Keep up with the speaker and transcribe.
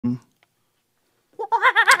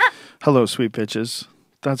Hello, sweet bitches.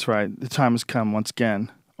 That's right. The time has come once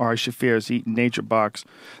again. Ari Shaffir is eating Nature Box.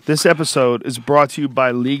 This episode is brought to you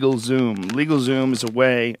by LegalZoom. LegalZoom is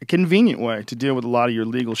a convenient way to deal with a lot of your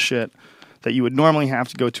legal shit that you would normally have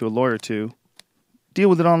to go to a lawyer to. Deal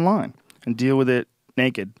with it online and deal with it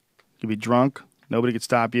naked. You could be drunk. Nobody could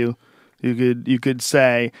stop you. You could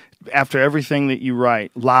say, after everything that you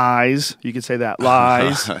write, lies. You could say that,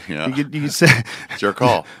 lies. Yeah. You could say, it's your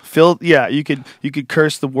call. You could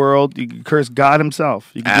curse the world. You could curse God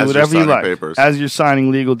himself. You could do whatever you like papers. as you're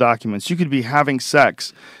signing legal documents. You could be having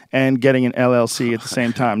sex and getting an LLC at the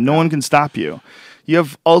same time. No one can stop you. You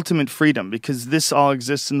have ultimate freedom because this all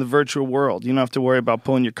exists in the virtual world. You don't have to worry about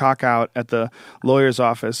pulling your cock out at the lawyer's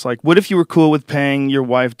office. Like, what if you were cool with paying your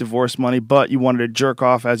wife divorce money, but you wanted to jerk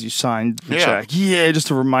off as you signed the check? Yeah, just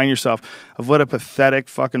to remind yourself of what a pathetic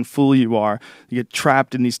fucking fool you are. You get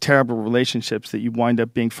trapped in these terrible relationships that you wind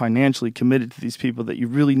up being financially committed to these people that you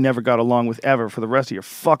really never got along with ever for the rest of your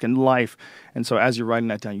fucking life. And so as you're writing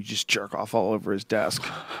that down, you just jerk off all over his desk.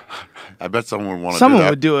 I bet someone would want to do that. Someone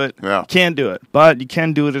would do it. Yeah. Can't do it. But you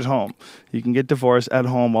can do it at home. You can get divorced at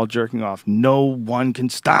home while jerking off. No one can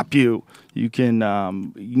stop you. You can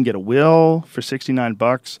get a will for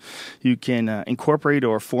 $69. You can incorporate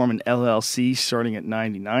or form an LLC starting at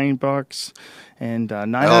 $99. And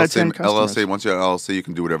 9 out of 10 customers. LLC, once you have an LLC, you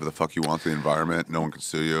can do whatever the fuck you want to the environment. No one can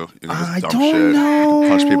sue you. You can just I dump don't shit. know You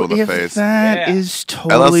can punch people in the if face. that is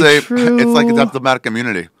totally LLC, true. it's like a diplomatic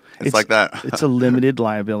immunity. It's like that. It's a limited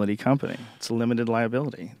liability company. It's a limited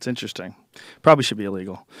liability. It's interesting. Probably should be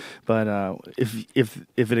illegal, but if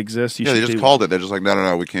it exists, you should. They just called it. They're just like,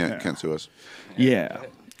 no, we can't sue us. Yeah.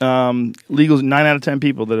 9 out of 10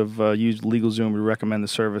 people that have used LegalZoom would recommend the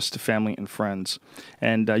service to family and friends.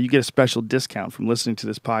 And you get a special discount from listening to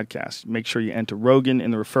this podcast. Make sure you enter Rogan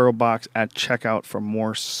in the referral box at checkout for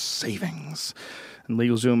more savings. And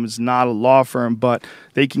LegalZoom is not a law firm, but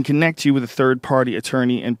they can connect you with a third-party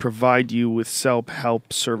attorney and provide you with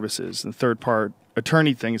self-help services. And the third-party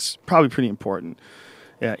attorney thing is probably pretty important.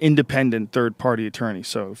 Independent third-party attorney.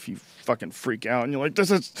 So if you fucking freak out and you're like,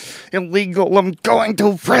 this is illegal, I'm going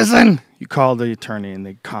to prison, you call the attorney and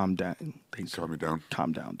they calm down. They calm me down.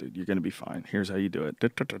 Calm down, dude. You're going to be fine. Here's how you do it.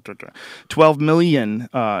 12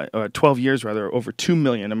 years, over 2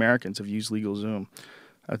 million Americans have used LegalZoom.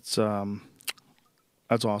 That's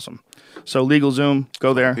awesome. So LegalZoom,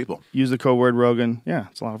 go there. People. Use the code word Rogan. Yeah,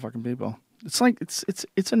 it's a lot of fucking people. It's like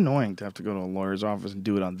it's annoying to have to go to a lawyer's office and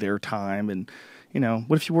do it on their time. And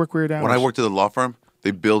what if you work weird hours? When I worked at the law firm,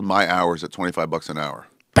 they billed my hours at $25 an hour.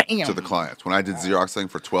 Bam! To the clients. When I did Xerox thing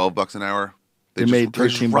for $12 an hour, they made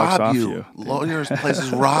 $13 off you. Lawyers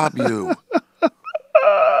places rob you.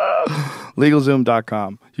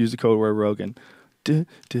 LegalZoom.com. Use the code word Rogan. We're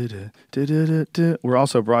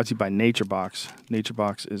also brought to you by Nature Box. Nature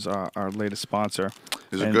Box is our latest sponsor.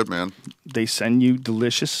 These are good, man. They send you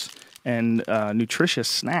delicious and nutritious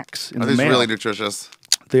snacks in Are the these mail. really nutritious?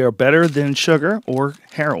 They are better than sugar or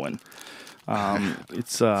heroin.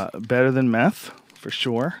 It's better than meth for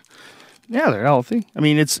sure. Yeah, they're healthy. I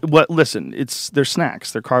mean, they're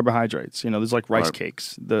snacks. They're carbohydrates. There's like rice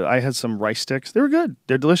cakes. I had some rice sticks. They were good.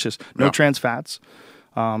 They're delicious. No trans fats.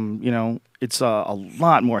 It's a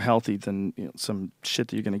lot more healthy than some shit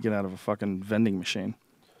that you're going to get out of a fucking vending machine.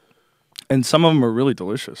 And some of them are really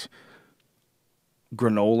delicious.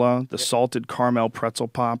 Granola, the salted caramel pretzel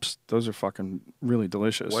pops, those are fucking really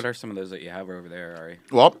delicious. What are some of those that you have over there, Ari?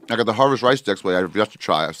 Well, I got the Harvest Rice Sticks, but I have yet to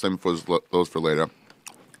try. I saved those for later.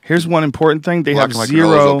 Here's one important thing. They have Black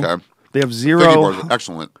zero. Okay. They have Figgy bars zero. are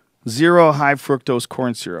excellent. Zero high fructose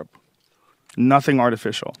corn syrup. Nothing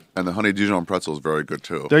artificial. And the honey Dijon pretzel is very good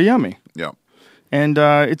too. They're yummy. Yeah. And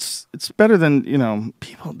it's better than,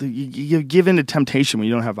 people. You give in to temptation when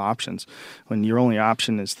you don't have options. When your only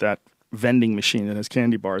option is that vending machine that has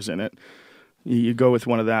candy bars in it. You go with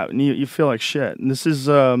one of that, and you feel like shit. And this is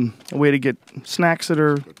a way to get snacks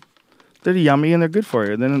they're yummy and they're good for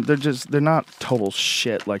you. Then they're not total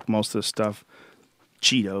shit like most of the stuff,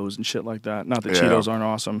 Cheetos and shit like that. Not that Cheetos aren't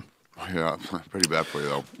awesome. Yeah, pretty bad for you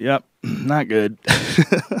though. Yep, not good.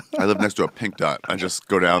 I live next to a Pink Dot. I just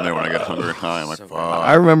go down there when I get hungry and high. I'm like, fuck.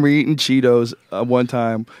 I remember eating Cheetos one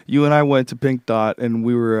time. You and I went to Pink Dot and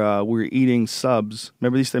we were eating subs.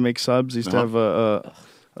 Remember they make subs? They used to have I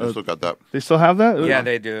still got that. They still have that? Yeah,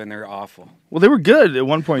 they do, and they're awful. Well, they were good at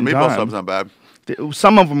one point in Meatball time. sub's not bad.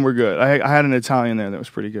 Some of them were good. I had an Italian there that was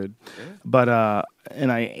pretty good. But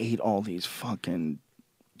and I ate all these fucking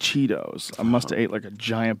Cheetos. I must have ate like a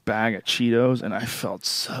giant bag of Cheetos, and I felt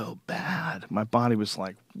so bad. My body was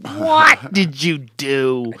like, what did you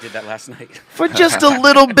do? I did that last night. For just a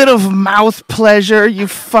little bit of mouth pleasure, you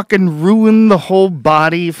fucking ruined the whole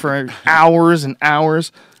body for hours and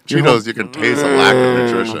hours. Cheetos, you can taste the lack of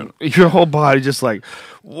nutrition. Your whole body just like,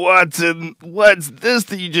 what's this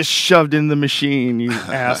that you just shoved in the machine, you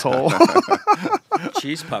asshole?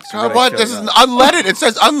 Cheese puffs. God, what? This is unleaded. It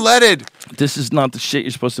says unleaded. This is not the shit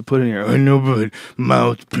you're supposed to put in here. I know, but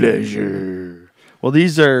mouth pleasure. Well,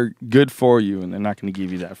 these are good for you, and they're not going to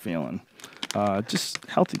give you that feeling. Just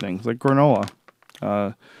healthy things like granola,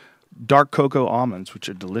 dark cocoa almonds, which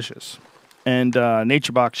are delicious, and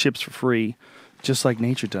Nature Box ships for free, just like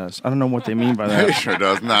nature does. I don't know what they mean by that. Nature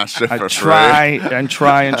does not ship for free. I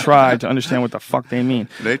try and try to understand what the fuck they mean.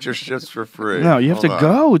 Nature ships for free. No, you have to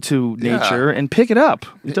go to nature and pick it up.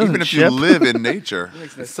 It doesn't Even if ship. you live in nature,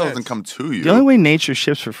 it still doesn't come to you. The only way nature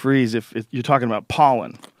ships for free is if you're talking about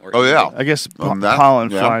pollen. Oh, yeah. I guess That- pollen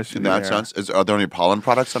yeah, flies through in the that air. sense. Are there any pollen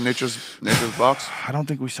products on Nature's Box? I don't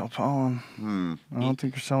think we sell pollen. I don't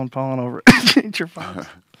think we're selling pollen over at Nature Box.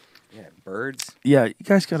 Yeah, birds. Yeah, you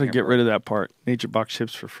guys got to get rid of that part. Nature Box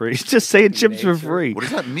ships for free. Just say it ships for Nature. free. What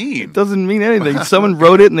does that mean? It doesn't mean anything. Someone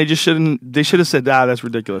wrote it and they just shouldn't. They should have said, that's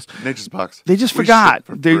ridiculous. Nature's Box. They just We forgot. ship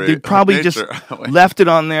for They free. probably just Nature. left it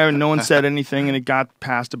on there and no one said anything, and it got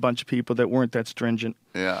past a bunch of people that weren't that stringent,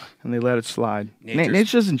 Yeah. and they let it slide. Nature's-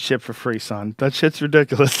 Nature doesn't ship for free, son. That shit's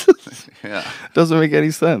ridiculous. Yeah. Doesn't make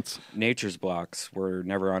any sense. Nature's blocks were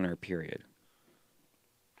never on our period.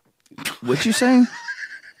 What you saying?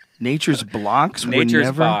 Nature's blocks were Nature's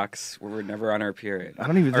never. box were never on our period. I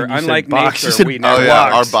don't even Or think you unlike said box. nature, You said we Oh, never. yeah.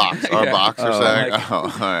 Our blocks. box. Our Yeah. box, you're Oh, saying? like- Oh, all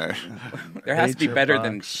right. There has to be Nature better box.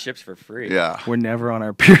 than ships for free. Yeah. We're never on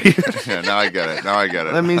our period. Yeah, now I get it. Now I get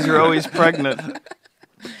it. That means you're always pregnant.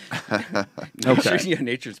 Nature, Okay. yeah,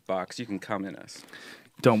 nature's box. You can come in us.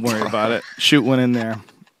 Don't worry about it. Shoot one in there.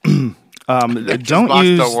 Don't Box,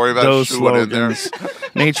 use don't worry about those shoot one in there. slogans.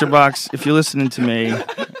 Nature Box, if you're listening to me,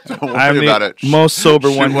 Don't I'm worry about the it. most sober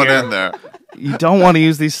Shoot one one here. in there. You don't want to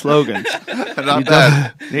use these slogans. Not You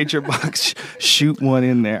bad. don't- Nature Box, shoot one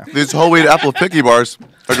in there. These whole wheat apple picky bars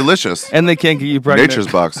are delicious. And they can't get you pregnant. Nature's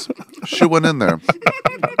Box. Shoot one in there.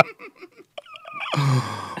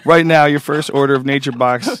 Right now, your first order of Nature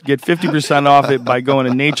Box, get 50% off it by going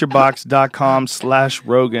to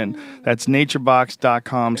naturebox.com/Rogan. That's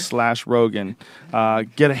naturebox.com/Rogan.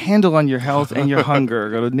 Get a handle on your health and your hunger.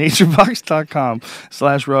 Go to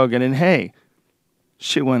naturebox.com/Rogan. And hey,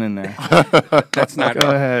 shoot one in there. That's not. Go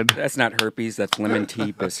ahead. That's not herpes. That's lemon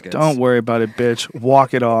tea biscuits. Don't worry about it, bitch.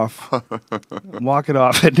 Walk it off. Walk it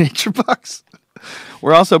off at Nature Box.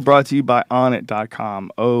 We're also brought to you by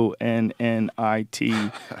Onnit.com,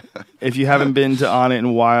 ONNIT. If you haven't been to Onnit in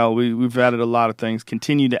a while, we've added a lot of things,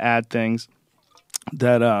 continue to add things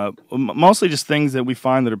that mostly just things that we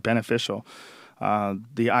find that are beneficial.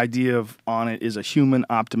 The idea of Onnit is a human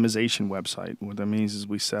optimization website. What that means is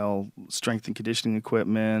we sell strength and conditioning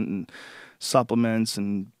equipment and supplements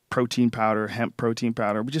and protein powder, hemp protein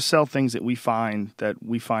powder. We just sell things that we find that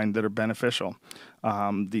are beneficial.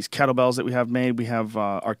 These kettlebells that we have made, we have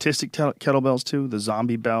artistic kettlebells too, the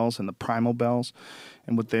zombie bells and the primal bells.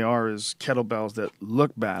 And what they are is kettlebells that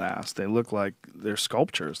look badass. They look like they're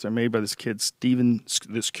sculptures. They're made by this kid,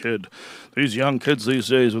 these young kids these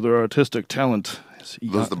days with their artistic talent.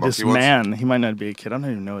 Those the This monkey ones? man, he might not be a kid. I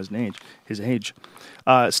don't even know his age.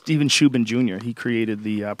 Steven Shubin Jr., he created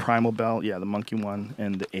the primal bell, the monkey one,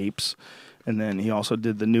 and the apes. And then he also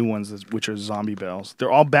did the new ones, which are zombie bells.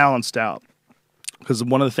 They're all balanced out. Because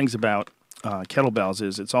one of the things about kettlebells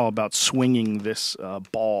is it's all about swinging this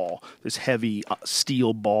ball, this heavy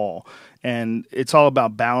steel ball. And it's all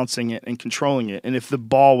about balancing it and controlling it. And if the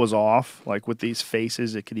ball was off, like with these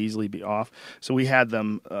faces, it could easily be off. So we had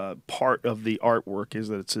them, part of the artwork is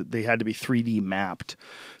that they had to be 3D mapped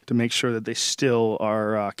to make sure that they still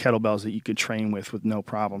are kettlebells that you could train with no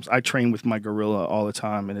problems. I train with my Gorilla all the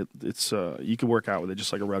time, and it's you can work out with it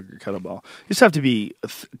just like a regular kettlebell. You just have to be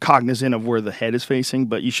cognizant of where the head is facing,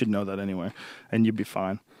 but you should know that anyway, and you'd be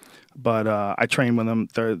fine. But I train with them.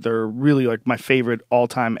 They're really like my favorite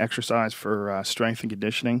all-time exercise for strength and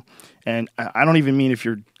conditioning. And I don't even mean if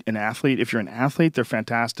you're an athlete. If you're an athlete, they're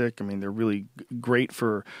fantastic. I mean, they're really great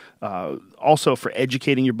for also for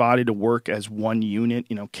educating your body to work as one unit.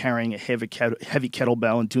 You know, carrying a heavy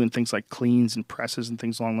kettlebell and doing things like cleans and presses and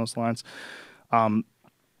things along those lines.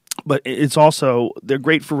 But it's also, they're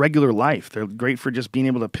great for regular life. They're great for just being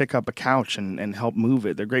able to pick up a couch and help move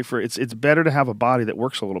it. They're great for, it's better to have a body that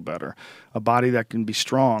works a little better, a body that can be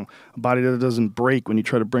strong, a body that doesn't break when you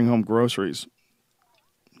try to bring home groceries.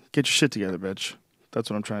 Get your shit together, bitch. That's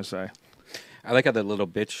what I'm trying to say. I like how the little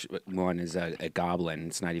bitch one is a goblin.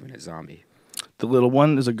 It's not even a zombie. The little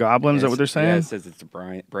one is a goblin. Is that what they're saying? Yeah, it says it's a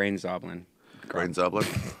brain zoblin. Brain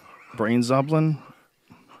Zoblin. Brain zoblin.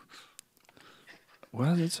 What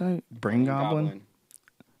does it say? Brain goblin.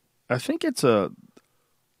 I think it's a.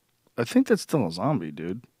 I think that's still a zombie,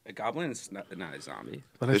 dude. A goblin is not a zombie.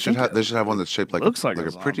 But They should have one that's shaped like looks like a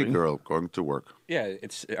a pretty zombie. girl going to work. Yeah,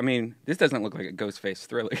 it's. I mean, this doesn't look like a Ghostface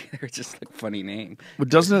Thriller. It's just like a funny name. But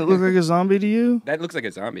doesn't it look like a zombie to you? That looks like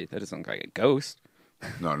a zombie. That doesn't look like a ghost.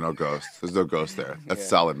 No ghost. There's no ghost there. That's Yeah.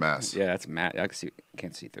 solid mass. Yeah, that's Matt.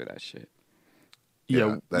 Can't see through that shit.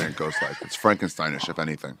 Yeah, That ain't ghost-like. It's Frankensteinish, if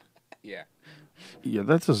anything. Yeah. yeah,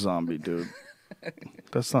 that's a zombie, dude.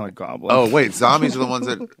 That's not a goblin. Oh wait, zombies are the ones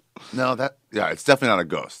that. No, it's definitely not a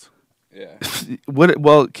ghost. Yeah.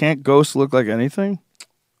 Well, can't ghosts look like anything?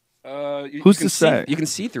 Who's to say? You can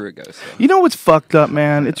see through a ghost. Though. You know what's fucked up,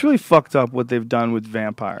 man? It's really fucked up what they've done with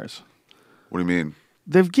vampires. What do you mean?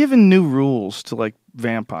 They've given new rules to like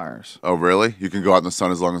vampires. Oh really? You can go out in the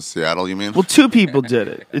sun as long as Seattle. You mean? Well, two people did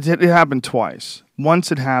it. It happened twice.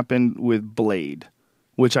 Once it happened with Blade,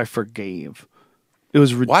 which I forgave. It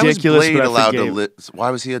was Why was ridiculous, Blade but I allowed forgave. to live?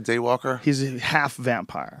 Why was he a daywalker? He's a half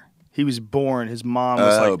vampire. He was born. His mom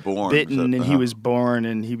was born. bitten, So- and he was born,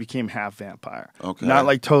 and he became half vampire. Okay. Not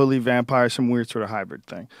like totally vampire, some weird sort of hybrid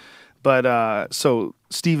thing. But so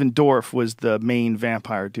Steven Dorff was the main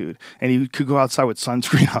vampire dude, and he could go outside with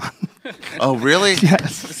sunscreen on. Oh really?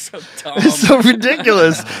 Yes. So dumb. It's so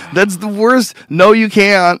ridiculous. That's the worst. No, you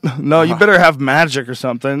can't. No, you better have magic or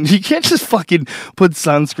something. You can't just fucking put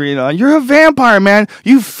sunscreen on. You're a vampire, man.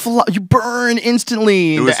 You burn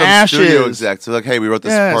instantly It into was some ashes. studio exec. So like, hey, we wrote this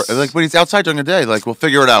Yes. part. And like, but he's outside during the day. Like, we'll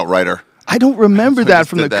figure it out, writer. I don't remember So that just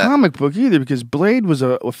from the did that. comic book either, because Blade was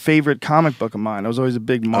a favorite comic book of mine. I was always a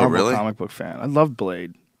big Marvel really? comic book fan. I loved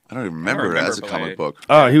Blade. I don't even remember it as a remember comic Blade. book.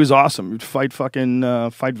 Oh, he was awesome. He'd fight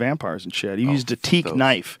vampires and shit. He used a teak those.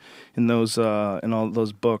 knife in those in all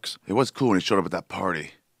those books. It was cool when he showed up at that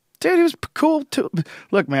party. Dude, he was cool too.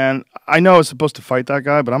 Look, man, I know I was supposed to fight that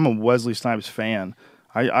guy, but I'm a Wesley Snipes fan.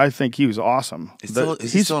 I think he was awesome.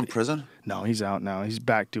 Is he still in prison? No, he's out now. He's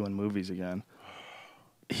back doing movies again.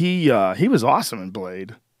 He was awesome in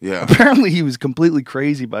Blade. Yeah. Apparently, he was completely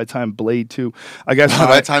crazy by the time Blade 2. I guess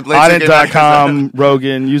By the time Blade 2 came out. Audit.com,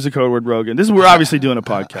 Rogan, use the code word Rogan. We're obviously doing a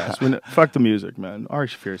podcast. Fuck the music, man. Ari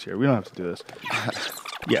Shaffir's here. We don't have to do this.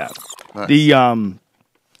 Yeah. Nice.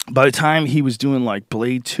 By the time he was doing like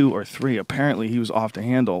Blade 2 or 3, apparently he was off the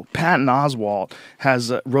handle. Patton Oswalt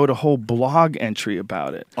wrote a whole blog entry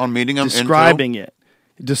about it. On meeting him, describing it.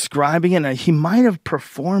 And he might have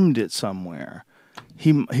performed it somewhere.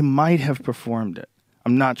 He might have performed it.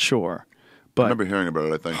 I'm not sure. But I remember hearing about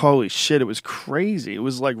it, I think. holy shit, it was crazy. It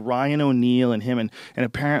was like Ryan O'Neal and him, and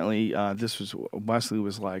apparently Wesley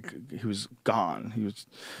was like, he was gone. He was,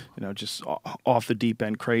 just off the deep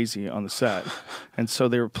end crazy on the set. And so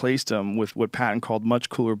they replaced him with what Patton called much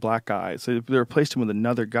cooler black guys. So they replaced him with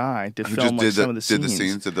another guy to Who film just some of the scenes. Did the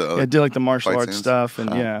scenes? Did like the martial fight arts scenes? stuff, and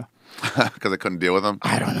yeah. Because I couldn't deal with him.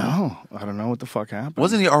 I don't know what the fuck happened.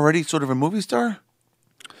 Wasn't he already sort of a movie star?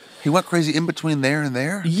 He went crazy in between there and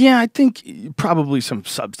there? Yeah, I think probably some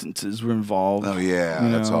substances were involved. Oh, yeah.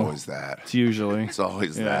 You That's know, always that. It's usually. It's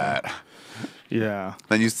always Yeah. that. Yeah.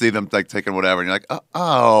 Then you see them like taking whatever, and you're like,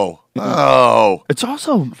 oh. It's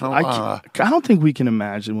also, Oh, I don't think we can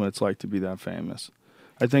imagine what it's like to be that famous.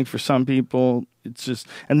 I think for some people, it's just,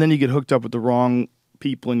 and then you get hooked up with the wrong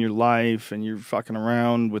people in your life, and you're fucking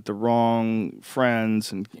around with the wrong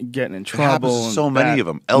friends and getting in It trouble. happens to and so many that. of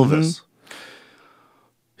them. Elvis.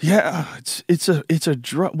 Yeah, it's a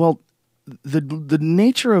drug. Well, the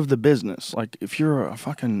nature of the business, like if you're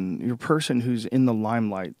you're a person who's in the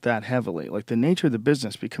limelight that heavily, like the nature of the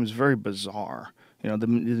business becomes very bizarre. The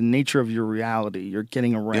nature of your reality, you're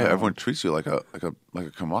getting around. Yeah, everyone treats you like a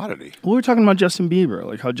commodity. Well, we were talking about Justin Bieber,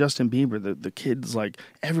 like how Justin Bieber, the kid's like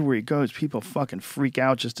everywhere he goes, people fucking freak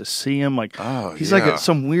out just to see him. Like he's like yeah.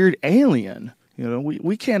 some weird alien.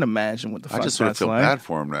 We can't imagine what the fuck I just sort of that's feel like. bad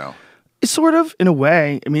for him now. It's sort of, in a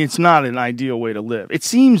way. I mean, it's not an ideal way to live. It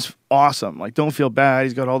seems awesome. Like, don't feel bad.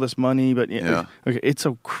 He's got all this money, but it's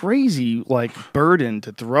a crazy burden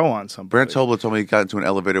to throw on somebody. Brant Tobler told me he got into an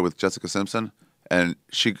elevator with Jessica Simpson, and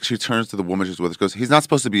she turns to the woman she's with and goes, "He's not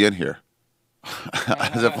supposed to be in here."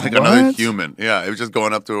 As if like another What? human. Yeah, he was just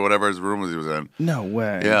going up to whatever his room he was in. No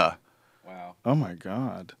way. Yeah, Wow. Oh my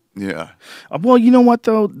god. yeah. Well, you know what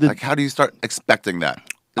though? Like, how do you start expecting that?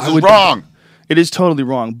 This is would- wrong. It is totally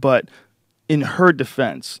wrong, but in her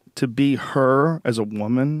defense, to be her as a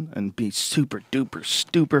woman and be super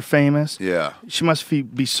duper famous, Yeah. she must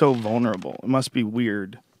be so vulnerable. It must be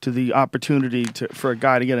weird to the opportunity for a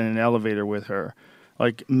guy to get in an elevator with her.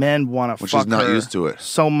 Like, men want to fuck her. When she's not used to it.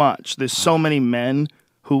 So much. There's so many men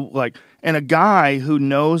who, like, and a guy who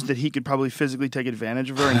knows that he could probably physically take advantage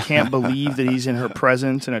of her and can't believe that he's in her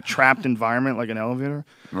presence in a trapped environment like an elevator.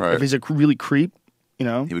 Right. If he's a really creep, you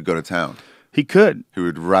know. He would go to town. He could. He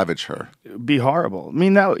would ravage her. It'd be horrible. I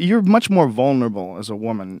mean, now you're much more vulnerable as a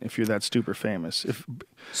woman if you're that super famous.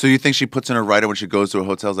 So you think she puts in a rider when she goes to a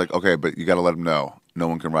hotel? It's like, okay, but you got to let him know. No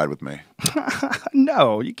one can ride with me.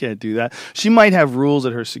 No, you can't do that. She might have rules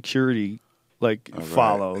that her security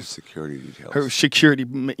follows. Right. Security details. Her security,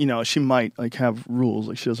 you know, she might like have rules.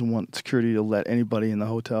 Like she doesn't want security to let anybody in the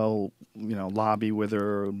hotel, you know, lobby with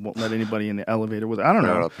her, or won't let anybody in the elevator with her. I don't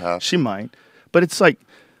know. She might, but it's like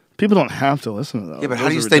people don't have to listen to those. Yeah, but how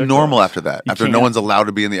do you stay normal after that? After no one's allowed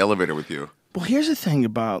to be in the elevator with you? Well, here's the thing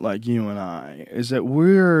about like you and I is that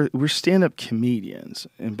we're stand-up comedians,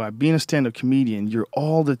 and by being a stand-up comedian, you're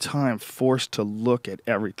all the time forced to look at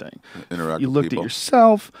everything. Interact you with look people. at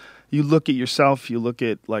yourself. You look at yourself. You look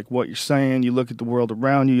at like what you're saying. You look at the world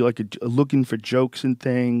around you. You're like looking for jokes and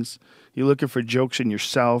things. You're looking for jokes in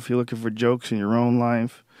yourself. You're looking for jokes in your own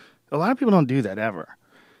life. A lot of people don't do that ever.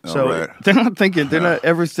 So they're not thinking. They're not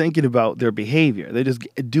ever thinking about their behavior. They're just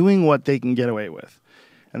doing what they can get away with.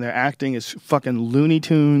 And they're acting as fucking Looney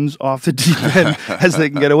Tunes off the deep end as they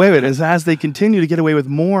can get away with it. As they continue to get away with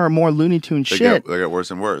more and more Looney Tune shit. They get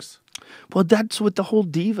worse and worse. Well, that's what the whole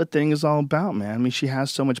diva thing is all about, man. I mean, she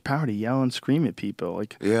has so much power to yell and scream at people.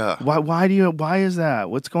 Like, yeah. Why is that?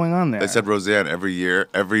 What's going on there? They said Roseanne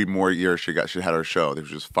every more year she had her show. They were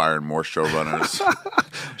just firing more showrunners.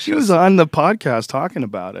 She was on the podcast talking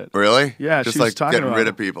about it. Really? Yeah, just she was like talking getting rid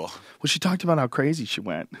of people. Well, she talked about how crazy she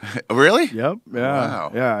went. Really? Yep. Yeah.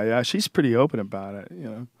 Wow. Yeah. She's pretty open about it. You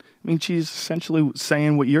know, I mean, she's essentially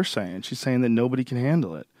saying what you're saying. She's saying that nobody can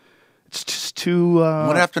handle it. It's just too.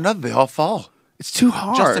 One after another, they all fall. It's too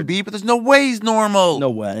hard. Justin Bieber, there's no way he's normal. No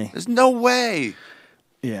way. There's no way.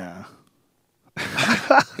 Yeah. He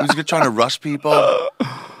was trying to rush people.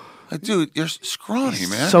 Like, dude, you're scrawny,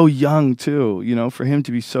 man. So young too. You know, for him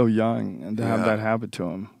to be so young and to have that happen to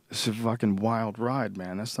him. It's a fucking wild ride,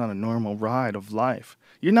 man. That's not a normal ride of life.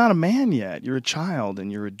 You're not a man yet. You're a child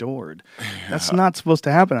and you're adored. Yeah. That's not supposed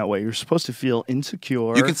to happen that way. You're supposed to feel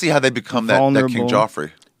insecure. You can see how they become that King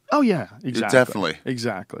Joffrey. Oh, yeah, exactly. Definitely.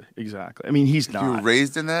 Exactly. I mean, he's not. You were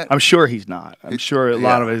raised in that? I'm sure he's not. I'm sure a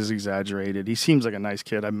lot of it is exaggerated. He seems like a nice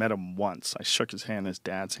kid. I met him once. I shook his hand, his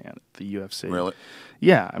dad's hand at the UFC. Really?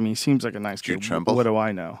 Yeah, I mean, he seems like a nice kid. Did you tremble? What do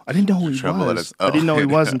I know? I didn't know who he was. I didn't know who he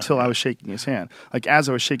was until I was shaking his hand. Like, as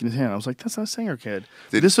I was shaking his hand, I was like, that's not a singer kid.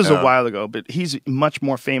 This was a while ago, but he's much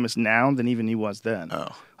more famous now than even he was then.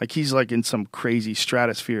 Oh. Like, he's like in some crazy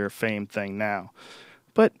stratosphere of fame thing now.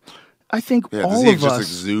 But I think all of us... Does he just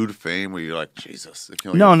exude fame where you're like, Jesus?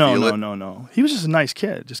 No. He was just a nice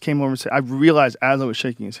kid. Just came over and said... I realized as I was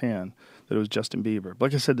shaking his hand that it was Justin Bieber.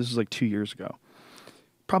 Like I said, this was like 2 years ago.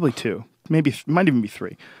 Probably 2. Maybe, might even be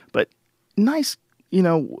 3. But nice, you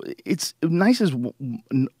know, it's nice is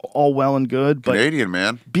all well and good. But Canadian,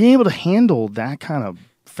 man. Being able to handle that kind of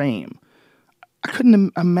fame, I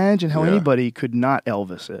couldn't imagine how anybody could not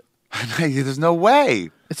Elvis it. There's no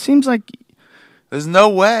way. It seems like... There's no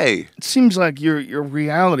way. It seems like your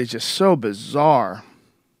reality is just so bizarre.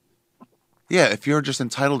 Yeah, if you're just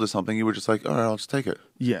entitled to something, you were just like, all right, I'll just take it.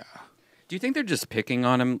 Yeah. Do you think they're just picking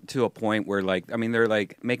on him to a point where, like, I mean, they're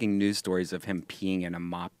like making news stories of him peeing in a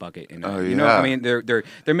mop bucket? You know, I mean, they're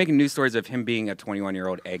making news stories of him being a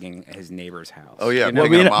 21-year-old egging his neighbor's house. Oh yeah, you know?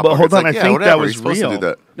 But hold on, I think that was real.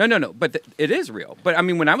 No, but it is real. But I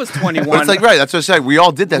mean, when I was 21, it's like that's what I said. We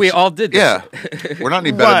all did that. We all did. Yeah, we're not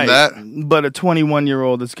any better than that. But a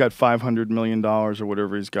 21-year-old that's got $500 million or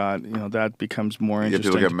whatever he's got, you know, that becomes more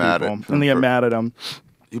interesting. People get mad at and they get mad at him.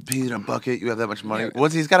 You peed in a bucket. You have that much money.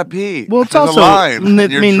 He's got to pee. Well, it's also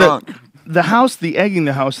the house, the egging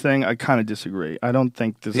the house thing. I kind of disagree. I don't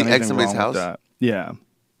think there's anything wrong with that. Yeah,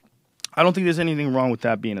 I don't think there's anything wrong with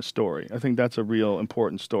that being a story. I think that's a real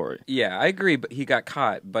important story. Yeah, I agree. But he got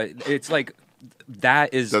caught. But it's like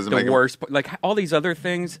that is the worst. Like all these other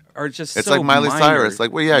things are just. It's like Miley Cyrus.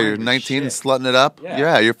 Like, well, yeah, you're 19 and slutting it up.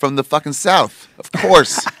 Yeah, you're from the fucking South, of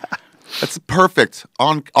course. That's perfect.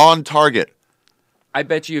 On target. I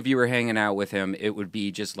bet you if you were hanging out with him, it would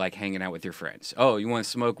be just like hanging out with your friends. Oh, you want to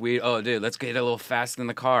smoke weed? Oh, dude, let's get a little fast in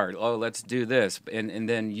the car. Oh, let's do this. And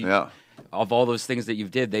then you... Yeah. of all those things that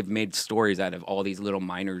you've did, they've made stories out of all these little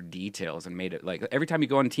minor details and made it like every time you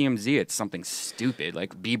go on TMZ, it's something stupid.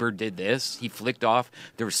 Like Bieber did this, he flicked off,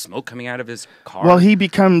 there was smoke coming out of his car. Well, he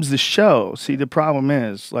becomes the show. See, the problem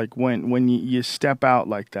is like when you step out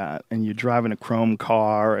like that and you're driving a chrome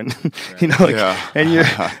car and and you're,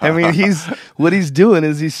 I mean, what he's doing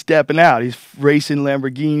is he's stepping out. He's racing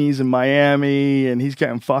Lamborghinis in Miami and he's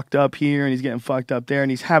getting fucked up here and he's getting fucked up there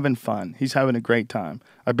and he's having fun. He's having a great time.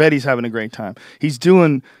 I bet he's having a great time. He's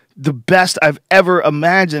doing the best I've ever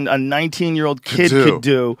imagined a 19-year-old kid could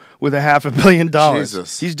do with $500 million.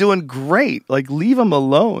 Jesus. He's doing great. Like, leave him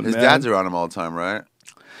alone, His man. dad's around him all the time, right?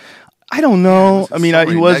 I don't know. I mean,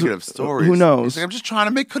 he was negative stories. Who knows? He's like, I'm just trying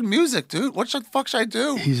to make good music, dude. What the fuck should I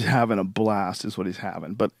do? He's having a blast, is what he's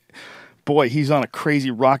having. But boy, he's on a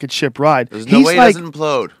crazy rocket ship ride. There's no way he doesn't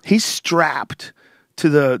implode. He's strapped to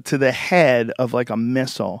the head of like a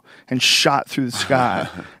missile and shot through the sky,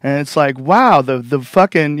 and it's like, wow, the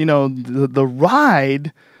fucking the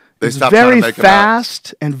ride is very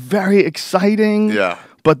fast and very exciting. Yeah.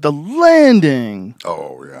 But the landing.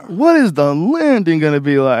 Oh yeah. What is the landing going to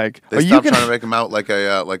be like? They stopped trying to make him out like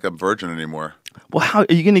a virgin anymore. Well, how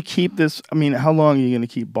are you going to keep this? I mean, how long are you going to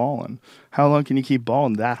keep balling? How long can you keep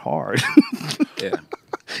balling that hard? Yeah.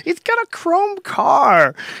 He's got a chrome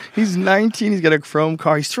car. He's 19. He's got a chrome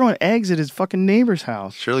car. He's throwing eggs at his fucking neighbor's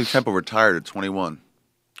house. Shirley Temple retired at 21.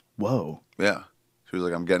 Whoa. Yeah. She was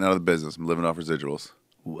like, I'm getting out of the business. I'm living off residuals.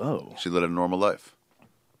 Whoa. She led a normal life.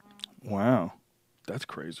 Wow. That's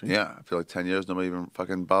crazy. Yeah. I feel like 10 years, nobody even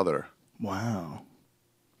fucking bothered her. Wow.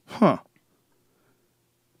 Huh.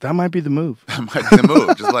 That might be the move. That might be the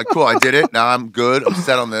move. Just like, cool, I did it. Now I'm good. I'm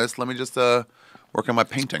set on this. Let me just work on my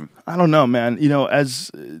painting. I don't know, man.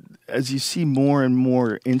 As you see more and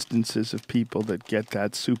more instances of people that get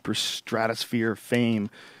that super stratosphere of fame,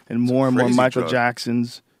 and more Michael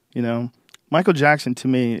Jacksons, Michael Jackson to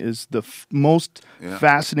me is the most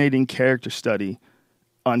fascinating character study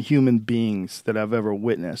on human beings that I've ever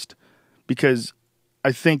witnessed, because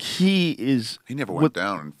I think he never went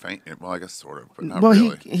down and fainted. Well, I guess sort of, but not really.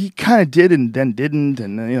 Well, he kind of did and then didn't,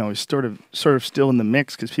 and he's sort of still in the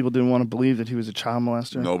mix because people didn't want to believe that he was a child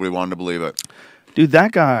molester. Nobody wanted to believe it. Dude,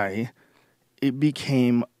 that guy, it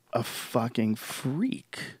became a fucking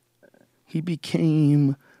freak. He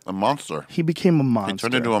became a monster. He became a monster. He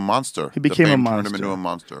turned into a monster. He became a monster. Turned him into a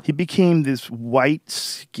monster. He became this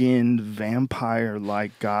white-skinned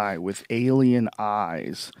vampire-like guy with alien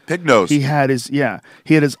eyes. Pig nose. He had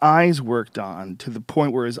his eyes worked on to the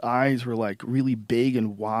point where his eyes were like really big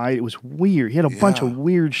and wide. It was weird. He had a bunch of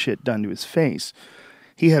weird shit done to his face.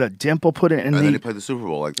 He had a dimple put in, and then he played the Super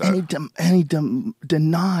Bowl like that. And he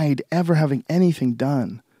denied ever having anything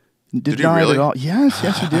done. Did he really? It all. Yes,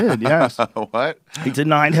 he did. Yes. What? He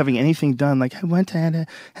denied having anything done. Like, I once had to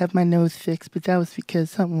have my nose fixed, but that was because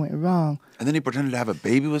something went wrong. And then he pretended to have a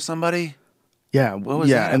baby with somebody. Yeah. What was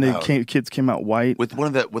that and about? the kids came out white with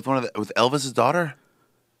Elvis's daughter.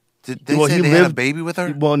 Did they say they had a baby with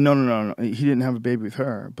her? Well, no. He didn't have a baby with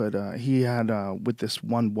her, but he had with this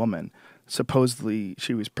one woman. Supposedly,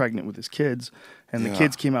 she was pregnant with his kids, and the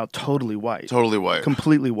kids came out totally white. Totally white.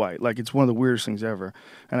 Completely white. Like, it's one of the weirdest things ever.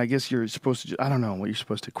 And I guess you're supposed to, I don't know what you're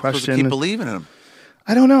supposed to question. Supposed to keep believing him.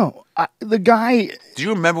 I don't know. The guy... Do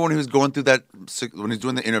you remember when he was going through that, when he was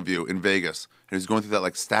doing the interview in Vegas, and he was going through that,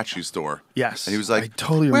 like, statue store? Yes. And he was like, I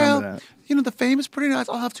totally remember that. The fame is pretty nice.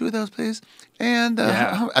 I'll have 2 of those, please. And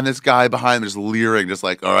and this guy behind him just leering, just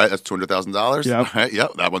like, all right, that's $200,000. Yep. All right,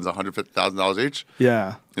 yep, that one's $150,000 each.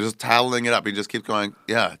 Yeah. He's just tattling it up. He just keeps going,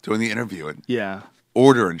 doing the interview and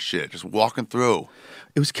ordering shit, just walking through.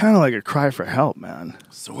 It was kind of like a cry for help, man.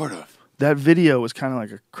 Sort of. That video was kind of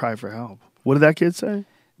like a cry for help. What did that kid say?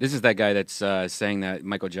 This is that guy that's saying that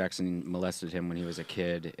Michael Jackson molested him when he was a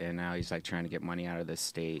kid, and now he's like trying to get money out of the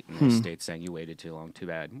state, and the state's saying you waited too long. Too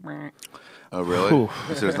bad. Oh, really?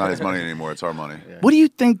 He said it's not his money anymore. It's our money. Yeah. What do you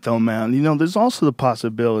think, though, man? There's also the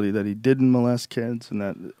possibility that he didn't molest kids, and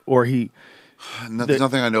that, or he. There's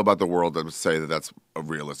nothing I know about the world that would say that that's a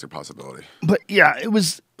realistic possibility. But yeah, it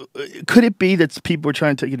was. Could it be that people were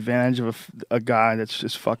trying to take advantage of a guy that's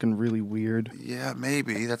just fucking really weird? Yeah,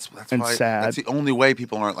 maybe. That's and why, sad. That's the only way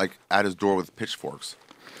people aren't like at his door with pitchforks.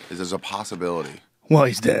 Is there's a possibility? Well,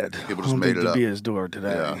 he's dead. People just made it up. To be at his door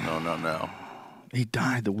today. Yeah, no. He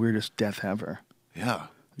died the weirdest death ever. Yeah,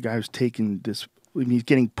 the guy was taking this. He's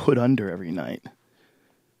getting put under every night.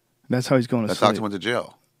 That's how he's going to sleep. That doctor went to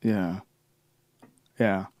jail. Yeah.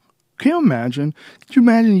 Yeah. Can you imagine? Could you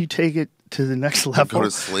imagine you take it to the next level? Go to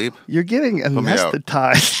sleep? You're getting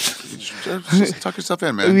anesthetized. Just tuck yourself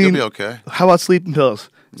in, man. You'll be okay. How about sleeping pills?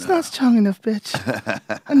 It's not strong enough, bitch.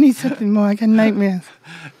 I need something more. I got nightmares.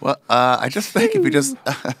 Well, I just think if you just,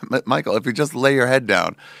 Michael, if you just lay your head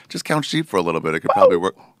down, just count sheep for a little bit, it could probably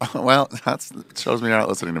work. Well, that shows me you're not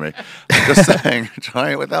listening to me. I'm just saying,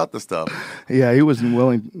 try it without the stuff. Yeah, he wasn't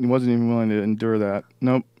willing. He wasn't even willing to endure that.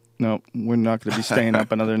 Nope. We're not going to be staying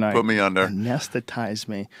up another night. Put me under. Anesthetize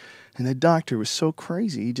me. And the doctor was so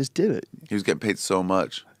crazy. He just did it. He was getting paid so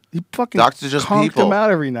much. He fucking Doctors just conked people. him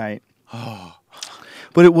out every night.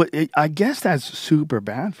 But I guess that's super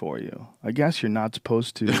bad for you. I guess you're not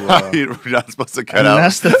supposed to. You're not supposed to cut out.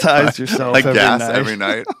 Anesthetize yourself like every gas night. every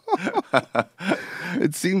night.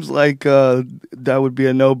 It seems like that would be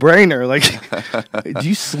a no-brainer. Like, do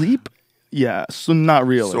you sleep? Yeah, so not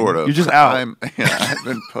really. Sort of. You're just out.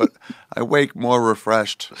 I wake more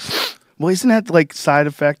refreshed. Well, isn't that like side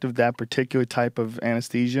effect of that particular type of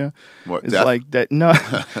anesthesia? What, it's death? like that.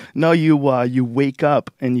 No, you wake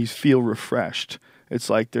up and you feel refreshed. It's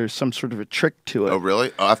like there's some sort of a trick to it. Oh,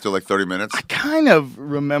 really? Oh, after like 30 minutes? I kind of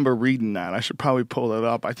remember reading that. I should probably pull it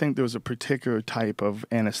up. I think there was a particular type of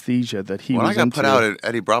anesthesia that he was into. When I got put out at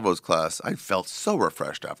Eddie Bravo's class, I felt so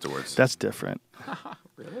refreshed afterwards. That's different.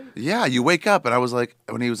 Really? Yeah, you wake up, and I was like,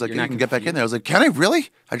 when he was like, You're you not can get back in confused? there, I was like, can I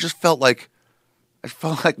really? I felt like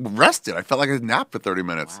rested. I felt like I napped for 30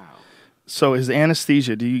 minutes. Wow. So his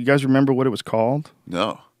anesthesia, do you guys remember what it was called?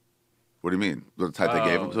 No. What do you mean? The type they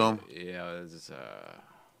gave him to him? Yeah, it was,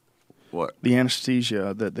 What? The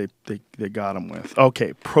anesthesia that they got him with.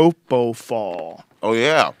 Okay, propofol. Oh,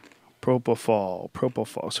 yeah. Propofol.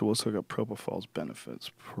 So let's look at propofol's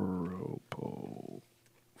benefits. Propofol.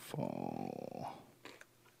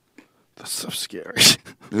 That's so scary.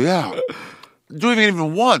 Yeah. Doing it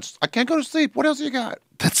even once. I can't go to sleep. What else you got?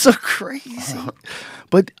 That's so crazy.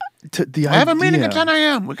 But the I have a meeting at 10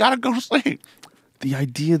 a.m. We got to go to sleep. The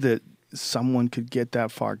idea that someone could get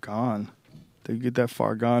that far gone. They get that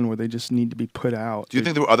far gone where they just need to be put out. Do you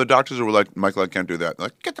think there were other doctors who were like, Michael, I can't do that?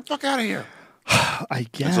 Like, get the fuck out of here. I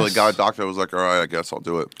guess. And so the guy doctor was like, all right, I guess I'll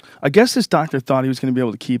do it. I guess this doctor thought he was going to be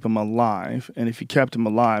able to keep him alive, and if he kept him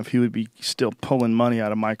alive, he would be still pulling money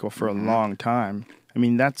out of Michael for a long time. I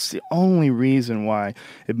mean, that's the only reason why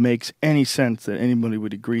it makes any sense that anybody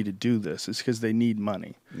would agree to do this is because they need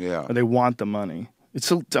money. Yeah. Or they want the money.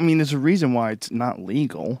 There's a reason why it's not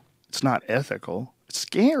legal. It's not ethical. It's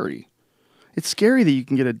scary. It's scary that you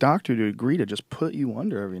can get a doctor to agree to just put you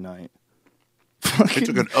under every night. He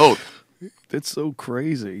took an oath. It's so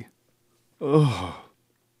crazy. Ugh.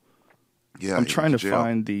 Yeah, I'm trying to jail.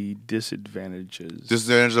 find the disadvantages.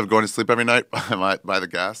 Disadvantages of going to sleep every night by the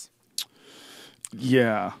gas?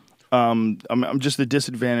 Yeah. I'm just the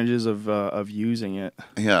disadvantages of using it.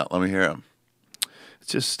 Yeah, let me hear him.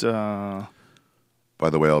 It's just By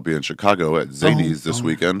the way, I'll be in Chicago at Zany's this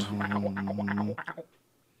weekend.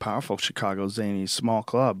 powerful. Chicago Zany's, small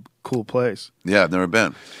club, cool place. Yeah, I've never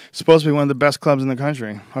been. Supposed to be one of the best clubs in the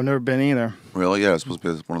country. I've never been either. Really? Yeah, it's supposed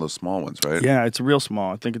to be one of those small ones, right? Yeah, it's real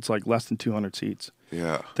small. I think it's like less than 200 seats.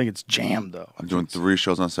 Yeah. I think it's jammed though. I'm doing 3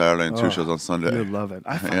 shows on Saturday and 2 shows on Sunday. You love it.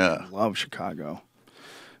 I fucking Yeah. love Chicago.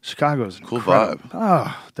 Chicago's Cool incredible. vibe.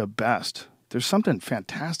 Oh, the best. There's something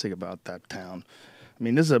fantastic about that town. I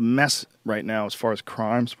mean, this is a mess right now as far as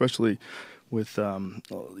crime, especially with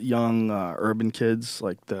young urban kids,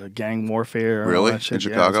 like the gang warfare. and all Really? that shit. In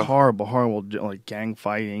Yeah, Chicago? it's horrible, like gang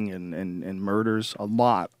fighting and murders. A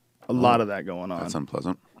lot of that going on. That's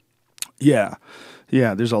unpleasant. Yeah,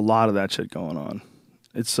 there's a lot of that shit going on.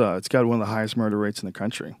 It's got one of the highest murder rates in the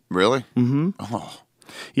country. Really? Mm-hmm. Oh,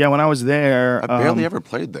 Yeah, when I was there, I barely ever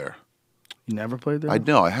played there. You never played there? I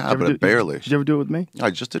know I have, but barely. Did you ever do it with me? I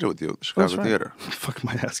just did it with you at the Chicago That's right. Theater. Fuck,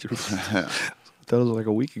 might ask you. That was like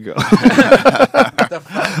a week ago. I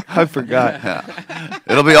forgot. Yeah.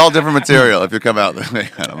 It'll be all different material if you come out with me.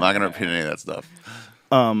 I'm not going to repeat any of that stuff.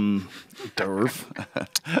 Derf.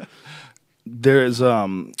 There's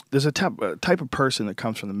a type of person that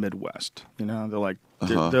comes from the Midwest. You know, they're like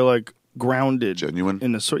they're like grounded, Genuine?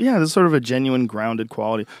 in the sort. Yeah, there's sort of a genuine, grounded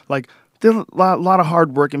quality. Like there are a lot of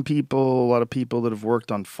hardworking people, a lot of people that have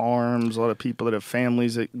worked on farms, a lot of people that have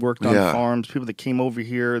families that worked on farms, people that came over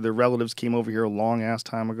here, their relatives came over here a long ass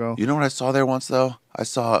time ago. You know what I saw there once though? I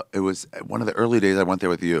saw it was one of the early days I went there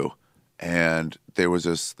with you, and there was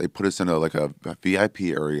this. They put us in a VIP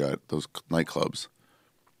area at those nightclubs,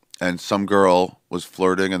 and some girl was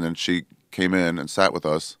flirting, and then she came in and sat with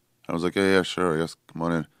us. I was like, yeah, sure, yes, come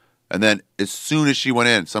on in. And then as soon as she went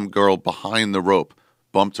in, some girl behind the rope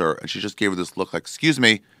bumped her, and she just gave her this look like, excuse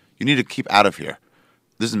me, you need to keep out of here.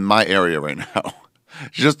 This is my area right now.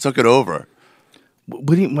 She just took it over.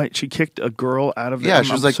 Wait, she kicked a girl out of it? Yeah,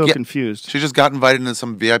 she was like, so confused. She just got invited into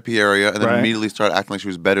some VIP area and then Right. immediately started acting like she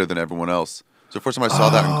was better than everyone else. It's the first time I saw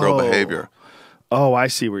that in girl behavior. Oh, I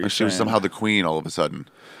see what you're Like she saying. was somehow the queen all of a sudden.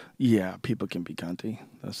 Yeah, people can be cunty.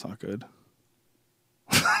 That's not good.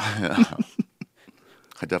 Yeah.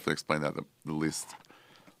 I definitely explained that the least.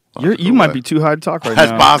 You might be too high to talk right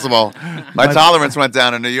That's now. possible. My tolerance went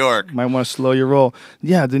down in New York. Might want to slow your roll.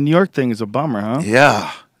 Yeah, the New York thing is a bummer, huh?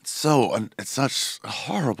 Yeah. It's such a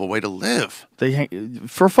horrible way to live.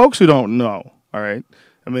 For folks who don't know, all right?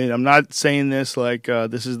 I mean, I'm not saying this like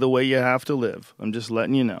this is the way you have to live. I'm just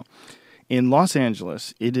letting you know. In Los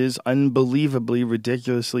Angeles, it is unbelievably,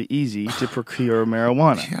 ridiculously easy to procure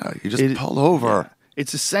marijuana. Yeah, you just pull over. Yeah.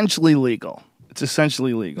 It's essentially legal.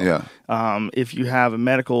 Yeah. If you have a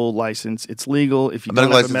medical license, it's legal. If you A don't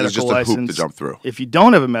medical have a license is medical just a hoop license, to jump through. If you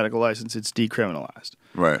don't have a medical license, it's decriminalized.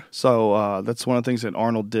 Right. So that's one of the things that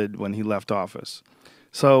Arnold did when he left office.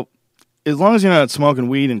 So as long as you're not smoking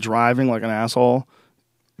weed and driving like an asshole,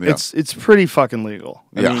 Yeah. it's pretty fucking legal.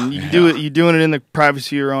 I mean, you do it. You're doing it in the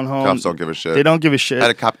privacy of your own home. Cops don't give a shit. They don't give a shit. I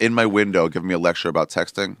had a cop in my window giving me a lecture about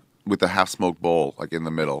texting with a half-smoked bowl like in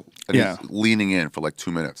the middle, and he's leaning in for like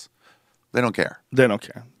 2 minutes. They don't care. They don't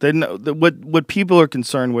care. They know what people are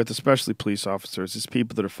concerned with, especially police officers, is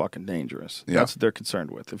people that are fucking dangerous. Yeah. That's what they're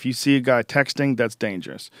concerned with. If you see a guy texting, that's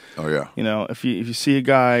dangerous. Oh yeah. You know, if you see a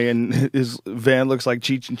guy and his van looks like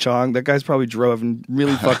Cheech and Chong, that guy's probably driving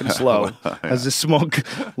really fucking slow. As the smoke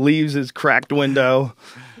leaves his cracked window,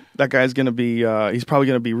 that guy's gonna be he's probably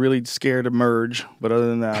gonna be really scared to merge. But other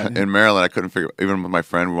than that, In Maryland, I couldn't figure. Even with my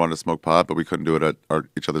friend, we wanted to smoke pot, but we couldn't do it at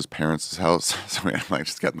each other's parents' house. So we had to, like,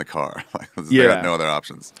 just get in the car. Like, they had no other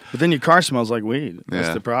options. but then your car smells like weed. That's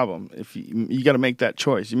Yeah. the problem. If you got to make that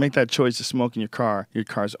choice, you make that choice to smoke in your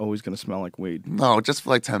car's always gonna smell like weed. No, just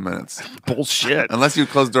for like 10 minutes. Bullshit. Unless you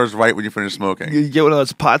close doors right when you finish smoking. You get one of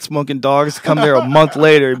those pot smoking dogs, come there a month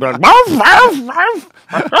later, you'd be like, "Woof."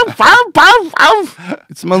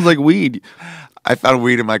 It smells like weed. I found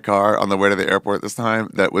weed in my car on the way to the airport this time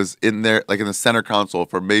that was in there, like in the center console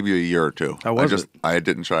for maybe a year or two. How was it? I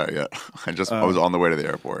didn't try it yet. I was on the way to the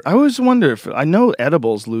airport. I always wonder if I know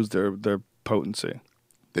edibles lose their potency.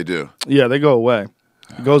 They do. Yeah, they go away.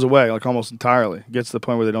 It goes away like almost entirely. It gets to the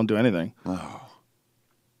point where they don't do anything. Oh.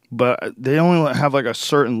 But they only have like a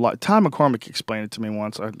certain Todd McCormick explained it to me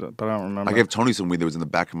once, but I don't remember. I gave Tony some weed that was in the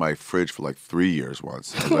back of my fridge for like 3 years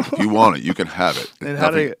once. I was like, if you want it, you can have it.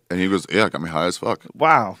 And he goes, yeah, it got me high as fuck.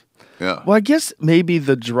 Wow. Yeah. Well, I guess maybe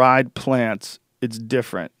the dried plants, it's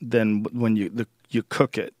different than when you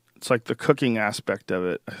cook it. It's like the cooking aspect of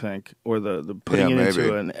it, I think, or the putting it into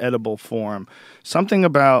maybe. an edible form. Something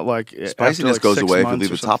about like Spiciness after, like, goes 6 away if you months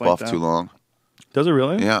leave or the top something off like too that. long. Does it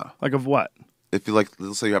really? Yeah. Like of what? If you like,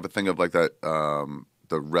 let's say you have a thing of like that,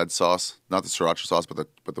 the red sauce, not the sriracha sauce, but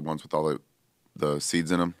the ones with all the seeds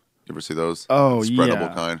in them. You ever see those? Oh, the spreadable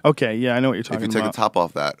yeah. kind. Okay, yeah, I know what you're talking If you take about. the top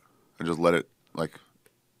off that and just let it like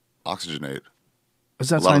oxygenate, Is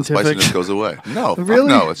that a lot of the scientific? spiciness goes away. No, fuck Really?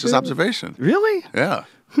 no, it's just Really? observation. Really? Yeah.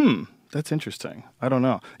 That's interesting. I don't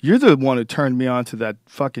know. You're the one who turned me on to that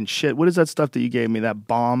fucking shit. What is that stuff that you gave me? That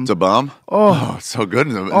bomb? It's a bomb? Oh. It's so good.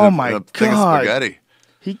 My in a thing of God. spaghetti.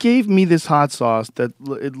 He gave me this hot sauce that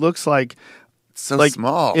it looks like It's so like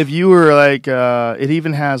small. if you were like it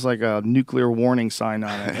even has like a nuclear warning sign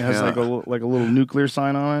on it. It has Yeah. like a little nuclear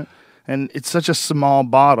sign on it. And it's such a small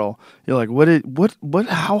bottle. You're like, what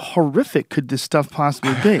how horrific could this stuff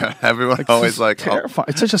possibly be? Everyone Like, always it's like, terrifying.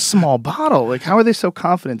 It's such a small bottle. Like, how are they so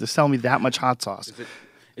confident to sell me that much hot sauce?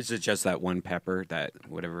 Is it just that one pepper, that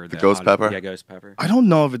whatever? The ghost pepper? Yeah, ghost pepper. I don't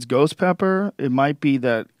know if it's ghost pepper. It might be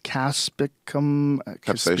that Capsaicin?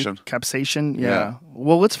 Capsaicin, yeah. Yeah.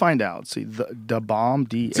 Well, let's find out. See, the bomb,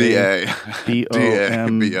 D-A.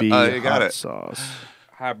 D-A-B-O-M-B Oh, you got hot it. sauce.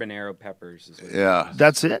 Habanero peppers. Is what Yeah.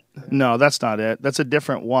 That's it? No, that's not it. That's a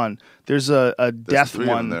different one. There's a There's death 3 of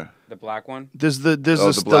them one. there. The black one? There's Oh,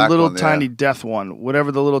 the black little one, yeah. tiny death one.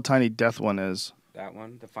 Whatever the little tiny death one is. That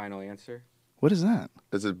one? The final answer? What is that?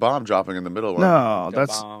 There's a bomb dropping in the middle one. No, The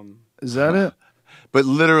that's bomb. is that it? But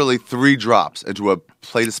literally 3 drops into a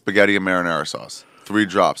plate of spaghetti and marinara sauce. 3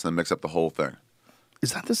 drops, and then mix up the whole thing.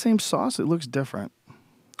 Is that the same sauce? It looks different.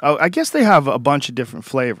 Oh, I guess they have a bunch of different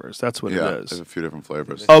flavors. That's what Yeah, it there's is. a few different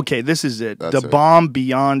flavors. Okay, this is it. That's The it. bomb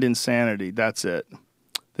beyond insanity. That's it.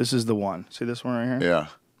 This is the one. See this one right here? Yeah.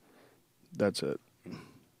 That's it.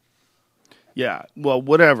 Yeah. Well,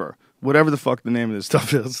 whatever the fuck the name of this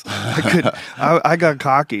stuff is. I got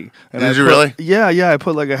cocky. And Did you really? Yeah. I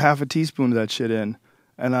put like a half a teaspoon of that shit in,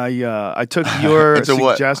 and I took your Into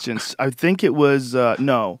what? suggestions. I think it was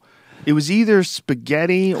no, it was either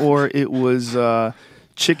spaghetti or it was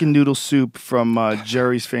chicken noodle soup from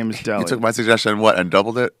Jerry's Famous Deli. You took my suggestion and what, and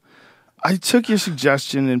doubled it? I took your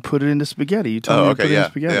suggestion and put it into spaghetti. You told me to put it in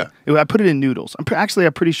spaghetti. Yeah. I put it in noodles. I'm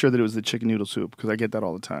pretty sure that it was the chicken noodle soup because I get that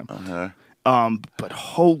all the time. But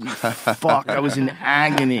holy fuck, I was in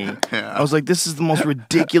agony. Yeah. I was like, this is the most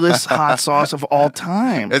ridiculous hot sauce of all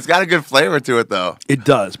time. It's got a good flavor to it, though. It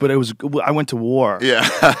does, but I went to war. Yeah.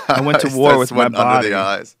 I went to war with my body. Under the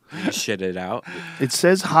eyes. You shit it out. It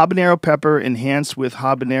says habanero pepper enhanced with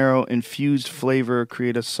habanero infused flavor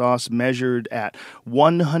create a sauce measured at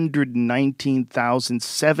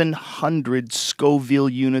 119,700 Scoville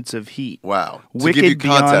units of heat. Wow. Wicked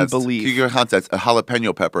beyond belief. To give you context, a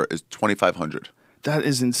jalapeno pepper is 2,500. That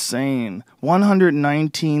is insane.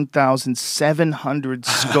 119,700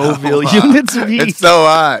 Scoville units of heat. It's so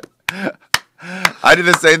hot. I did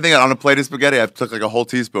the same thing on a plate of spaghetti. I took like a whole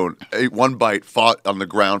teaspoon, ate one bite, fought on the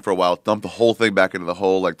ground for a while, dumped the whole thing back into the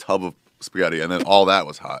whole like tub of spaghetti, and then all that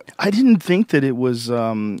was hot. I didn't think that it was. I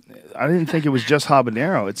didn't think it was just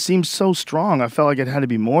habanero. It seems so strong. I felt like it had to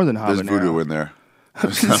be more than habanero. There's voodoo in there.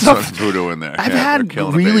 There's voodoo in there. I've had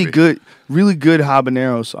really good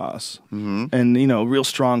habanero sauce, and real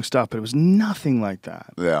strong stuff, but it was nothing like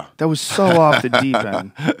that. Yeah, that was so off the deep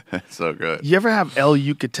end. It's so good. You ever have El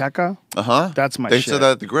Yucateca? That's my shit. They said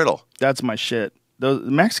that at the griddle. That's my shit. The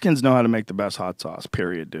Mexicans know how to make the best hot sauce,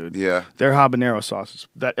 period, dude. Yeah. Their habanero sauces,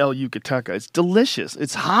 that El Yucateca, it's delicious.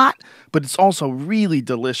 It's hot, but it's also really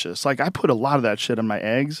delicious. Like, I put a lot of that shit on my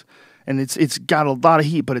eggs, and it's got a lot of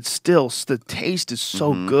heat, but it's still, the taste is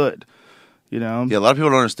so good, Yeah, a lot of people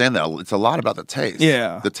don't understand that. It's a lot about the taste.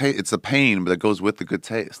 Yeah. It's the pain that goes with the good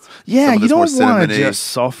taste. Yeah, you don't want to just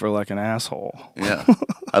suffer like an asshole. Yeah.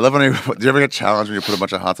 I love when do you ever get challenged when you put a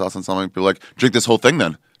bunch of hot sauce on something? People are like, drink this whole thing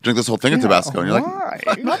then. Drink this whole thing of Tabasco. And you're like,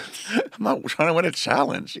 I'm not trying to win a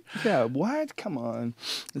challenge. Yeah, what? Come on.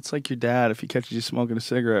 It's like your dad, if he catches you smoking a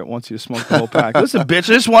cigarette, wants you to smoke the whole pack. Listen, bitch,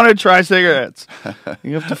 I just wanted to try cigarettes.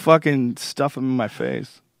 You have to fucking stuff them in my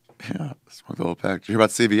face. Yeah, smoke the whole pack. Did you hear about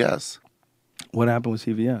CVS? What happened with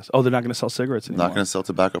CVS? Oh, they're not going to sell cigarettes anymore. Not going to sell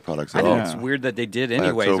tobacco products I at all. think it's weird that they did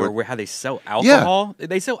anyways, or how they sell alcohol. Yeah.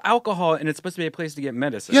 They sell alcohol, and it's supposed to be a place to get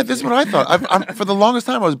medicine. Yeah, this is what I thought. For the longest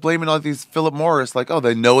time, I was blaming all these Philip Morris, like, oh,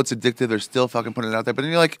 they know it's addictive, they're still fucking putting it out there. But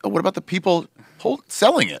then you're like, oh, what about the people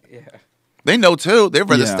selling it? Yeah. They know, too. They've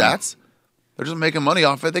read the stats. They're just making money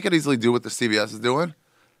off it. They could easily do what the CVS is doing.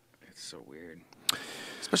 It's so weird.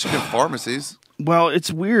 Especially in pharmacies. Well, it's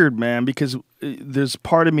weird, man, because there's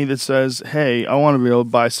part of me that says, hey, I want to be able to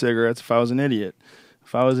buy cigarettes if I was an idiot.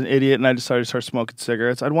 If I was an idiot and I decided to start smoking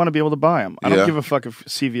cigarettes, I'd want to be able to buy them. I don't give a fuck if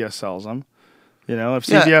CVS sells them. If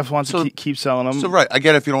CVS wants to keep selling them. So, right, I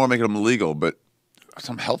get it if you don't want to make them illegal, but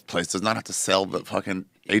some health place does not have to sell the fucking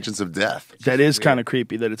agents of death. That is kind of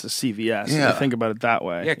creepy that it's a CVS. Yeah. If you think about it that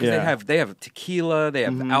way. Yeah, because they have tequila, they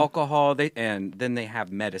have alcohol, and then they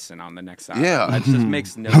have medicine on the next side. Yeah. That just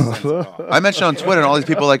makes no sense at all. I mentioned on Twitter, and all these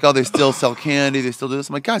people are like, oh, they still sell candy, they still do this.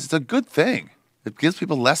 I'm like, guys, it's a good thing. It gives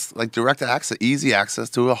people less, like, direct access, easy access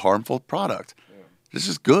to a harmful product. Yeah. It's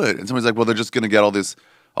just good. And somebody's like, well, they're just going to get all this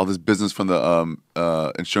business from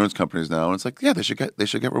the insurance companies now. And it's like, yeah, they should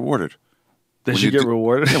get rewarded. They should get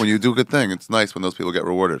rewarded? Yeah, when you do a good thing, it's nice when those people get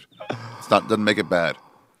rewarded. Doesn't make it bad.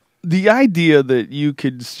 The idea that you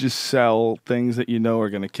could just sell things that you know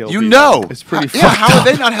are going to kill people. It's pretty fucked up. How are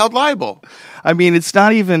they not held liable? I mean, it's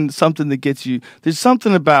not even something that gets you. There's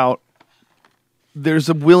something about, there's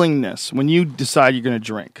a willingness when you decide you're going to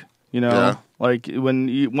drink, Yeah. Like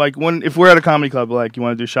if we're at a comedy club, like, you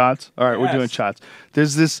want to do shots? All right, we're doing shots.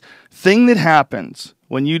 There's this thing that happens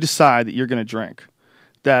when you decide that you're going to drink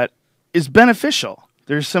that is beneficial.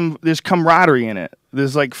 There's camaraderie in it.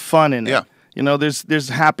 There's like fun in it. Yeah. There's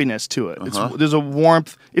happiness to it. There's a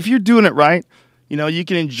warmth. If you're doing it right, you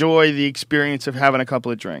can enjoy the experience of having a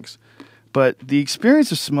couple of drinks. But the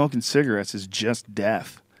experience of smoking cigarettes is just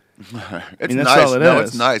death. It's nice.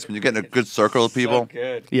 It's nice when you're getting a good circle of people. So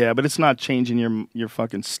good. Yeah, but it's not changing your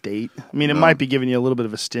fucking state. I mean, it might be giving you a little bit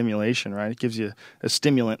of a stimulation, right? It gives you a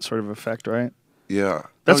stimulant sort of effect, right? Yeah.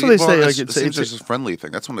 That's what they say. Like, it seems it's a friendly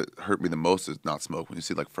thing. That's when it hurt me the most, is not smoke. When you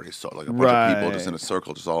see like Freddie saw like a bunch of people just in a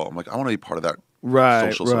circle, I'm like, I want to be part of that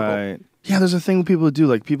social circle. Yeah, there's a thing people do.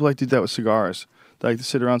 Like, people like to do that with cigars. They like to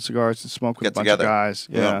sit around cigars and smoke with a bunch of guys.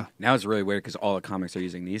 Yeah. Now it's really weird because all the comics are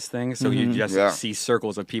using these things, so you just see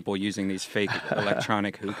circles of people using these fake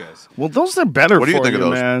electronic hookahs. Well, those are better for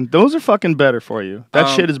you, man. Those are fucking better for you.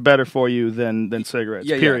 That shit is better for you than cigarettes.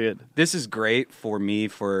 Period. Yeah. This is great for me.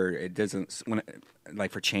 It doesn't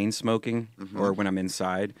like for chain smoking or when I'm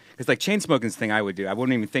inside. Because like chain smoking's the thing I would do. I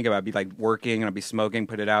wouldn't even think about it. I'd be like working and I'd be smoking,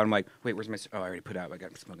 put it out. I'm like, wait, where's my? Oh, I already put it out. I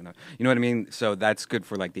got smoking out. You know what I mean? So that's good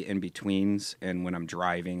for like the in betweens and when I'm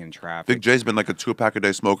driving in traffic. Big J's been like a 2-pack a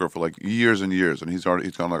day smoker for like years and years, and he's gone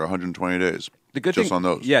like 120 days. The good just thing, on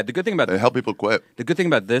those. Yeah, the good thing about they help people quit. The good thing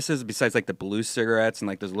about this is besides like the blue cigarettes and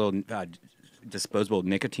like those little disposable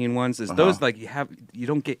nicotine ones is those like you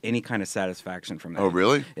don't get any kind of satisfaction from that. Oh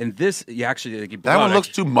really? And this you actually like, that one looks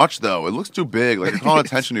too much though. It looks too big. Like you're calling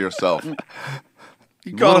attention to yourself.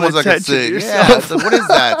 You calling attention to yourself. Yeah, what is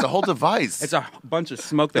that? It's a whole device. It's a bunch of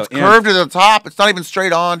smoke though. It's curved to the top. It's not even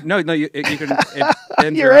straight on. No, you can.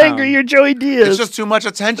 It You're angry. You're Joey Diaz. It's just too much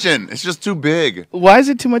attention. It's just too big. Why is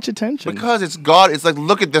it too much attention? Because it's God. It's like,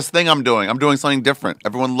 look at this thing I'm doing. I'm doing something different.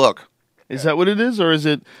 Everyone look. Is that what it is, or is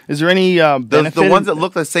it? Is there any benefit? The ones that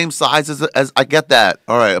look the same size as I get that.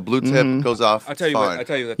 All right, a blue tip goes off. I'll tell you fine. what.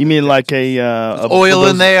 That you mean like a oil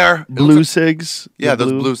in there? Blue cigs? Yeah,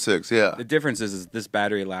 those blue cigs. Yeah. The difference is this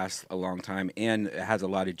battery lasts a long time and it has a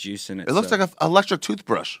lot of juice in it. It looks like an electric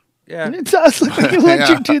toothbrush. Yeah, it does look like an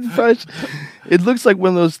electric toothbrush. It looks like one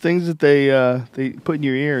of those things that they put in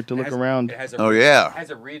your ear to look around. It has Oh yeah. It has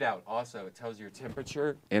a readout also. It tells your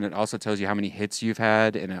temperature and it also tells you how many hits you've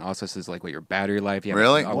had and it also says like what your battery life. You have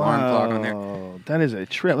Really? an alarm clock on there. That is a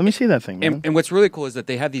trip. Let me see that thing, man. And what's really cool is that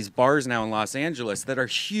they have these bars now in Los Angeles that are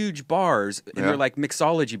huge bars, and they're like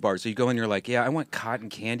mixology bars. So you go in, you're like, yeah, I want cotton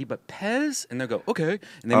candy, but Pez, and they'll go, okay,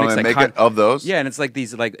 and they mix like make cotton it of those. Yeah, and it's like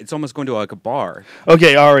these, like it's almost going to like a bar.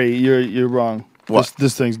 Okay, Ari, you're wrong. What?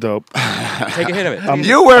 This thing's dope. Take a hit of it.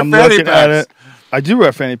 You wear fanny looking packs. at it. I do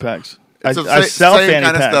wear fanny packs. I sell fanny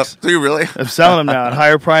kind packs. of stuff. Do you really? I'm selling them now at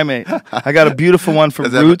Higher Primate. I got a beautiful one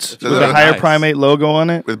from Roots with a Higher Primate logo on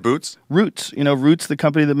it. With boots? Roots. You know, Roots, the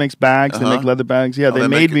company that makes bags. They make leather bags. Yeah, they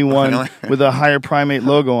made me one with a Higher Primate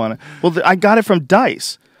logo on it. Well, I got it from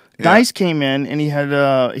Dice. Dice came in and he had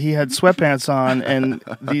sweatpants on and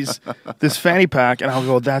this fanny pack, and I'll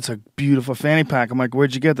go, that's a beautiful fanny pack. I'm like,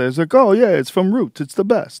 where'd you get that? He's like, oh yeah, it's from Roots. It's the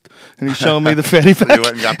best. And he showed me the fanny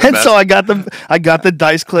pack, and so I got the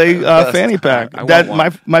Dice Clay fanny pack.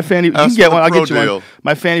 My fanny, you can get one. I'll get you one.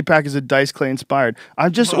 My fanny pack is a Dice Clay inspired.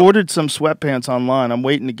 I've just ordered some sweatpants online. I'm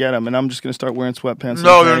waiting to get them, and I'm just gonna start wearing sweatpants.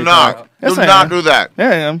 No, you're not. Yes, do not do that. Yeah,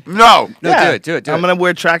 I am. No. No, do it. I'm gonna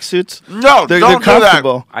wear tracksuits. No, they're don't do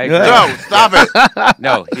that. I agree. No, stop it.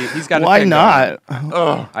 No, he's got. Why not?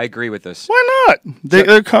 I agree with this. Why not?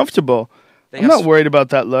 They're comfortable. I'm not worried about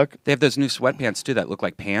that look. They have those new sweatpants too that look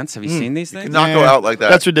like pants. Have you seen these things? You cannot go out like that.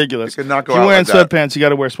 That's ridiculous. You cannot go if you're out wearing like sweatpants, you got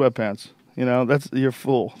to wear sweatpants. You know, you're a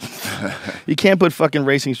fool. You can't put fucking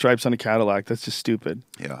racing stripes on a Cadillac. That's just stupid.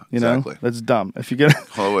 Yeah, you know? exactly. That's dumb. If you're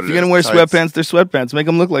gonna wear sweatpants, they're sweatpants. Make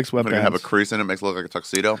them look like sweatpants. They're gonna have a crease in it, makes it look like a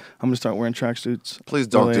tuxedo. I'm gonna start wearing tracksuits. Please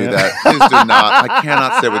don't do that. Please do not. I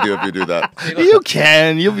cannot sit with you if you do that. You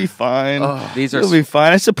can. You'll be fine. You'll be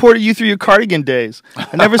fine. I supported you through your cardigan days.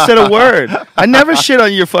 I never said a word. I never shit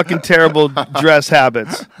on your fucking terrible dress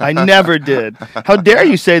habits. I never did. How dare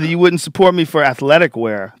you say that you wouldn't support me for athletic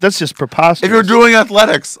wear? That's just preposterous. If you're doing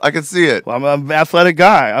athletics, I can see it. Well, I'm an athletic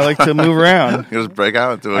guy. I like to move around. You just break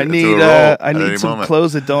out into a I need some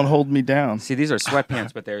clothes that don't hold me down. See, these are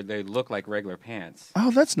sweatpants, but they look like regular pants.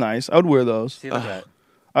 Oh, that's nice. I would wear those. See, look at that.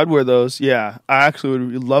 I'd wear those. Yeah, I actually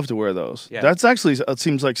would love to wear those. Yeah. That's actually, it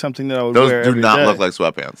seems like something that I would wear every day. Those do not look like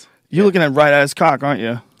sweatpants. You're looking at right at his cock, aren't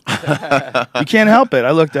you? You can't help it.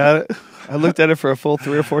 I looked at it. I looked at it for a full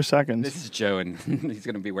 3 or 4 seconds. This is Joe, and he's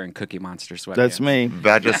going to be wearing Cookie Monster sweatpants. That's me.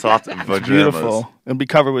 Badger soft pajamas. Beautiful. It'll be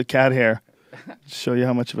covered with cat hair. Show you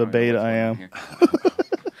how much of a beta I am.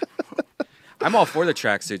 I'm all for the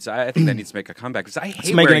tracksuits. I think that needs to make a comeback because I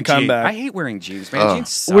hate wearing jeans. I hate wearing jeans, man. Jeans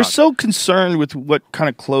suck. We're so concerned with what kind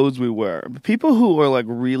of clothes we wear. People who are like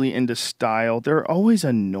really into style, they're always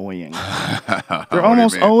annoying. They're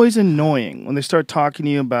almost always annoying when they start talking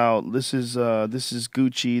to you about this is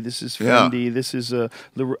Gucci, this is Fendi, this is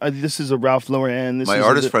a Ralph Lauren. My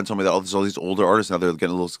artist friend told me that all these older artists now they're getting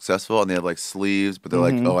a little successful and they have like sleeves, but they're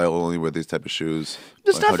like, oh, I only wear these type of shoes.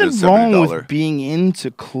 There's nothing wrong with being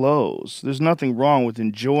into clothes. There's nothing wrong with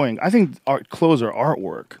enjoying. I think clothes are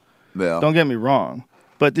artwork. Yeah. Don't get me wrong.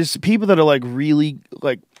 But there's people that are like really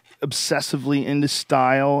like obsessively into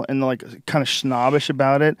style and like kind of snobbish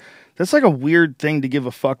about it. That's like a weird thing to give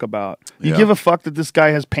a fuck about. You give a fuck that this guy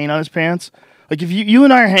has paint on his pants? Like if you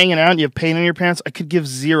and I are hanging out and you have paint on your pants, I could give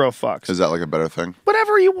 0 fucks. Is that like a better thing?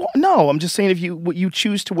 Whatever you want. No, I'm just saying if you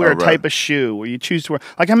choose to wear a type of shoe or you choose to wear,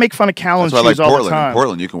 like I make fun of Callan's shoes all the time. In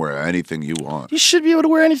Portland, you can wear anything you want. You should be able to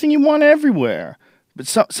wear anything you want everywhere. But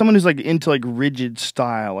someone who's like into like rigid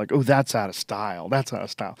style, like, oh, that's out of style. That's out of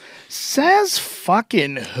style. Says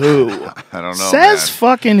fucking who? I don't know. Says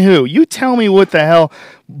fucking who? You tell me what the hell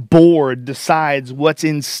board decides what's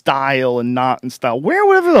in style and not in style. Wear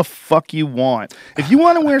whatever the fuck you want. If you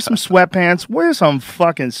want to wear some sweatpants, wear some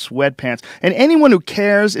fucking sweatpants. And anyone who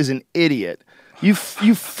cares is an idiot. You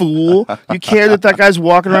fool. You care that guy's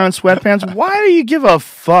walking around in sweatpants? Why do you give a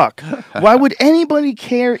fuck? Why would anybody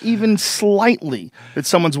care even slightly that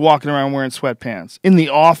someone's walking around wearing sweatpants? In the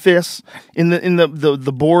office? In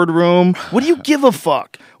the boardroom? What do you give a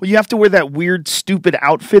fuck? Well, you have to wear that weird, stupid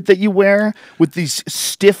outfit that you wear with these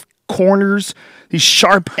stiff corners, these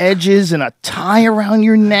sharp edges, and a tie around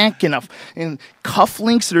your neck, and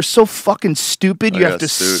cufflinks that are so fucking stupid. You have to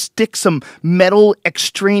stick some metal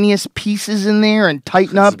extraneous pieces in there and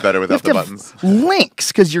tighten up. It's better without the buttons.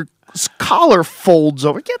 Links, because your collar folds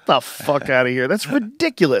over. Get the fuck out of here. That's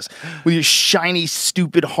ridiculous. With your shiny,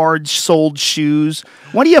 stupid, hard-soled shoes.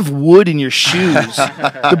 Why do you have wood in your shoes?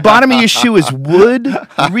 The bottom of your shoe is wood?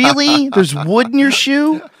 Really? There's wood in your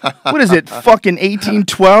shoe? What is it, fucking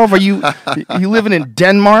 1812? Are you living in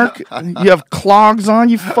Denmark? You have clogs on,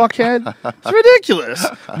 you fuckhead? It's ridiculous.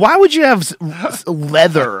 Why would you have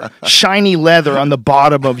leather, shiny leather on the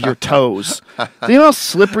bottom of your toes? Do you know how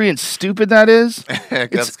slippery and stupid that is? I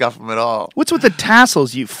can't scuff them at all. What's with the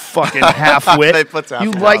tassels, you fucking half-wit? They put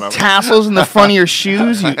tassels You like on 'em. tassels in the front of your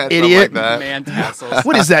shoes, you idiot? Like that. Man tassels.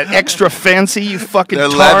 What is that, extra fancy, you fucking They're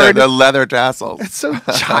tard? They're leather tassels. It's so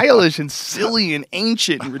childish and silly and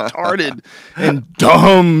ancient and retarded and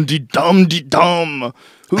dumb.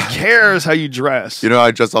 Who cares how you dress? You know,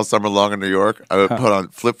 I just all summer long in New York. I would put on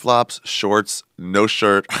flip-flops, shorts, no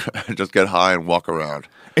shirt, and just get high and walk around.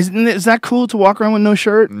 Is that cool to walk around with no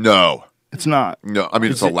shirt? No. It's not. No, I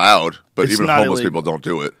mean, it's allowed, but it's even not homeless illegal. people don't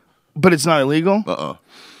do it. But it's not illegal? I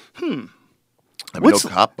mean, no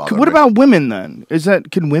cop bothered What me. about women then?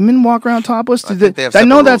 Can women walk around topless? I think they have I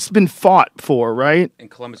know separate that's been fought for, right? In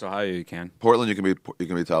Columbus, Ohio, you can. Portland, you can be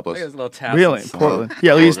topless. Look at his little tassels. Really? Portland.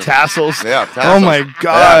 Yeah, these tassels. Yeah, Oh tassels. my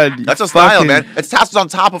God. Yeah, that's you a style, fucking- man. It's tassels on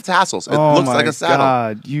top of tassels. It Oh looks my like a saddle.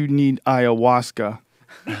 God, you need ayahuasca.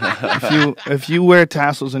 if you wear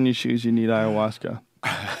tassels on your shoes, you need ayahuasca.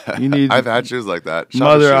 You need I've had shoes like that. Shop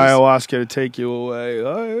Mother shoes. ayahuasca to take you away.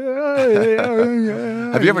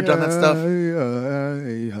 Have you ever done that stuff?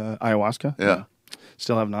 Ayahuasca? Yeah.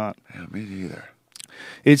 Still have not. Yeah, me neither.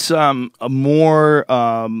 It's a more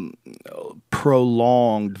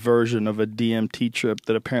prolonged version of a DMT trip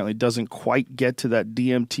that apparently doesn't quite get to that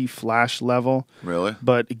DMT flash level. Really?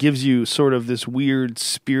 But it gives you sort of this weird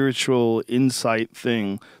spiritual insight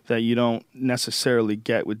thing that you don't necessarily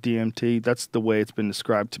get with DMT. That's the way it's been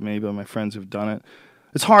described to me by my friends who've done it.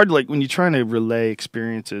 It's hard, like, when you're trying to relay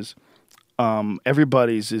experiences,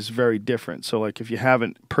 everybody's is very different. So, like, if you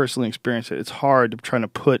haven't personally experienced it, it's hard to try to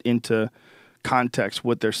put into context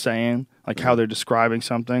what they're saying, like how they're describing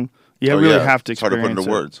something. You really have to It's hard to experience put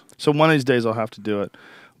into words. So one of these days I'll have to do it.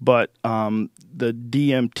 But the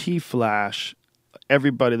DMT flash,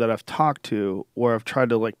 everybody that I've talked to or I've tried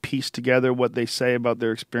to like piece together what they say about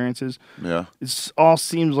their experiences, Yeah. it all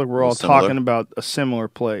seems like we're all Similar. talking about a similar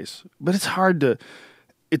place. But it's hard to,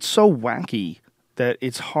 it's so wacky that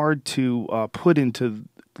it's hard to put into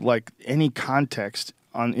like any context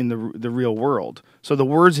in the real world. So the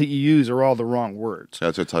words that you use are all the wrong words.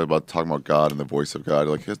 That's what I talking about God and the voice of God.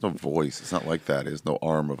 Like, there's no voice. It's not like that. There's no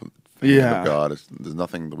arm of God. There's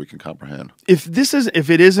nothing that we can comprehend. If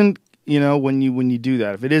it isn't, you know, when you do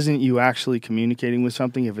that, if it isn't you actually communicating with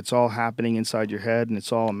something, if it's all happening inside your head and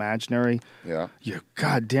it's all imaginary, Yeah.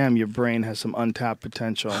 goddamn, your brain has some untapped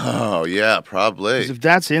potential. Oh yeah, probably. 'Cause if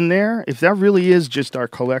that's in there, if that really is just our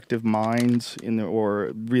collective minds in there,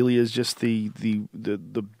 or really is just the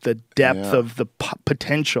depth of the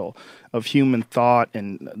potential of human thought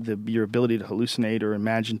and your ability to hallucinate or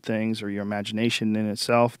imagine things, or your imagination in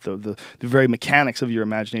itself, the very mechanics of your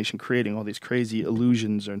imagination creating all these crazy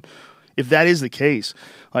illusions, and if that is the case,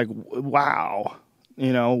 like, wow.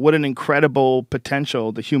 You know, what an incredible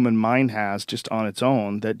potential the human mind has just on its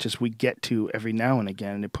own that just we get to every now and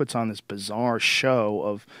again. And it puts on this bizarre show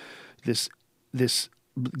of this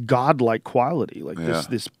godlike quality, like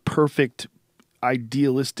this perfect,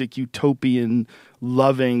 idealistic, utopian,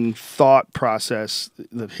 loving thought process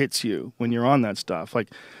that hits you when you're on that stuff. Like,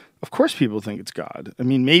 of course people think it's God. I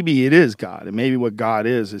mean, maybe it is God, and maybe what God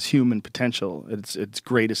is human potential at its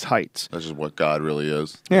greatest heights. That's just what God really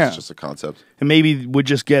is. Yeah. It's just a concept. And maybe we're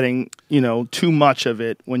just getting, you know, too much of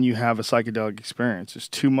it when you have a psychedelic experience. It's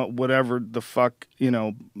too much, whatever the fuck, you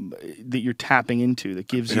know, that you're tapping into that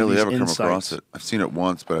gives I you barely these ever come insights. across it. I've seen it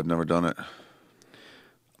once, but I've never done it.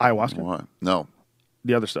 Ayahuasca? Why? No.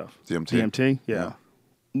 The other stuff. DMT? DMT? Yeah.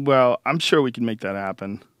 Well, I'm sure we can make that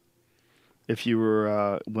happen if you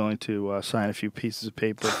were willing to sign a few pieces of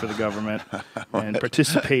paper for the government and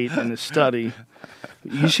participate in the study.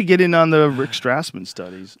 You should get in on the Rick Strassman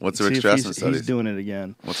studies. What's the Rick Strassman studies? He's doing it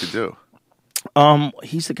again. What's he do?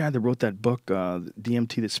 He's the guy that wrote that book,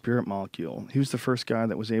 DMT, the Spirit Molecule. He was the first guy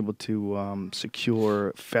that was able to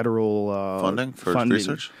secure federal funding for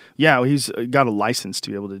research? Yeah, he's got a license to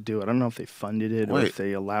be able to do it. I don't know if they funded it or if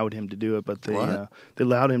they allowed him to do it, but they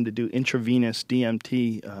allowed him to do intravenous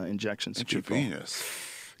DMT injections. Intravenous?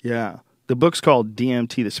 Yeah. The book's called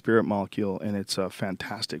DMT, the Spirit Molecule, and it's a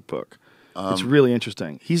fantastic book. It's really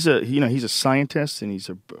interesting. He's a scientist, and he's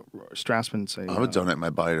a Strassman's. I would donate my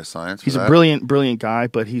body to science. He's a brilliant guy,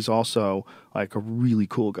 but he's also like a really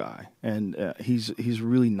cool guy, and he's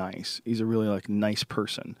really nice. He's a really like nice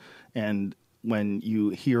person, and when you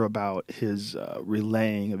hear about his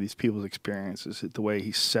relaying of these people's experiences, the way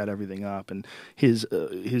he set everything up, and his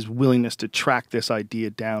willingness to track this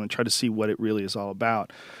idea down and try to see what it really is all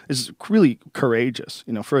about, is really courageous.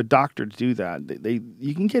 For a doctor to do that,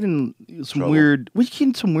 you can get in some weird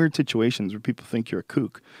situations where people think you're a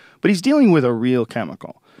kook, but he's dealing with a real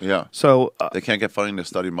chemical. Yeah. So they can't get funding to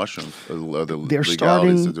study mushrooms or the they're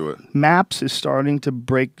legalities to do it. MAPS is starting to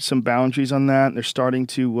break some boundaries on that. They're starting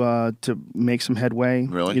to make some headway.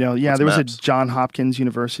 Really? There What's was MAPS? a Johns Hopkins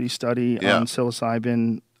University study on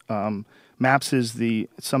psilocybin. MAPS is the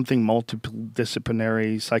something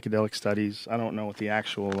multidisciplinary psychedelic studies. I don't know what the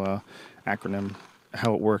actual acronym,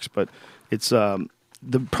 how it works, but it's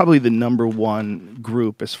probably the number one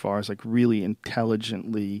group as far as like really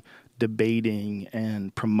intelligently debating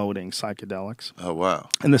and promoting psychedelics. Oh, wow.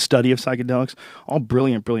 And the study of psychedelics, all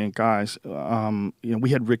brilliant guys. We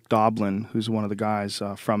had Rick Doblin, who's one of the guys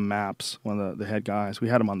from MAPS, one of the head guys. We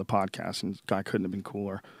had him on the podcast, and the guy couldn't have been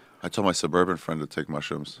cooler. I told my suburban friend to take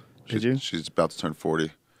mushrooms. Did you? She's about to turn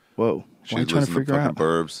 40. Whoa. She Why are you trying lives to in the figure fucking out?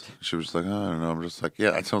 burbs. She was like, I don't know. I'm just like,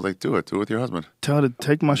 yeah. I told her, like, do it. Do it with your husband. Tell her to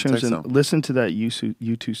take mushrooms Take and some. listen to that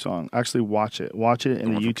U2 song. Actually, watch it. Watch it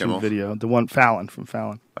in The the one from Kimmel? YouTube video. The one from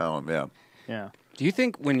Fallon. Oh, yeah. Yeah. Do you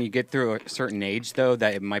think when you get through a certain age, though,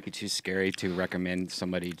 that it might be too scary to recommend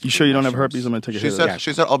somebody? You sure you don't have herpes? I'm going to take a hit of that.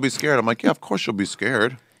 She said, I'll be scared. I'm like, yeah, of course you'll be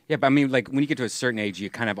scared. Yeah, but I mean, like, when you get to a certain age, you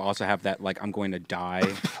kind of also have that, like, I'm going to die.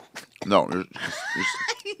 No.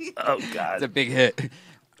 Oh, It's God. a big hit.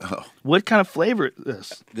 What kind of flavor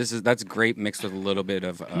is this? That's grape mixed with a little bit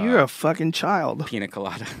of You're a fucking child. pina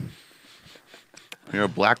colada. You're a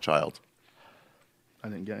black child. I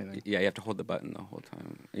didn't get anything. Yeah, you have to hold the button the whole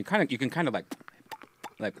time. You can kind of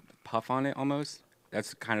like puff on it almost.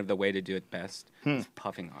 That's kind of the way to do it best. Is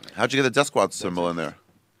puffing on it. How'd you get the Death Squad symbol in there?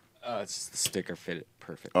 It's the sticker fit it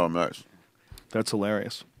perfect. Oh, nice. That's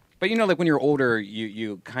hilarious. But like when you're older,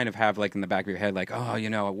 you kind of have like in the back of your head, like,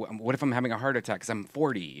 oh, what if I'm having a heart attack because I'm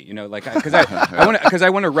 40? Like because I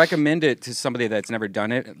want to recommend it to somebody that's never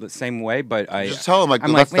done it the same way. But I Just tell them, like,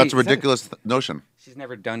 I'm that's "Wait, a ridiculous notion. She's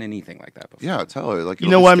never done anything like that before. Yeah, tell her. Like, You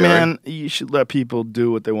know it'll what, be scary. man? You should let people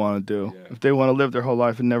do what they want to do. Yeah. If they want to live their whole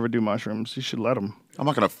life and never do mushrooms, you should let them. I'm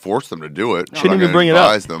not going to force them to do it. Shouldn't I'm not even gonna bring it up.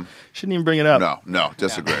 advise them. Shouldn't even bring it up. No,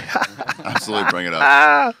 disagree. Absolutely bring it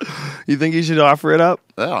up. You think you should offer it up?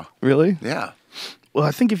 Yeah, Really? yeah. Well,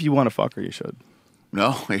 I think if you want to fuck her, you should.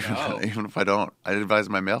 No, even if I don't. I advise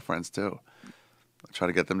my male friends, too. I try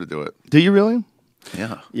to get them to do it. Do you really?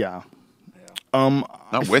 Yeah. Yeah.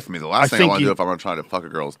 Not with me. The last thing I think want to you- do if I'm going to try to fuck a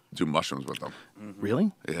girl is do mushrooms with them.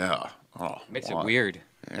 Really? Yeah. Oh, Makes why? it weird.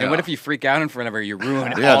 Yeah. And what if you freak out in front of her? You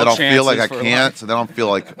ruin Yeah, all they don't feel like I chances for can't, life. so they don't feel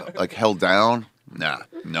like held down. Nah,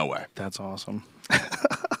 no way. That's awesome.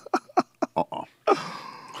 Uh-uh.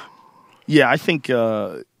 Yeah, I think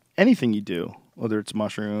anything you do, whether it's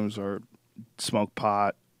mushrooms or smoke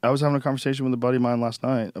pot. I was having a conversation with a buddy of mine last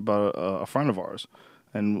night about a friend of ours,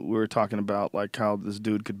 and we were talking about like how this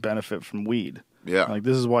dude could benefit from weed. Yeah. Like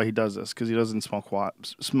this is why he does this, because he doesn't smoke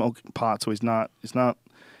pot, so he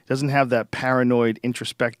doesn't have that paranoid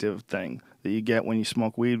introspective thing that you get when you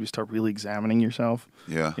smoke weed. You start really examining yourself.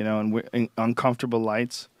 Yeah. And we're in uncomfortable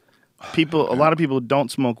lights. A lot of people don't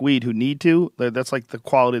smoke weed who need to. That's like the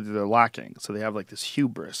quality that they're lacking. So they have like this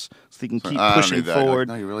hubris, so they can keep I don't pushing need that. You're like, forward.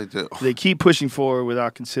 no, you really do. They keep pushing forward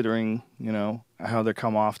without considering, how they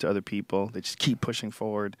come off to other people. They just keep pushing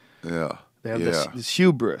forward. Yeah. They have yeah. this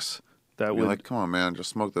hubris that You're would. like, come on, man, just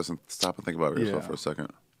smoke this and stop and think about yourself Yeah. for a second.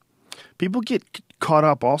 People get caught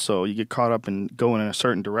up. Also, you get caught up in going in a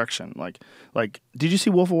certain direction. Like, did you see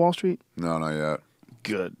Wolf of Wall Street? No, not yet.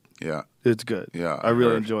 Good. Yeah. It's good. Yeah, I I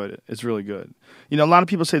really heard. enjoyed it. It's really good. A lot of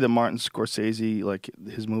people say that Martin Scorsese, like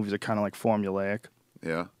his movies are kind of like formulaic.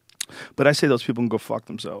 Yeah. But I say those people can go fuck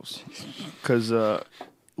themselves, because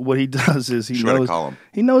what he does is he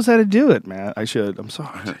knows how to do it, man. I should. I'm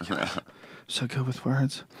sorry. So good with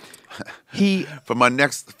words. For my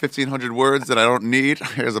next 1,500 words that I don't need,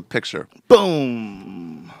 here's a picture.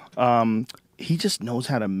 Boom. He just knows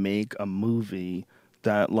how to make a movie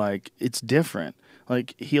that, like, it's different.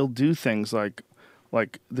 Like, he'll do things like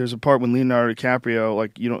there's a part when Leonardo DiCaprio,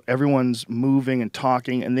 like, you know, everyone's moving and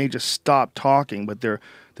talking, and they just stop talking, but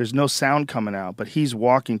there's no sound coming out, but he's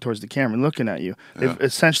walking towards the camera and looking at you. They've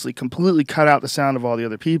essentially completely cut out the sound of all the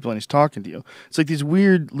other people, and he's talking to you. It's like these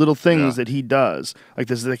weird little things that he does. Like,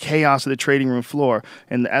 there's the chaos of the trading room floor,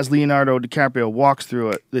 and as Leonardo DiCaprio walks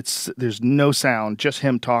through it, there's no sound, just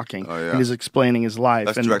him talking, and he's explaining his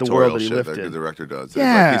life and the world that he lived in. The director does.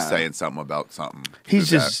 Yeah. Like he's saying something about something. He's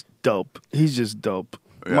just dope. He's just dope.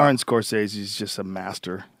 Yeah. Martin Scorsese's just a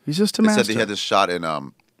master. He's just a master. They said he had this shot in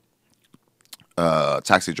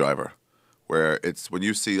Taxi Driver, where it's when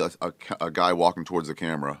you see a guy walking towards the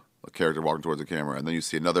camera, a character walking towards the camera, and then you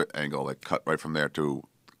see another angle, like cut right from there to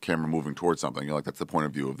camera moving towards something. You're like, that's the point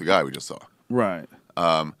of view of the guy we just saw. Right.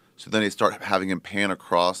 So then they start having him pan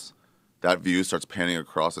across. That view starts panning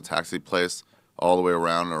across the taxi place all the way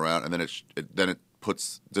around and around, and then it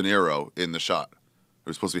puts De Niro in the shot. It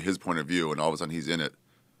was supposed to be his point of view, and all of a sudden he's in it.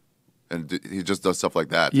 And he just does stuff like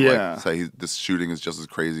that. To like say this shooting is just as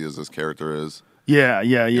crazy as this character is. Yeah.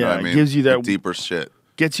 You know what I mean? It gives you that like deeper shit.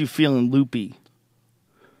 Gets you feeling loopy.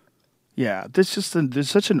 Yeah, there's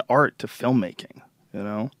such an art to filmmaking. You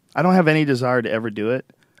know, I don't have any desire to ever do it.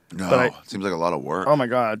 No, but it seems like a lot of work. Oh my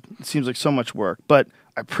God, it seems like so much work. But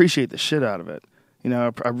I appreciate the shit out of it. You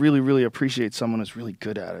know, I really, really appreciate someone who's really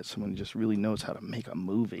good at it. Someone who just really knows how to make a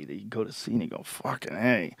movie that you go to see and you go, fucking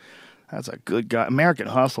hey. That's a good guy. American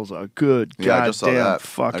Hustle's a good goddamn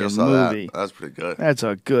fucking movie. That's pretty good. That's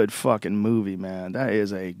a good fucking movie, man. That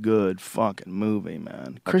is a good fucking movie,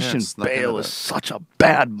 man. Christian Bale is such a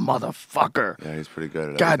bad motherfucker. Yeah, he's pretty good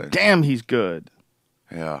at God everything. damn, he's good.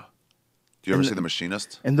 Yeah. Do you ever see The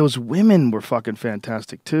Machinist? And those women were fucking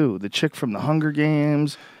fantastic, too. The chick from The Hunger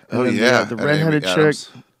Games. Oh, yeah. The redheaded chick.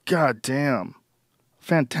 God damn.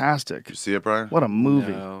 Fantastic. Did you see it, Brian? What a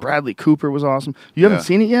movie. No. Bradley Cooper was awesome. You haven't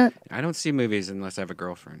seen it yet? I don't see movies unless I have a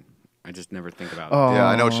girlfriend. I just never think about it. Oh, yeah,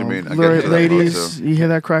 I know what you mean. Ladies, you hear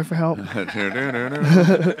that cry for help?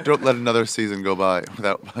 Don't let another season go by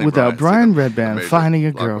without Brian Redband finding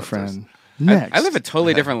a girlfriend. Next. I live a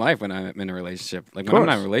totally different life when I'm in a relationship. Like when I'm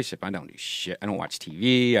not in a relationship, I don't do shit. I don't watch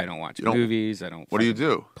TV. I don't watch movies. I don't. What do you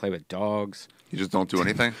do? Play with dogs. You just don't do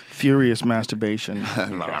anything? Furious masturbation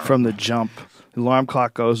from the jump. The alarm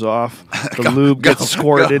clock goes off. The lube gets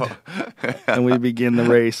squirted, and we begin the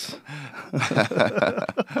race.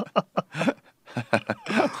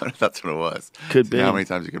 That's what it was. Could be. How many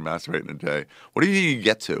times you can masturbate in a day? What do you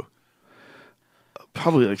get to?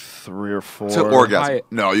 Probably like 3 or 4. To orgasm.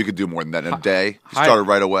 No, you could do more than that in a day. You started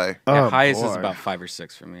right away. Yeah, highest is about 5 or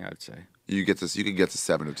 6 for me, I would say. You could get to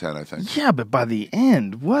 7 to 10, I think. Yeah, but by the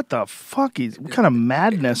end, what the fuck what kind of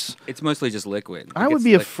madness? It's mostly just liquid. I would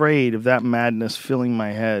be afraid of that madness filling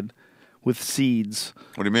my head with seeds.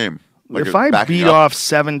 What do you mean? Like if I beat off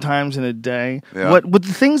 7 times in a day, what with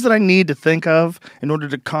the things that I need to think of in order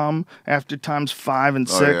to come after times 5 and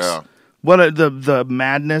 6, what are the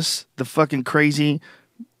madness, the fucking crazy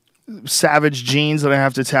savage genes that I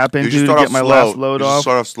have to tap into to get my last load off?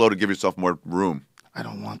 Start off slow to give yourself more room. I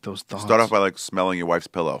don't want those thoughts. Start off by like smelling your wife's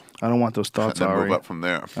pillow. I don't want those thoughts, and then Ari. move up from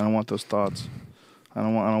there. I don't want those thoughts. I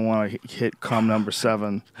don't want to hit cum number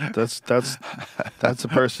 7. That's a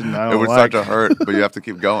person I don't like. It would start to hurt, but you have to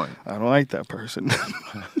keep going. I don't like that person.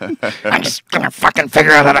 I'm just gonna fucking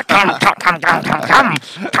figure out how to come.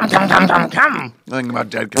 Think about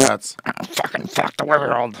dead cats. Fucking fuck the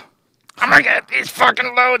world. I'm gonna get these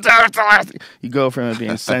fucking loads out. You go from it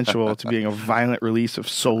being sensual to being a violent release of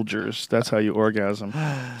soldiers. That's how you orgasm.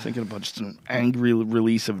 Thinking about just an angry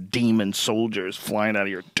release of demon soldiers flying out of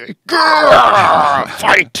your dick.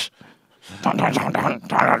 Fight!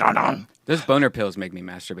 Those boner pills make me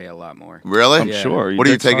masturbate a lot more. Really? I'm sure. What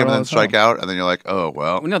do you take them and then strike out, and then you're like, oh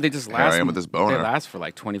well. No, they just last. Here I am with this boner. They last for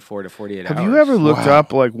like 24 to 48 hours. Have you ever looked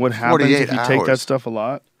up like what happens if you take that stuff a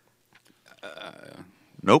lot?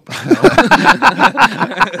 Nope.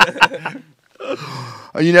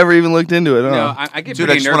 You never even looked into it, huh? No, I get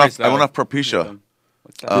pretty nervous. I went off Propecia.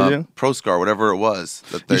 Proscar, whatever it was.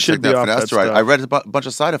 That they take that finasteride. I read a bunch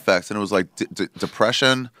of side effects, and it was like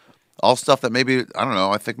depression, all stuff that maybe, I don't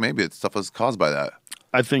know, I think maybe it's stuff was caused by that.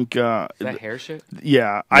 I think... Is that hair shit?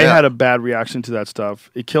 Yeah, I had a bad reaction to that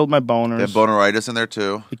stuff. It killed my boners. They have boneritis in there,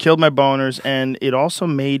 too. It killed my boners, and it also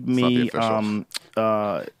made me...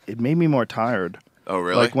 it made me more tired. Oh,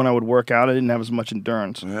 really? Like when I would work out, I didn't have as much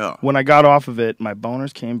endurance. Yeah. When I got off of it, my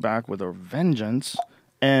boners came back with a vengeance,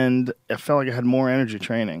 and I felt like I had more energy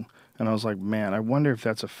training. And I was like, man, I wonder if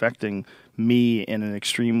that's affecting me in an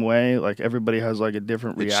extreme way. Like everybody has like a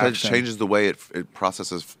different reaction. It changes the way it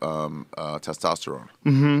processes testosterone.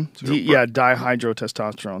 Yeah,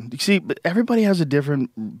 dihydrotestosterone. You see, but everybody has a different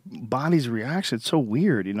body's reaction. It's so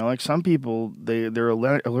weird, you know. Like some people, they're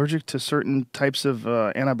allergic to certain types of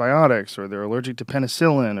antibiotics, or they're allergic to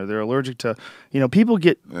penicillin, or they're allergic to, you know, people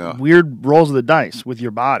get weird rolls of the dice with your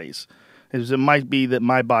bodies. It might be that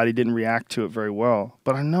my body didn't react to it very well,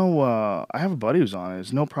 but I know I have a buddy who's on it.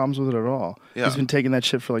 There's no problems with it at all. Yeah. He's been taking that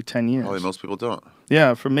shit for like 10 years. Probably most people don't.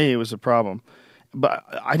 Yeah, for me it was a problem, but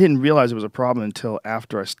I didn't realize it was a problem until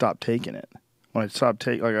after I stopped taking it. When I stopped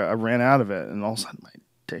taking, like I ran out of it, and all of a sudden my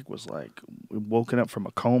dick was like woken up from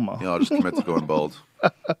a coma. I'll just commit to going bald.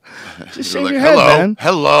 Just shave your head, man.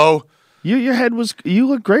 Hello. Your head was. You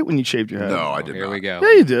looked great when you shaved your head. No, I did not. Here we go.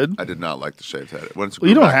 Yeah, you did. I did not like the shaved head. Well,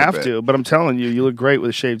 you don't have to, but I'm telling you, you look great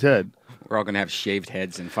with a shaved head. We're all going to have shaved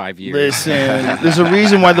heads in 5 years. Listen, there's a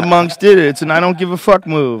reason why the monks did it. It's an I don't give a fuck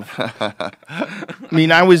move. I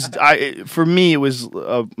mean, for me, it was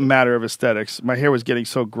a matter of aesthetics. My hair was getting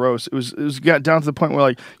so gross. It was got down to the point where,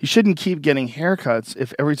 like, you shouldn't keep getting haircuts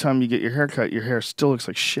if every time you get your haircut, your hair still looks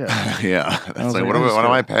like shit. Yeah. That's like, what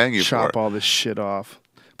am I paying you for? Chop all this shit off.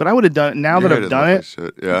 But I would have done it now that I've done it.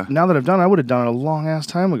 Yeah. Now that I've done it, I would have done it a long ass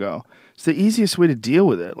time ago. It's the easiest way to deal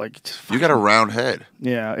with it. Like, you got a round head.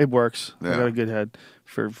 Yeah, it works. Yeah. I got a good head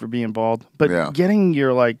for being bald. But getting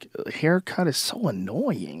your like haircut is so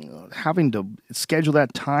annoying. Having to schedule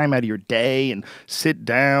that time out of your day and sit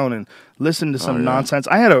down and listen to some nonsense.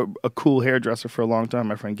 I had a cool hairdresser for a long time,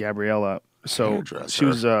 my friend Gabriella. So she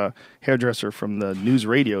was a hairdresser from the news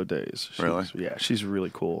radio days. Really? She's really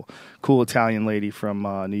cool. Cool Italian lady from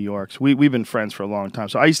New York. So we've been friends for a long time.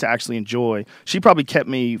 So I used to actually enjoy. She probably kept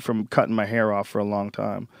me from cutting my hair off for a long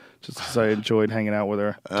time, just because I enjoyed hanging out with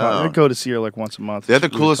her. I'd go to see her like once a month. They're the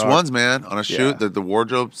coolest ones, man. On a shoot, the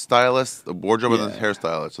wardrobe stylist, the wardrobe and the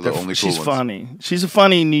hairstylist are the only cool ones. She's funny. She's a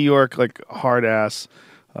funny New York, like hard ass,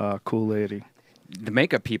 cool lady. The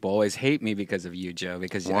makeup people always hate me because of you, Joe,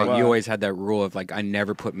 because you always had that rule of like I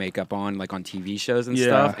never put makeup on like on TV shows and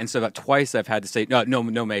stuff. And so about twice I've had to say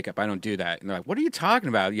no makeup, I don't do that. And they're like, "What are you talking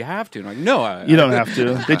about? You have to." And I'm like, "No, you don't have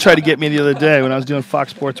to." They tried to get me the other day when I was doing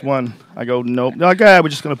Fox Sports 1. I go, "Nope." They're like, we're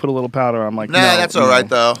just gonna put a little powder on. I'm like, "Nah, that's all right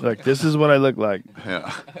though." Like, this is what I look like.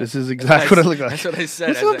 Yeah, this is exactly what I look like. That's what I said.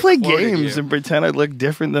 Let's not play games and pretend I look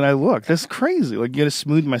different than I look. That's crazy. Like, you gonna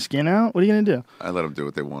smooth my skin out? What are you gonna do? I let them do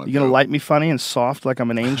what they want. You gonna light me funny and soft like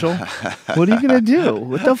I'm an angel? What are you gonna do?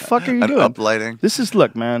 What the fuck are you doing? Uplighting. This is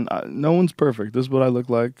look, man. No one's perfect. This is what I look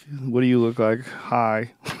like. What do you look like?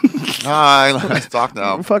 Hi. Hi. Let's talk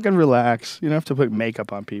now. Fucking relax. You don't have to put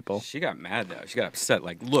makeup on people. She got mad though. She got upset.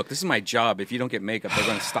 Like, look, this is my job. If you don't get makeup, they're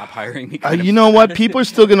gonna stop hiring me. You know what? People are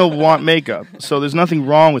still gonna want makeup. So there's nothing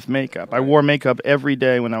wrong with makeup. I wore makeup every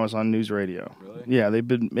day when I was on news radio. Really?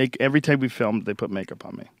 Yeah, every time we filmed, they put makeup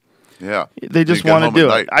on me. Yeah, they just want to do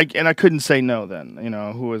it. I couldn't say no. Then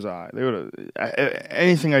who was I? They would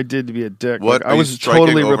anything I did to be a dick. What? Like, I was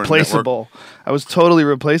totally replaceable. I was totally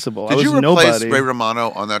replaceable. Did I was you replace nobody. Ray Romano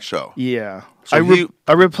on that show? Yeah, so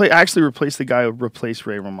I actually replaced the guy who replaced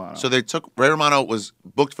Ray Romano. So they took Ray Romano was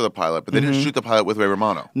booked for the pilot, but they didn't shoot the pilot with Ray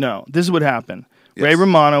Romano. No, this is what happened. Yes. Ray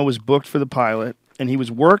Romano was booked for the pilot, and he was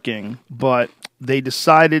working, but they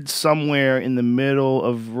decided somewhere in the middle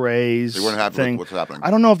of Ray's they weren't happy thing. with what's happening. I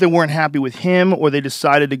don't know if they weren't happy with him or they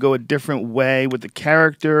decided to go a different way with the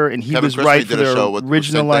character, and he was right for their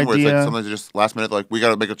original idea. Like sometimes just last minute, like, we got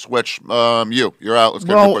to make a switch. You're out. Let's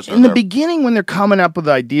go. Well, in the beginning, when they're coming up with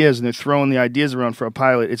ideas and they're throwing the ideas around for a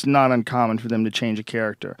pilot, it's not uncommon for them to change a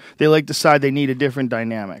character. They decide they need a different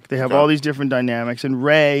dynamic. They have all these different dynamics, and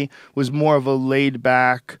Ray was more of a laid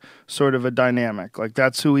back sort of a dynamic. Like,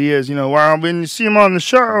 that's who he is. Well, when you see him on the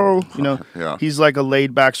show, he's like a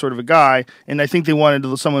laid back sort of a guy. And I think they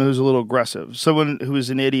wanted someone who's a little aggressive, someone who's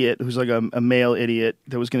an idiot, who's like a male idiot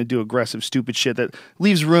that was going to do aggressive, stupid shit that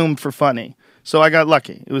leaves room for funny. So I got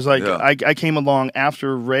lucky. It was like I came along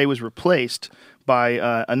after Ray was replaced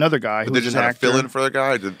by another guy. But they just had a fill-in for the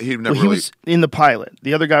guy? He was in the pilot.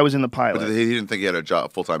 The other guy was in the pilot. But he didn't think he had a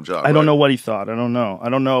full-time job. I don't know what he thought. I don't know. I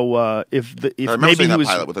don't know if maybe he was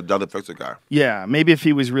pilot with another fixer guy. Yeah, maybe if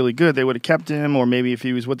he was really good, they would have kept him, or maybe if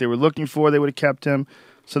he was what they were looking for, they would have kept him.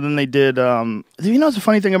 So then they did. What's the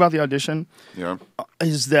funny thing about the audition? Yeah,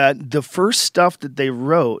 is that the first stuff that they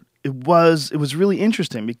wrote, it was really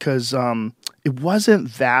interesting because it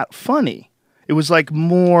wasn't that funny. It was like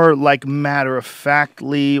more like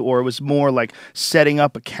matter-of-factly, or it was more like setting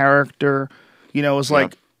up a character. You know, it was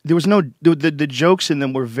like there was no the jokes in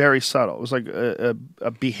them were very subtle. It was like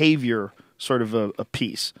a behavior sort of a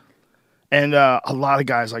piece. And a lot of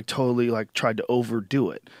guys like totally like tried to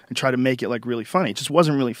overdo it and try to make it like really funny. It just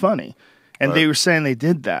wasn't really funny. And they were saying they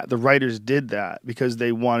did that. The writers did that because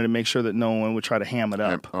they wanted to make sure that no one would try to ham it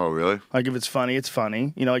up. Oh, really? Like if it's funny, it's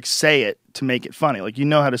funny. You know, like say it to make it funny. Like you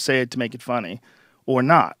know how to say it to make it funny or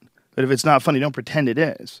not. But if it's not funny, don't pretend it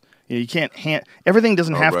is. You know, you can't everything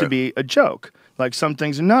doesn't have to be a joke. Like some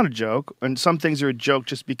things are not a joke, and some things are a joke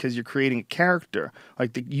just because you're creating a character.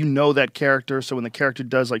 Like you know that character, so when the character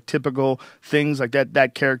does like typical things like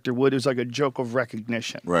that character would, it was like a joke of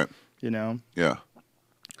recognition. Right. You know? Yeah.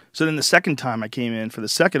 So then the second time I came in for the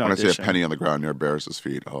second audition. When I see a penny on the ground near Barris's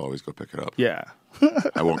feet, I'll always go pick it up. Yeah.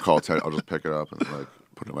 I won't call Ted. I'll just pick it up and like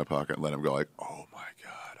put it in my pocket and let him go like, oh my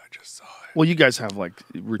God, I just saw it. Well, you guys have like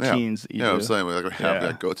routines that you do. I'm saying we have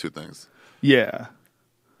like go-to things. Yeah.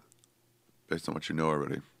 Based on what you know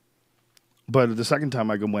already. But the second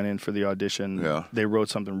time I went in for the audition, Yeah. they wrote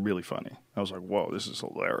something really funny. I was like, whoa, this is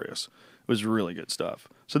hilarious. It was really good stuff.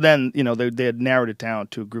 So then, you know, they had narrowed it down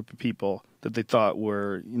to a group of people that they thought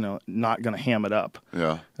were, you know, not going to ham it up.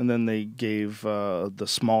 Yeah. And then they gave the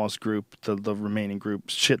smallest group, the remaining group,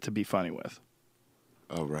 shit to be funny with.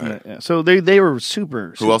 Oh, right. Yeah. So they were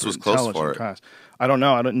super Who else was close intelligent for it? guys. I don't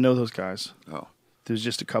know. I didn't know those guys. Oh. There was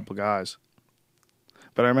just a couple guys.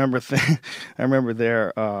 But I remember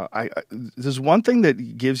there's one thing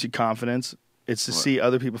that gives you confidence. It's to see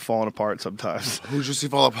other people falling apart sometimes. Who'd you see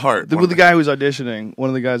fall apart? The guy who was auditioning, one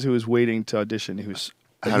of the guys who was waiting to audition,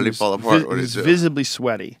 how did he fall apart? He was visibly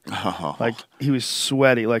sweaty. Oh. Like he was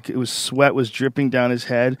sweaty. Like sweat was dripping down his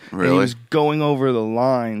head. Really? And he was going over the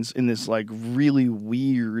lines in this like really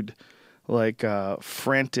weird, like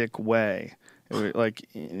frantic way. Like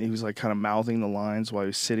he was like kind of mouthing the lines while he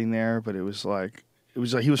was sitting there, but it was like he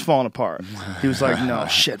was falling apart. He was like, no,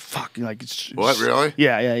 shit, fuck. Like, what, really?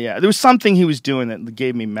 Yeah. There was something he was doing that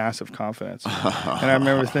gave me massive confidence. And I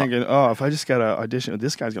remember thinking, oh, if I just got to audition,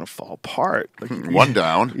 this guy's going to fall apart. Like, one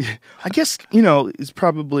down. I guess, you know, it's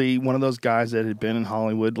probably one of those guys that had been in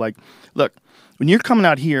Hollywood. Like, look, when you're coming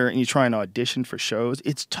out here and you're trying to audition for shows,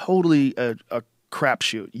 it's totally a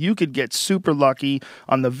crapshoot. You could get super lucky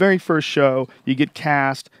on the very first show, you get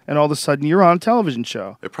cast, and all of a sudden you're on a television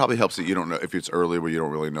show. It probably helps that you don't know if it's early where you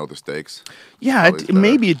don't really know the stakes. Yeah,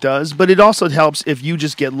 maybe it does, but it also helps if you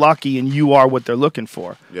just get lucky and you are what they're looking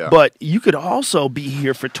for. Yeah. But you could also be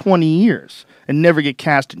here for 20 years and never get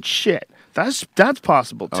cast in shit. That's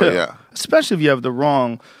possible too. Oh, yeah. Especially if you have the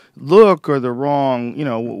wrong look or the wrong, you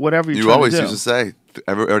know, whatever you're trying to do. You always used to say,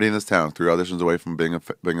 everybody in this town, 3 auditions away from being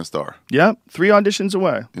a star. Yep, 3 auditions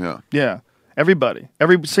away. Yeah. Everybody,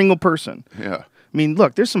 every single person. Yeah. I mean,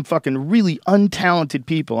 look, there's some fucking really untalented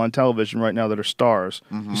people on television right now that are stars.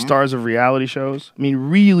 Mm-hmm. Stars of reality shows. I mean,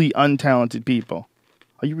 really untalented people.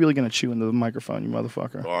 Are you really going to chew into the microphone, you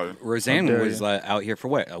motherfucker? Roseanne was out here for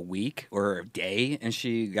what, a week or a day, and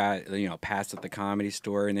she got passed at the Comedy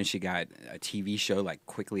Store, and then she got a TV show like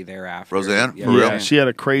quickly thereafter. Roseanne? Yeah, she had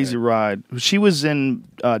a crazy ride. She was in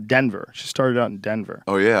Denver. She started out in Denver.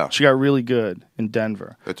 Oh yeah, she got really good in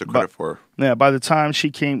Denver. They took credit for her. Yeah, by the time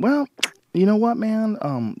she came, well, you know what, man?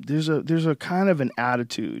 There's a kind of an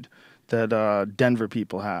attitude that Denver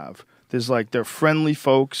people have. There's like they're friendly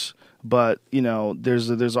folks. But, you know, there's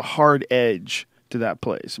a hard edge to that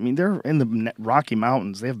place. I mean, they're in the Rocky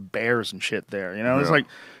Mountains. They have bears and shit there. You know, It's like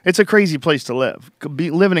it's a crazy place to live.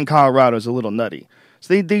 Living in Colorado is a little nutty.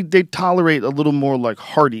 So they tolerate a little more like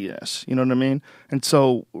hardiness. You know what I mean? And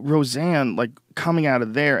so Roseanne, like coming out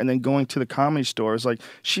of there and then going to the Comedy Store, is like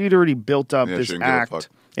she had already built up this act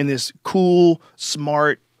in this cool,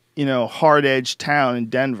 smart, you know, hard edge town in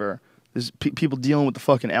Denver. There's people dealing with the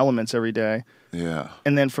fucking elements every day. Yeah.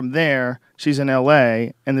 And then from there, she's in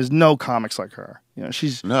L.A., and there's no comics like her. You know,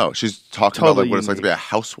 she's talking totally about like what it's like to be a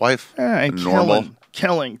housewife. Yeah, and normal.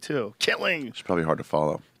 Killing, too. Killing. She's probably hard to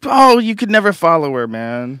follow. Oh, you could never follow her,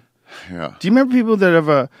 man. Yeah. Do you remember people that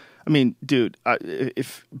have I mean, dude,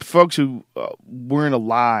 if folks who weren't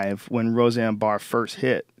alive when Roseanne Barr first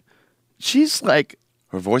hit, she's like...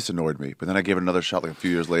 Her voice annoyed me, but then I gave it another shot like a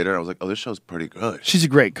few years later. I was like, oh, this show's pretty good. She's a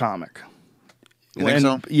great comic. You think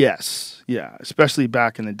so? Yes. Yeah. Especially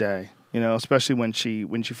back in the day. You know, especially when she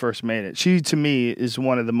first made it. She, to me, is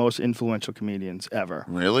one of the most influential comedians ever.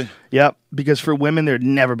 Really? Yep. Because for women, there had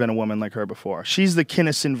never been a woman like her before. She's the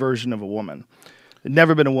Kinnison version of a woman. There'd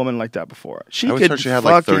never been a woman like that before. I always heard she had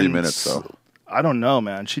like 30 minutes, though. I don't know,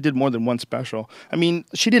 man. She did more than one special. I mean,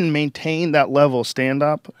 she didn't maintain that level of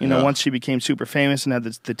stand-up. You know, once she became super famous and had the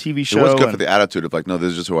TV show. It was good for the attitude of like, no,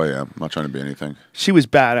 this is just who I am. I'm not trying to be anything. She was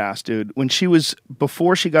badass, dude.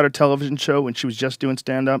 Before she got her television show, when she was just doing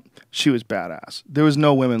stand-up, she was badass. There was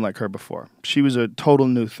no women like her before. She was a total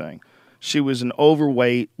new thing. She was an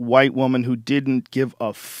overweight white woman who didn't give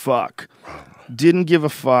a fuck. Didn't give a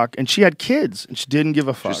fuck. And she had kids, and she didn't give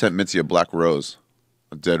a fuck. She sent Mitzi a black rose.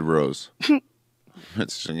 A dead rose. She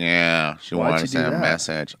wanted to send a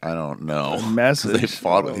message. I don't know. A message? They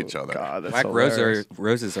fought with each other. God, Black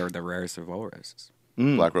roses are the rarest of all roses.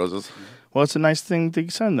 Black roses? Well, it's a nice thing to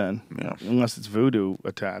send then. Yeah. Unless it's voodoo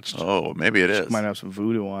attached. Oh, maybe it is. She might have some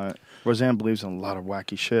voodoo on it. Roseanne believes in a lot of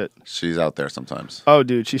wacky shit. She's out there sometimes. Oh,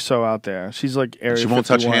 dude, she's so out there. She's like Area 51 She won't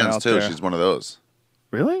touch hands, out too. there. She's one of those.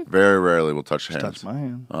 Really? Very rarely will touch hands. Touch my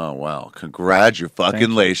hand. Oh, wow.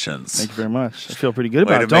 Congratulations. Thank you very much. I feel pretty good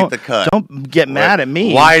Way about to it. make the cut. Don't get mad at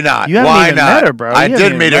me. Why not? You haven't Why even not? met her, bro. I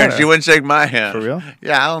did meet her, and she wouldn't shake my hand. For real?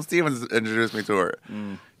 Yeah, Alan Stevens introduced me to her.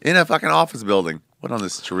 In a fucking office building. What, on the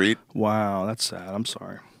street? Wow, that's sad. I'm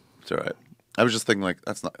sorry. It's all right. I was just thinking, like,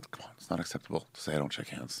 come on, it's not acceptable to say I don't shake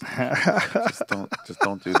hands. just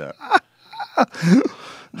don't do that.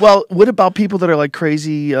 Well, what about people that are like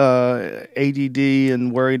crazy ADD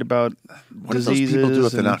and worried about What diseases? do those people do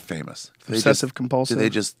if they're not famous? Obsessive compulsive? Do they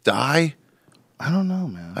just die? I don't know,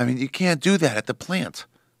 man. I mean, you can't do that at the plant.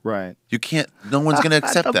 Right. You can't. No one's going to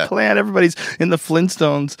accept At the that. plant, everybody's in the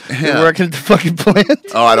Flintstones. Yeah. They're working at the fucking plant.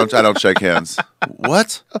 Oh, I don't shake hands.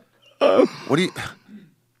 What? What do you?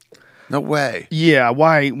 No way. Yeah.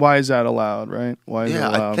 Why is that allowed? Right? Why is it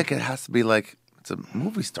allowed? I think it has to be like it's a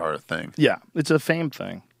movie star thing. Yeah, it's a fame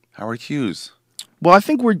thing. Howard Hughes. Well, I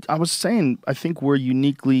think we're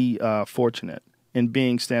uniquely fortunate in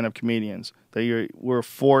being stand-up comedians that we're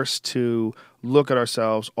forced to look at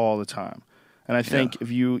ourselves all the time. And I think if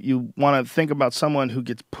you want to think about someone who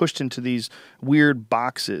gets pushed into these weird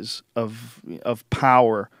boxes of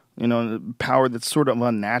power, you know, power that's sort of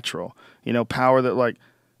unnatural, you know, power that like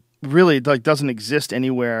really like doesn't exist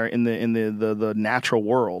anywhere in the natural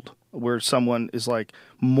world, where someone is like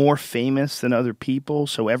more famous than other people,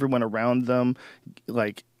 so everyone around them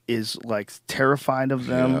like is like terrified of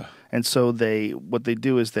them, and so what they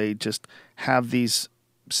do is they just have these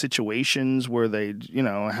situations where they, you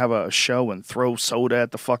know, have a show and throw soda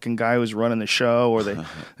at the fucking guy who's running the show, or they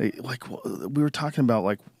like we were talking about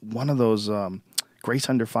like one of those Grace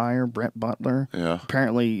Under Fire, Brett Butler,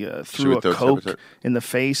 apparently threw a Coke in the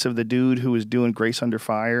face of the dude who was doing Grace Under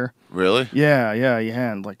Fire. Really? Yeah,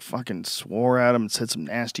 and like fucking swore at him and said some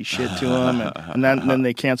nasty shit to him, and then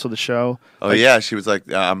they canceled the show. Oh like, yeah, she was like,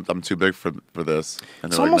 I'm too big for this.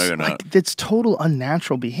 And it's they're like, almost no, you're not. like it's total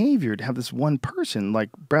unnatural behavior to have this one person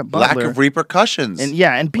like Brett Butler. Lack of repercussions.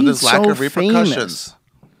 And being so lack of repercussions.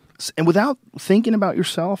 famous, and without thinking about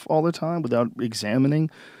yourself all the time, without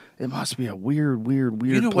examining. It must be a weird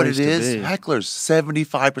You know place what it to is? be. Hecklers.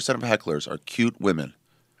 75% of hecklers are cute women.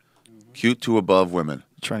 Cute to above women.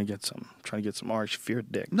 Trying to get some Ari Shaffir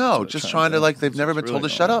dick. No, just trying to like they've never been told to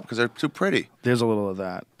shut up because they're too pretty. There's a little of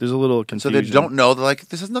that. There's a little confusion. So they don't know. They're like,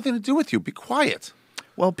 this has nothing to do with you. Be quiet.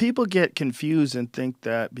 Well, people get confused and think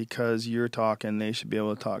that because you're talking, they should be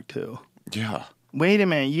able to talk too. Yeah. Wait a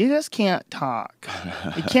minute, you just can't talk.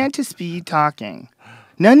 You can't just be talking.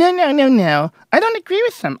 No. I don't agree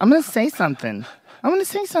with them. I'm going to say something.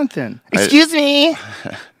 Excuse me.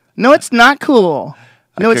 No, it's not cool.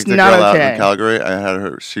 No, it's kicked a not girl out okay. in Calgary. I had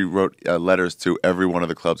her. She wrote letters to every one of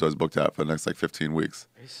the clubs I was booked at for the next like 15 weeks.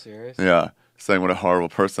 Are you serious? Yeah, saying what a horrible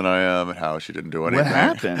person I am and how she didn't do anything. What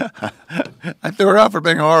happened? I threw her out for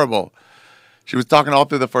being horrible. She was talking all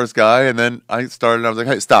through the first guy, and then I started. And I was like,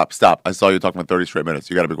 "Hey, stop! I saw you talking for 30 straight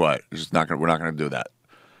minutes. You got to be quiet. We're not gonna do that."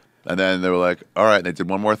 And then they were like, "All right." And they did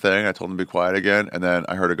one more thing. I told them to be quiet again, and then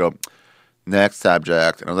I heard her go, "Next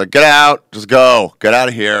subject." And I was like, "Get out! Just go! Get out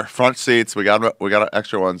of here! Front seats. We got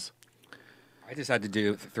extra ones." I just had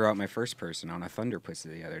to throw out my first person on a Thunder Pussy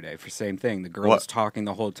the other day for the same thing. The girl was talking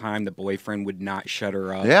the whole time. The boyfriend would not shut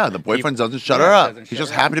her up. Yeah, the boyfriend doesn't shut her up. He's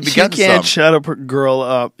just happy to be getting You can't some. shut a girl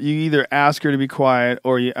up. You either ask her to be quiet,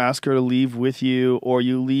 or you ask her to leave with you, or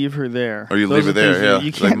you leave her there. Or you Those leave her are there, things yeah.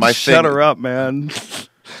 You can't Like shut her up, man.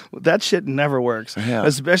 That shit never works. Yeah.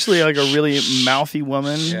 Especially like a really mouthy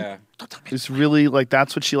woman. Yeah. It's really like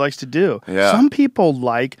that's what she likes to do. Yeah. Some people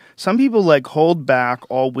like hold back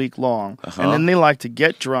all week long, and then they like to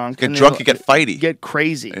get drunk. You get fighty. get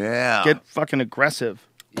crazy. Yeah. Get fucking aggressive.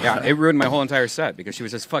 Yeah, it ruined my whole entire set because she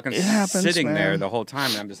was just fucking sitting there man. the whole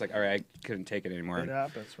time, and I'm just like, all right, I couldn't take it anymore. It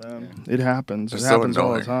happens, man. Yeah. It happens. It's it so happens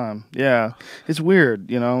all the annoying. time. Yeah, it's weird.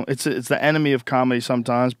 You know, it's the enemy of comedy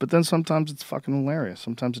sometimes, but then sometimes it's fucking hilarious.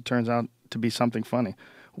 Sometimes it turns out to be something funny.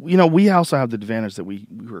 You know, we also have the advantage that we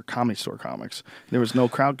were comedy store comics. There was no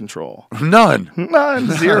crowd control. None.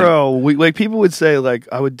 Zero. Like people would say, like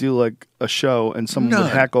I would do like a show and someone would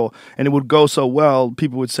heckle and it would go so well.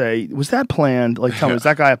 People would say, "Was that planned?" Like, tell me, was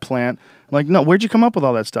that guy a plant? I'm like, no. Where'd you come up with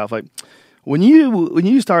all that stuff? Like, when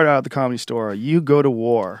you start out at the Comedy Store, you go to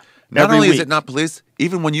war. Not only week. is it not police,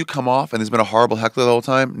 even when you come off and there's been a horrible heckler the whole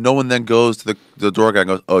time, no one then goes to the door guy and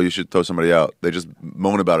goes, "Oh, you should throw somebody out." They just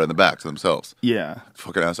moan about it in the back to themselves. Yeah.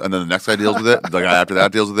 Fucking ass. And then the next guy deals with it. The guy after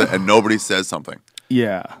that deals with it, and nobody says something.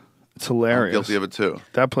 Yeah. It's hilarious. I'm guilty of it too.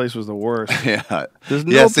 That place was the worst. Yeah. There's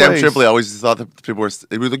no Sam place. Tripoli always thought that people were.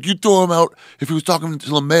 He was like, "You throw him out if he was talking to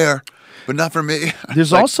the mayor, but not for me."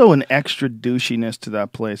 There's also an extra douchiness to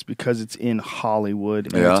that place because it's in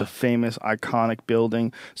Hollywood and it's a famous, iconic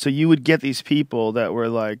building. So you would get these people that were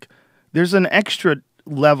like, there's an extra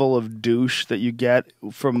level of douche that you get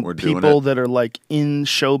from people that are like in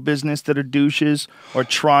show business that are douches or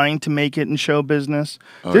trying to make it in show business.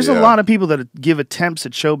 There's a lot of people that give attempts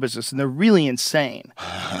at show business and they're really insane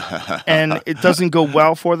and it doesn't go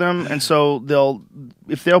well for them. And so they'll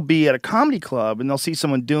be at a comedy club and they'll see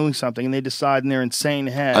someone doing something and they decide in their insane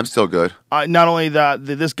head, I'm still good. Not only that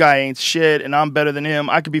this guy ain't shit and I'm better than him,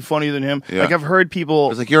 I could be funnier than him. Yeah. Like I've heard people.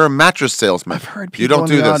 It's like you're a mattress salesman. I've heard people. You don't in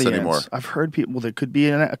do the this audience, anymore. I've heard people. Well, there could be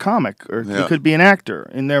a comic or there could be an actor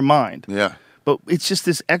in their mind. Yeah. But it's just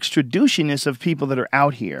this extra douchiness of people that are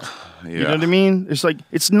out here. Yeah. You know what I mean? It's like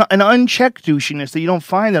it's not an unchecked douchiness that you don't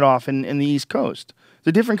find that often in the East Coast. It's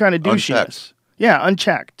a different kind of douchiness. Unchecked. Yeah,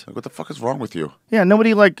 unchecked. Like, what the fuck is wrong with you? Yeah,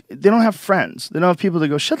 nobody they don't have friends. They don't have people that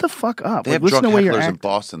go, shut the fuck up. They Like, have listen drunk to the way you're hecklers in acting.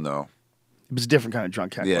 Boston, though. It's a different kind of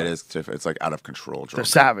drunk heckler. Yeah, it is different. It's like out of control drunk. They're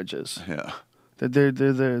savages. Yeah. They're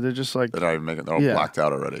just like They're not even making. They're all blacked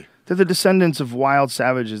out already. They're the descendants of wild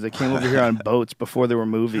savages that came over here on boats before there were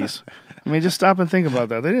movies. I mean, just stop and think about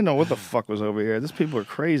that. They didn't know what the fuck was over here. These people are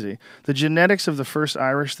crazy. The genetics of the first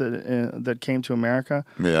Irish that came to America,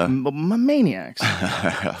 maniacs.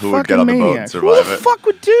 Who would get on the boat and survive Who the fuck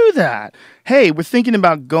would do that? Hey, we're thinking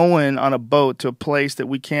about going on a boat to a place that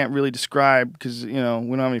we can't really describe because, we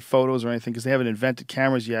don't have any photos or anything because they haven't invented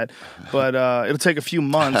cameras yet. But it'll take a few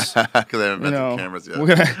months. Because they haven't invented cameras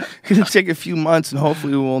yet. It'll take a few months and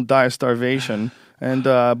hopefully we won't die of starvation. And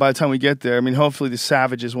by the time we get there, I mean, hopefully the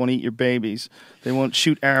savages won't eat your babies. They won't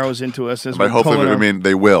shoot arrows into us. By hopefully, I mean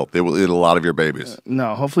they will. They will eat a lot of your babies.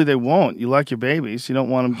 No, hopefully they won't. You like your babies. You don't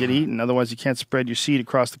want them to get eaten. Otherwise, you can't spread your seed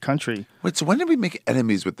across the country. Wait, so when did we make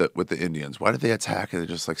enemies with the Indians? Why did they attack and they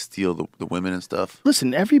just like steal the women and stuff?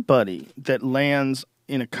 Listen, everybody that lands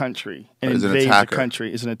in a country and invades a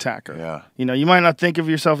country is an attacker. Yeah. You might not think of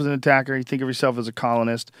yourself as an attacker. You think of yourself as a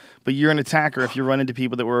colonist, but you're an attacker if you run into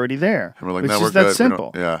people that were already there. And we're like, it's no, just we're that good.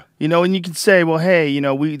 simple. Yeah. And you can say, well, hey,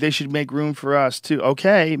 they should make room for us too.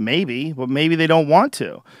 Okay, maybe, but maybe they don't want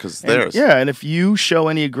to. Because it's theirs. Yeah, and if you show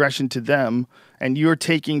any aggression to them and you're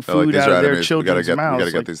taking food out of their children's mouths. We got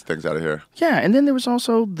to get these things out of here. Yeah, and then there was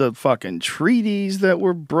also the fucking treaties that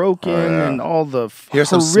were broken and all the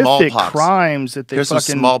horrific crimes that they Here's some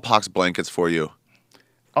smallpox blankets for you.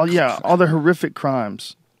 Oh, yeah, all the horrific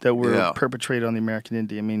crimes that were perpetrated on the American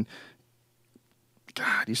Indian. I mean,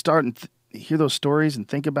 God, you start and hear those stories and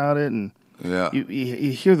think about it, and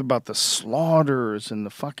you hear about the slaughters and the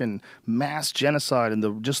fucking mass genocide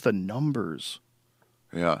and just the numbers.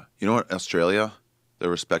 Yeah. You know what? Australia, they're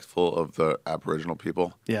respectful of the Aboriginal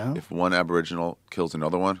people. Yeah. If one Aboriginal kills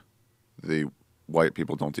another one, the white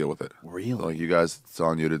people don't deal with it. Really? Like, you guys, it's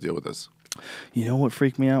on you to deal with this. You know what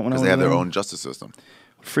freaked me out when I was Because there? they have their own justice system.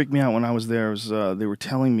 What freaked me out when I was there was they were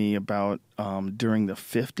telling me about during the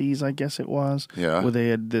 50s, I guess it was, where they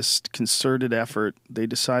had this concerted effort. They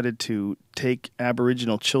decided to take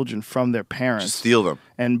Aboriginal children from their parents. Just steal them.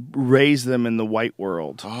 And raise them in the white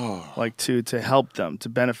world. Oh. Like to help them, to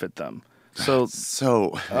benefit them. So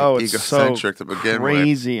egocentric to begin with.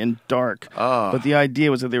 Crazy and dark. Oh. But the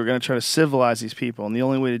idea was that they were going to try to civilize these people, and the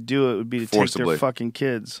only way to do it would be to take their fucking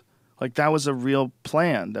kids. Like, that was a real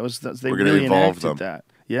plan. They really enacted that.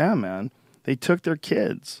 Yeah, man. They took their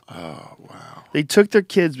kids. Oh, wow. They took their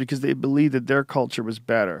kids because they believed that their culture was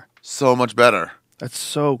better. So much better. That's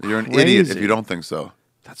so crazy. You're an idiot if you don't think so.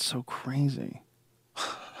 That's so crazy.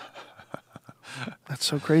 That's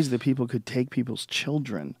so crazy that people could take people's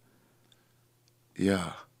children.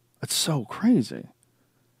 Yeah. That's so crazy.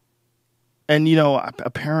 And,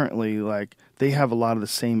 apparently, like, they have a lot of the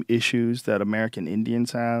same issues that American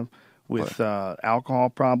Indians have, with alcohol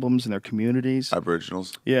problems in their communities.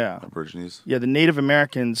 Aboriginals. Yeah. Aborigines. Yeah, the Native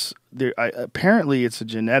Americans, apparently it's a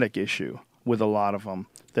genetic issue with a lot of them,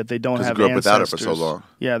 that they don't have grew up without it ancestors. for so long.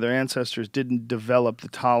 Yeah, their ancestors didn't develop the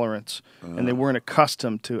tolerance, and they weren't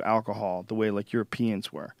accustomed to alcohol the way like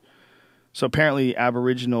Europeans were. So apparently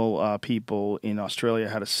Aboriginal people in Australia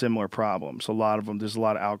had a similar problem. So a lot of them, there's a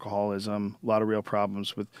lot of alcoholism, a lot of real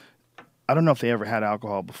problems with, I don't know if they ever had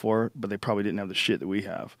alcohol before, but they probably didn't have the shit that we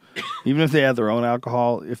have. Even if they had their own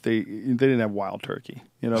alcohol, if they didn't have wild turkey.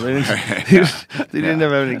 You know, they didn't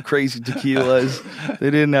have any crazy tequilas.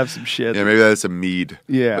 They didn't have some shit. Yeah, maybe that's a mead.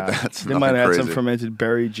 Yeah, they might have had some crazy. fermented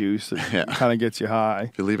berry juice that kind of gets you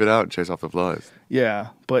high. You leave it out and chase off the flies. Yeah,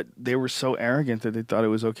 but they were so arrogant that they thought it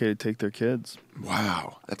was okay to take their kids.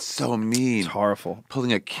 Wow, that's so mean. It's horrible.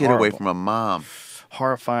 Pulling a kid away from a mom.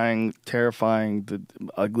 Horrifying, terrifying, the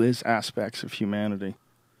ugliest aspects of humanity.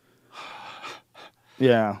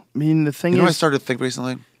 Yeah, I mean, the thing You know what I is... started to think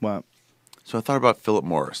recently? What? So I thought about Philip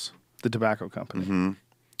Morris. The tobacco company. Mm-hmm.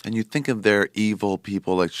 And you think of their evil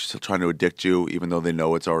people, like still trying to addict you, even though they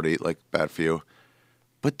know it's already like bad for you.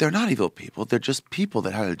 But they're not evil people. They're just people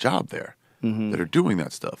that had a job there that are doing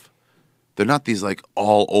that stuff. They're not these like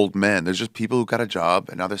all old men. They're just people who got a job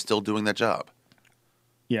and now they're still doing that job.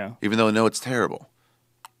 Yeah. Even though they know it's terrible.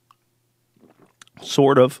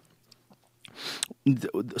 Sort of.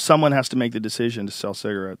 Someone has to make the decision to sell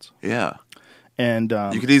cigarettes. Yeah. And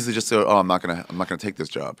you could easily just say, "Oh, I'm not gonna take this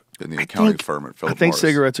job in the accounting firm at Philip I think Morris."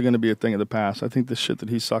 cigarettes are going to be a thing of the past. I think the shit that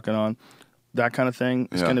he's sucking on, that kind of thing,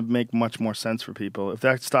 is going to make much more sense for people. If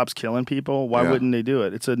that stops killing people, why wouldn't they do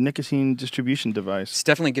it? It's a nicotine distribution device. It's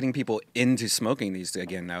definitely getting people into smoking these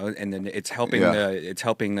again now, and then it's helping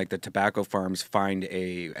like the tobacco farms find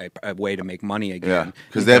a way to make money again. Yeah,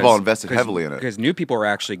 because they've all invested heavily in it. Because new people are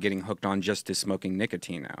actually getting hooked on just to smoking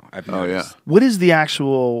nicotine now. I've noticed. What is the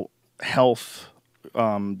actual health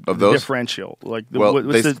of those differential? Like,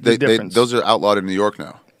 what's the difference? Those are outlawed in New York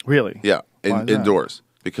now. Really? Yeah, Why is that? indoors,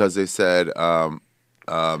 because they said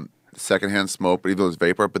secondhand smoke, but even though it's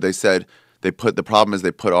vapor. But they said the problem is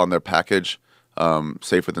they put on their package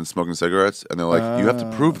safer than smoking cigarettes, and they're like, you have to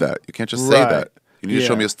prove that. You can't just say that. You need to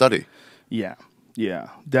show me a study. Yeah,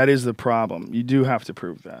 that is the problem. You do have to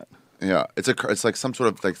prove that. Yeah, it's like some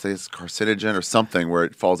sort of like say it's carcinogen or something where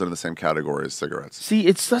it falls into the same category as cigarettes. See,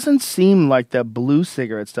 it doesn't seem like that blue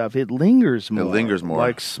cigarette stuff. It lingers more. It lingers more,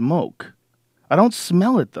 like smoke. I don't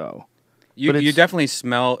smell it though. You definitely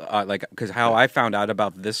smell because how I found out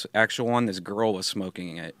about this actual one, this girl was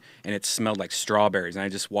smoking it, and it smelled like strawberries, and I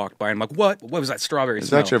just walked by and I'm like, what was that strawberry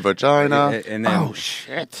smell? Is that your vagina? And then, oh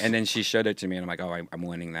shit! And then she showed it to me, and I'm like, oh, I'm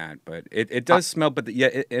winning that. But it does smell, but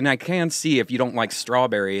and I can see if you don't like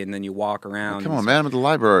strawberry, and then you walk around. Come on, man! I'm at the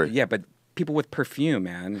library. Yeah, but people with perfume,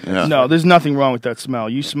 man. Yeah. No, there's nothing wrong with that smell.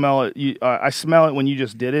 You smell it. I smell it when you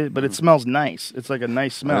just did it, but it smells nice. It's like a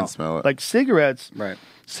nice smell. I didn't smell it. Like cigarettes. Right.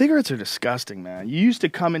 Cigarettes are disgusting, man. You used to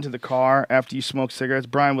come into the car after you smoked cigarettes.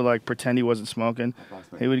 Brian would like pretend he wasn't smoking.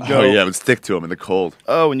 He would go. Oh yeah, it would stick to him in the cold.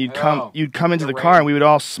 Oh, and you'd come into the car and we would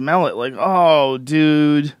all smell it. Like, oh,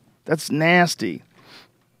 dude, that's nasty.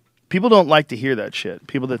 People don't like to hear that shit.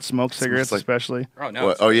 People that smoke cigarettes, especially. Oh no.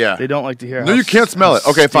 What? Oh yeah. They don't like to hear. No, you can't smell it.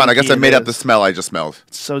 Okay, fine. I guess I made up the smell I just smelled.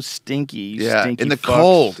 It's so stinky. You Yeah, stinky in the fucks.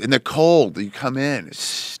 cold. In the cold, you come in. It's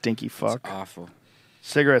Stinky fuck. It's awful.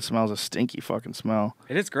 Cigarette smells a stinky fucking smell.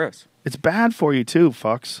 It is gross. It's bad for you too,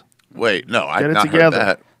 fucks. Wait, no, I've Get it not together. heard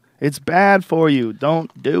that. It's bad for you.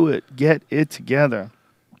 Don't do it. Get it together.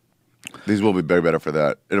 These will be better for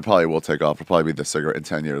that. It probably will take off. It'll probably be the cigarette in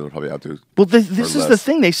 10 years. It'll probably outdo. Well, this is the less.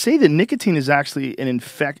 thing. They say that nicotine is actually an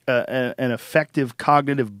effective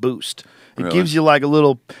cognitive boost. It Really? gives you like a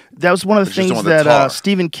little. That was one of the It's just things on the tar. that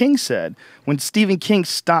Stephen King said. When Stephen King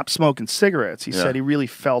stopped smoking cigarettes, he said he really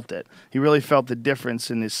felt it. He really felt the difference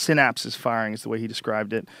in his synapses firing, is the way he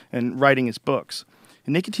described it, and writing his books.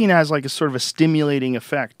 And nicotine has like a sort of a stimulating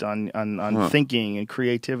effect on thinking and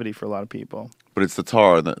creativity for a lot of people. But it's the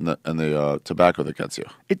tar and the tobacco that gets you.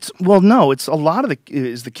 It's a lot of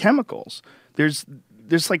the chemicals.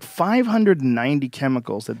 There's like 590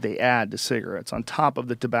 chemicals that they add to cigarettes on top of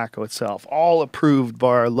the tobacco itself, all approved by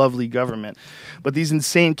our lovely government. But these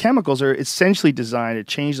insane chemicals are essentially designed to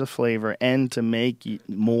change the flavor and to make it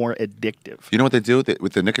more addictive. You know what they do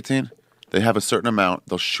with the nicotine? They have a certain amount.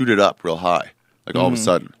 They'll shoot it up real high, like all of a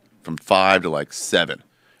sudden, from 5 to like 7.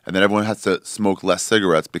 And then everyone has to smoke less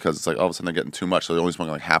cigarettes because it's like all of a sudden they're getting too much. So they're only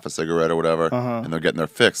smoking like half a cigarette or whatever, and they're getting their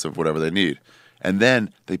fix of whatever they need. And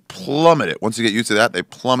then they plummet it. Once you get used to that, they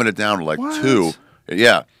plummet it down to like 2.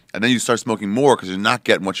 Yeah. And then you start smoking more because you're not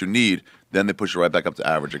getting what you need. Then they push it right back up to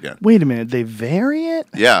average again. Wait a minute, they vary it?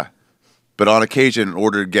 Yeah. but on occasion, in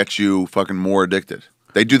order to get you fucking more addicted.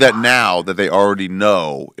 They do that now that they already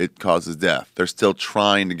know it causes death. They're still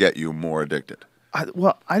trying to get you more addicted. I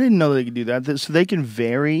didn't know they could do that. So they can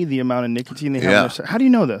vary the amount of nicotine they have in their... How do you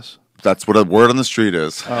know this? That's what a word on the street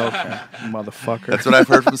is. Oh, okay. Motherfucker. That's what I've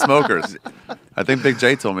heard from smokers. I think Big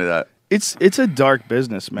J told me that. It's a dark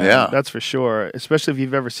business, man. Yeah. That's for sure. Especially if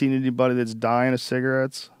you've ever seen anybody that's dying of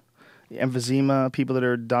cigarettes. Emphysema, people that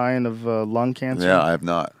are dying of lung cancer. Yeah, I have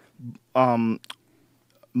not.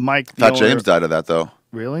 Mike, Thought James died of that, though.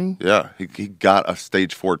 Really? Yeah, he got a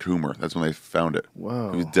stage 4 tumor. That's when they found it.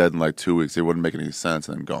 Whoa. He was dead in like 2 weeks. It wouldn't make any sense,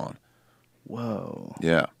 and then gone. Whoa.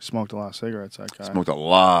 Yeah. Smoked a lot of cigarettes, that guy. Smoked a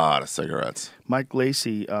lot of cigarettes. Mike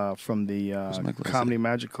Lacey from the Comedy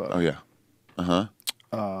Magic Club. Oh, yeah. Uh-huh.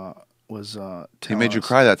 Was he made you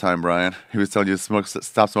cry that time, Brian. He was telling you to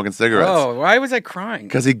stop smoking cigarettes. Oh, why was I crying?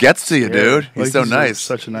 Because he gets to you, dude. He's so nice.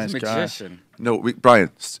 Such a nice guy. Magician. No,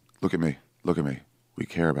 Brian, look at me. Look at me. We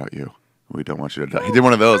care about you. We don't want you to die. He did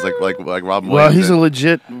one of those, like Robin Williams. Well, he's a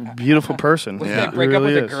legit beautiful person. Was they break up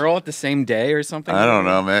with a girl at the same day or something? I don't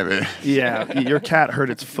know, maybe. Yeah, your cat hurt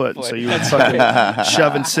its foot, so you were fucking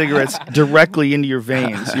shoving cigarettes directly into your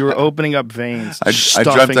veins. You were opening up veins. I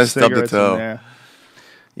dreamt I stubbed a toe.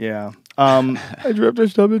 Yeah. I dreamt I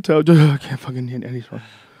stubbed a toe. I can't fucking hit anything.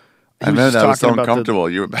 I know that was so uncomfortable.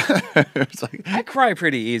 You were it's like, I cry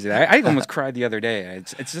pretty easy. I almost cried the other day.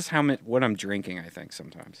 It's just what I'm drinking, I think,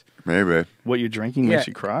 sometimes. Maybe. What you're drinking makes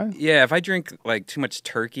you cry? Yeah, if I drink like too much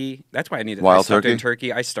turkey, that's why I need to wild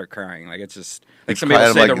turkey. I start crying. Like it's just like somebody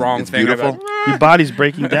will say the wrong thing. Beautiful. Your body's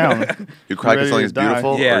breaking down. You cry because something's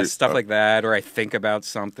beautiful? Yeah, stuff like that. Or I think about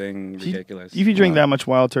something ridiculous. If you drink that much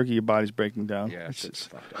wild turkey, your body's breaking down. Yeah, it's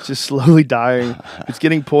just slowly dying. It's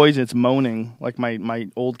getting poison. It's moaning like my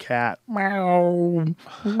old cat. Meow.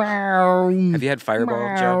 Meow. Have you had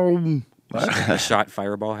Fireball, Joe? A shot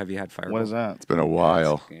Fireball. Have you had Fireball? What is that? It's been a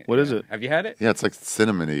while. What is it? Have you had it? Yeah, it's like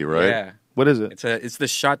cinnamony, right? Yeah. What is it? It's the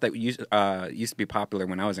shot that used to be popular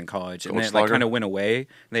when I was in college, and then it like kind of went away.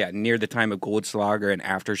 Yeah, near the time of Goldschlager and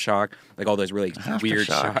Aftershock, like all those really weird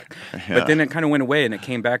shots. Yeah. But then it kind of went away, and it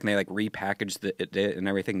came back, and they like repackaged it and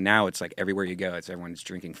everything. Now it's like everywhere you go, everyone's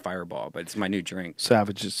drinking Fireball, but it's my new drink.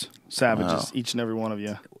 Savages, wow. Each and every one of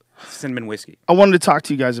you. Cinnamon whiskey. I wanted to talk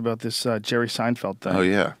to you guys about this Jerry Seinfeld thing. Oh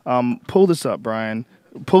yeah. Pull this up, Brian.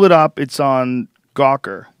 Pull it up. It's on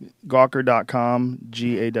Gawker, Gawker.com,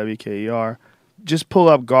 Gawker. Just pull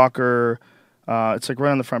up Gawker. It's like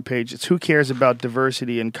right on the front page. It's Who Cares About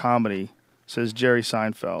Diversity in Comedy, says Jerry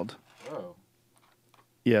Seinfeld. Oh.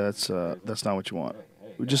 Yeah, that's not what you want.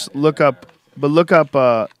 Just look up,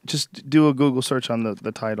 just do a Google search on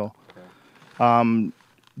the title.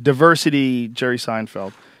 Diversity Jerry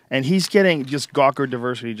Seinfeld. And he's getting just Gawker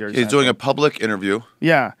Diversity Jerry Seinfeld. He's doing a public interview.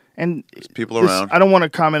 Yeah. And there's people around. I don't want to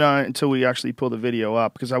comment on it until we actually pull the video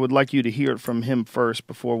up, because I would like you to hear it from him first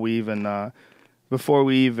before we even comment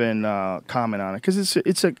on it, because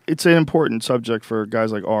it's an important subject for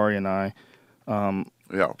guys like Ari and I.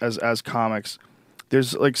 As comics,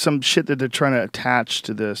 there's like some shit that they're trying to attach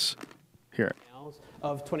to this. Here.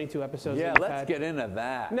 Of 22 episodes. Yeah, let's get into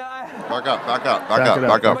that. No,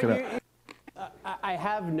 back up. I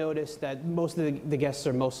have noticed that most of the guests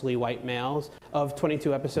are mostly white males. Of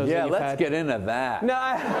 22 episodes. Yeah, that you've let's get into that. No,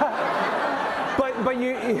 but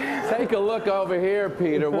you take a look over here,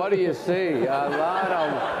 Peter. What do you see? A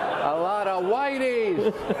lot of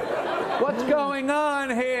whiteys. What's going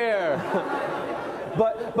on here?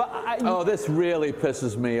 Oh, this really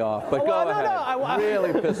pisses me off. But go ahead.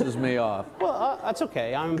 Really pisses me off. Well, that's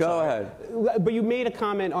okay. Go ahead. But you made a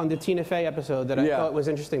comment on the Tina Fey episode that I thought was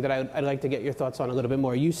interesting, that I'd like to get your thoughts on a little bit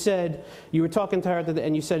more. You said you were talking to her,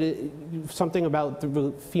 and you said something about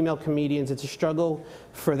the female comedians. It's a struggle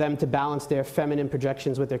for them to balance their feminine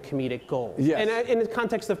projections with their comedic goals. Yes. And in the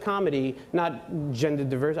context of comedy, not gender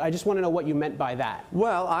diverse. I just want to know what you meant by that.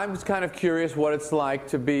 Well, I'm just kind of curious what it's like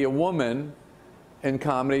to be a woman in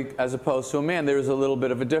comedy as opposed to a man. There's a little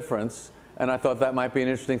bit of a difference, and I thought that might be an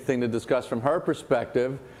interesting thing to discuss from her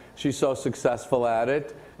perspective. She's so successful at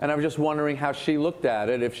it, and I was just wondering how she looked at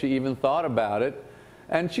it, if she even thought about it.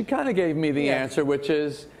 And she kind of gave me the answer, which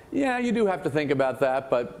is, yeah, you do have to think about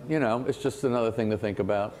that, but, you know, it's just another thing to think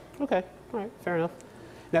about. Okay, all right, fair enough.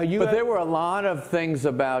 But there were a lot of things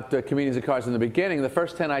about comedians and cars in the beginning. The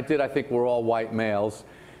first 10 I did, I think, were all white males.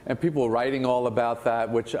 And people were writing all about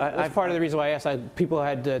that, which that's part of the reason why I asked. People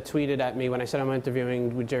had tweeted at me when I said I'm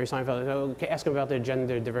interviewing with Jerry Seinfeld. Okay, ask him about their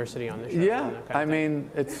gender diversity on the show. Yeah, I mean,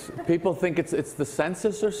 people think it's the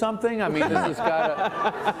census or something. I mean, this has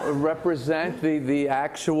got to represent the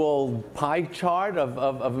actual pie chart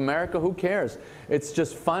of America. Who cares? It's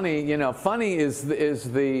just funny. You know, funny is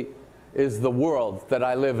the is the world that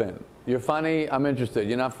I live in. You're funny, I'm interested.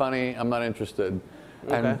 You're not funny, I'm not interested.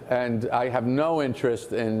 Okay. And I have no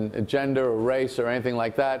interest in gender or race or anything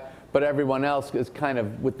like that, but everyone else is kind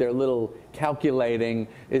of with their little calculating,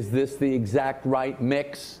 is this the exact right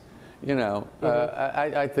mix? You know,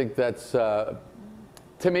 I think that's, to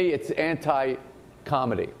me, it's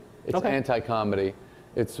anti-comedy. It's anti-comedy.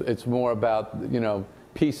 It's more about, you know,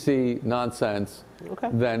 PC nonsense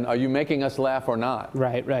than are you making us laugh or not?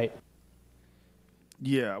 Right, right.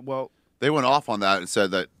 Yeah, well, they went off on that and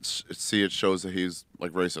said that, see, it shows that he's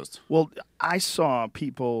like racist. Well, I saw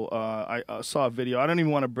people, I saw a video. I don't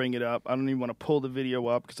even want to bring it up. I don't even want to pull the video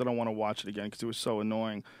up because I don't want to watch it again because it was so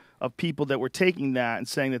annoying, of people that were taking that and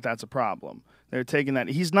saying that that's a problem. They're taking that.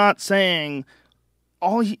 He's not saying...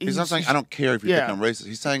 He's not saying I don't care if you think I'm racist.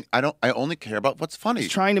 He's saying I only care about what's funny. He's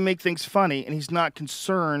trying to make things funny, and he's not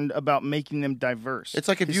concerned about making them diverse. It's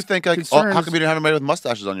like if you think, like, how come you didn't have anybody with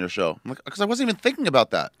mustaches on your show? I'm like, because I wasn't even thinking about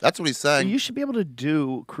that. That's what he's saying. You should be able to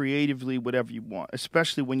do creatively whatever you want,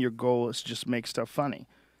 especially when your goal is to just make stuff funny.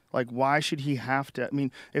 Like, why should he have to? I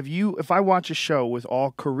mean, if I watch a show with all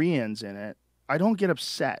Koreans in it, I don't get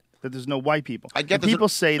upset that there's no white people. I get people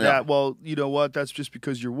say that, well, you know what, that's just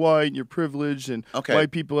because you're white and you're privileged and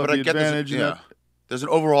white people have the advantage. There's an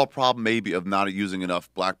overall problem maybe of not using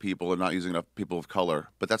enough black people or not using enough people of color,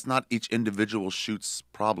 but that's not each individual shoot's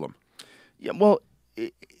problem. Yeah, well,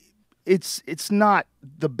 it's not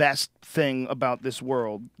the best thing about this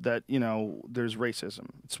world that, you know, there's racism.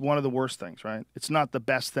 It's one of the worst things, right? It's not the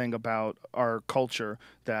best thing about our culture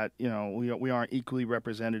that, you know, we aren't equally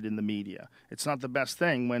represented in the media. It's not the best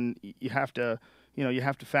thing when you have to, you know, you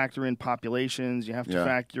have to factor in populations, you have to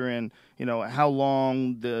factor in, you know, how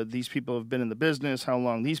long these people have been in the business, how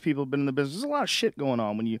long these people have been in the business. There's a lot of shit going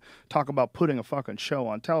on when you talk about putting a fucking show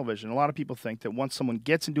on television. A lot of people think that once someone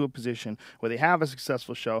gets into a position where they have a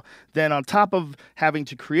successful show, then on top of having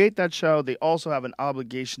to create that show, they also have an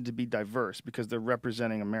obligation to be diverse because they're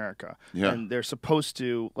representing America. Yeah. And they're supposed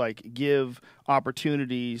to, like, give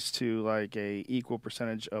opportunities to, like, a equal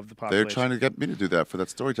percentage of the population. They're trying to get me to do that for that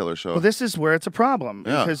Storyteller show. Well, this is where it's a problem.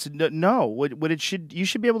 Yeah. Because you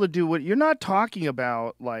should be able to do what you're not talking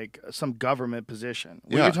about, like some government position.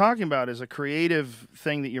 What you're talking about is a creative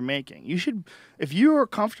thing that you're making. You should, if you are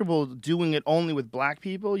comfortable doing it only with black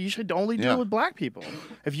people, you should only do it with black people.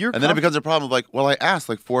 If you're and then it becomes a problem of like, well, I asked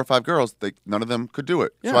like 4 or 5 girls, none of them could do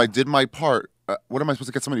it. So I did my part. What am I supposed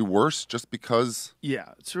to get somebody worse just because?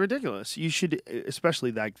 Yeah, it's ridiculous. You should,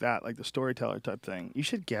 especially like that, like the Storyteller type thing, you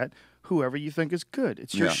should get whoever you think is good.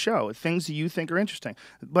 It's your show, things that you think are interesting.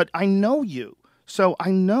 But I know you. So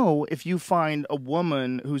I know if you find a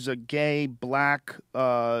woman who's a gay, black,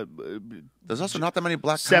 there's also not that many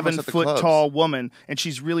black 7 foot tall woman, and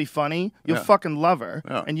she's really funny, you'll fucking love her,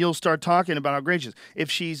 and you'll start talking about how great she is.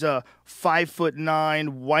 If she's a 5'9"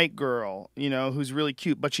 white girl, you know, who's really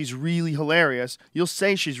cute, but she's really hilarious, you'll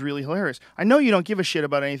say she's really hilarious. I know you don't give a shit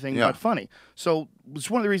about anything but funny. So it's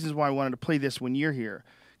one of the reasons why I wanted to play this when you're here,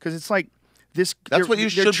 because it's like. That's what you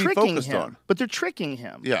should be focused on. But they're tricking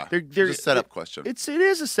him. Yeah, it's a setup question. It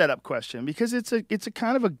is a setup question because it's a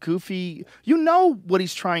kind of a goofy. You know what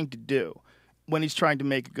he's trying to do when he's trying to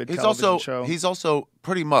make a good television show. He's also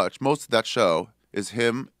pretty much most of that show is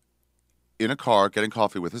him in a car getting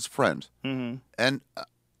coffee with his friend. Mm-hmm. And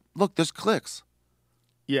look, there's cliques.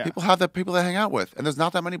 Yeah, people have people they hang out with, and there's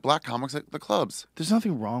not that many black comics at the clubs. There's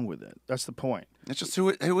nothing wrong with it. That's the point. It's just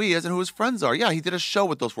who he is and who his friends are. Yeah, he did a show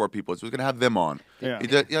with those 4 people, so he's gonna have them on. Yeah, he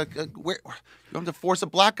did. Yeah, you have to force a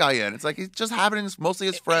black guy in. It's like he's just having mostly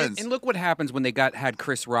his friends. And look what happens when they had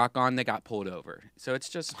Chris Rock on. They got pulled over. So it's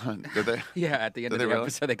just. Did they? Yeah, at the end of the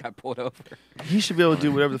episode, they got pulled over. He should be able to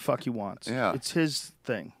do whatever the fuck he wants. Yeah, it's his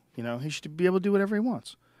thing. You know, he should be able to do whatever he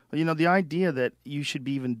wants. You know, the idea that you should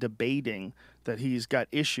be even debating that he's got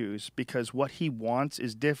issues because what he wants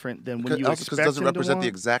is different than when you expect him to want. Because it doesn't represent the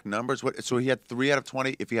exact numbers. So he had 3 out of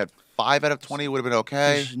 20. If he had 5 out of 20, it would have been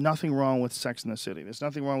okay. There's nothing wrong with Sex in the City. There's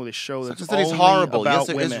nothing wrong with a show that's only horrible. About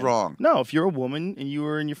women. Yes, it is wrong. No, if you're a woman and you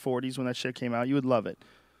were in your 40s when that shit came out, you would love it.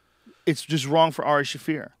 It's just wrong for Ari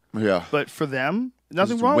Shaffir. Yeah. But for them,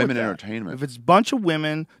 nothing wrong with that. Women entertainment. If it's a bunch of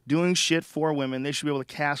women doing shit for women, they should be able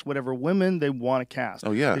to cast whatever women they want to cast.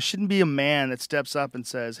 Oh, yeah. There shouldn't be a man that steps up and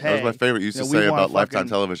says, hey. That was my favorite. You used to say about Lifetime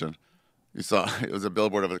television. You saw, it was a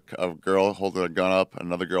billboard of a girl holding a gun up,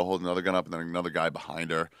 another girl holding another gun up, and then another guy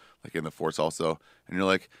behind her, like in the force also. And you're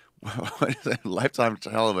like, what is that? Lifetime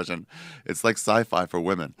television? It's like sci-fi for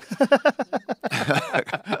women.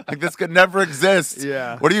 Like this could never exist.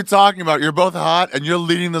 Yeah. What are you talking about? You're both hot, and you're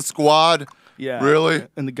leading the squad. Yeah. Really?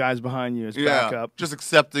 And the guys behind you is back up. Just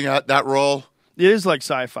accepting that role. It is like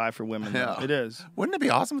sci-fi for women. Yeah. It is. Wouldn't it be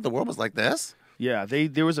awesome if the world was like this? Yeah,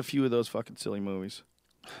 there was a few of those fucking silly movies.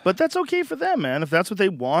 But that's okay for them, man. If that's what they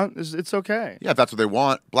want, it's okay. Yeah, if that's what they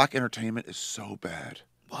want. Black entertainment is so bad.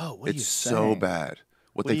 Whoa, what are you It's saying? so bad.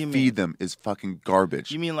 What do they you feed mean? them is fucking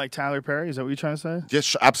garbage. You mean like Tyler Perry? Is that what you're trying to say?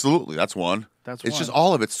 Yes, absolutely. That's one. That's It's one. just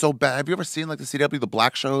all of it's so bad. Have you ever seen like the CW, the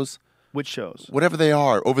black shows? Which shows? Whatever they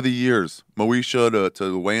are, over the years, Moesha to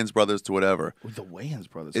the Wayans brothers to whatever. With the Wayans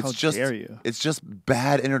brothers. It's How just, dare you? It's just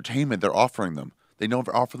bad entertainment they're offering them. They don't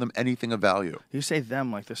offer them anything of value. You say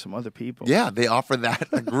them like there's some other people. Yeah, they offer that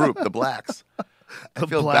a group, the blacks. I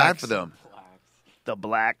feel bad blacks. for them. The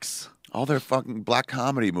blacks. All their fucking black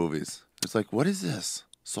comedy movies. It's like, what is this?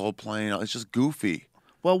 Soul Plane. It's just goofy.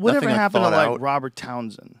 Well, whatever Nothing I happened to thought like out. Robert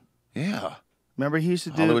Townsend? Yeah. Remember he used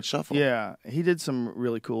to do Hollywood Shuffle. Yeah, he did some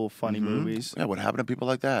really cool, funny movies. Yeah, what happened to people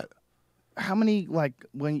like that? How many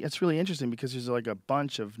it's really interesting because there's like a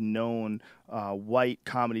bunch of known white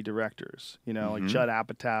comedy directors. You know, like Judd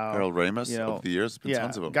Apatow, Harold Ramis. You know, Over the years, there's been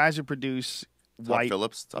tons of them. guys who produce white.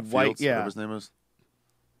 Todd white, Fields, yeah. whatever his name is.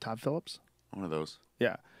 Todd Phillips. One of those.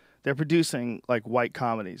 Yeah. They're producing like white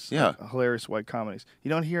comedies. Yeah. Like, hilarious white comedies. You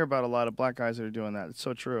don't hear about a lot of black guys that are doing that. It's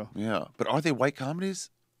so true. Yeah, but are they white comedies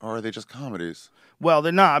or are they just comedies? Well,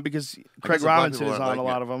 they're not because Craig guess the black Robinson people is aren't on a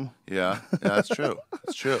liking lot it. of them. Yeah, that's true.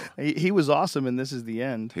 That's true. He was awesome in This Is the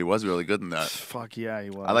End. He was really good in that. Fuck yeah,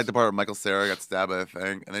 he was. I like the part where Michael Cera got stabbed by a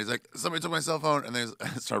thing, and then he's like, "Somebody took my cell phone," and then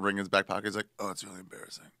he started bringing his back pocket. He's like, "Oh, it's really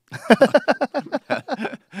embarrassing."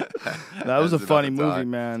 That was a That's funny about the movie, time.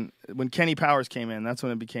 man. When Kenny Powers came in, that's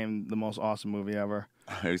when it became the most awesome movie ever.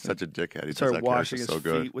 He's such a dickhead. He does Started that washing character his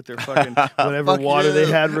so good. feet with their fucking whatever Fuck water they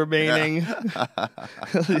you. had remaining.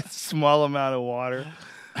 Small amount of water.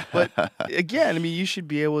 But again, I mean, you should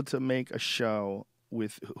be able to make a show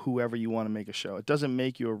with whoever you want to make a show. It doesn't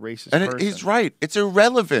make you a racist And person. he's right. It's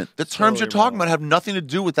irrelevant. The terms you're talking irrelevant. about have nothing to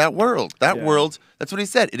do with that world. That Yeah. world, that's what he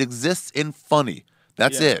said. It exists in funny.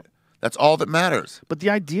 That's Yeah. it. That's all that matters. But the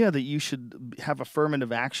idea that you should have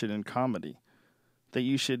affirmative action in comedy, that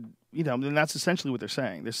you should, and that's essentially what they're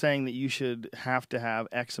saying. They're saying that you should have to have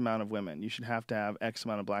X amount of women. You should have to have X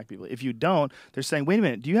amount of black people. If you don't, they're saying, wait a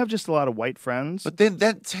minute, do you have just a lot of white friends? But then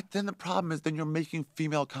the problem is then you're making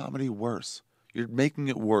female comedy worse. You're making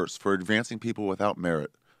it worse for advancing people without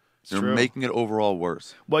merit. You're true. making it overall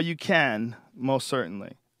worse. Well, you can, most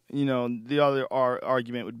certainly. The other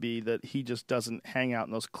argument would be that he just doesn't hang out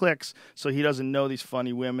in those cliques, so he doesn't know these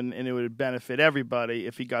funny women, and it would benefit everybody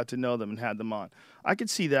if he got to know them and had them on. I could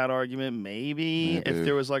see that argument maybe if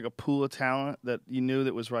there was like a pool of talent that you knew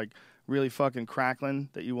that was like really fucking crackling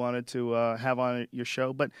that you wanted to have on your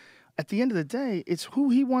show. But at the end of the day, it's who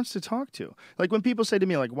he wants to talk to. Like when people say to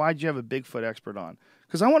me, like, why'd you have a Bigfoot expert on?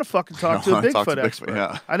 Because I want to fucking talk to a Bigfoot expert.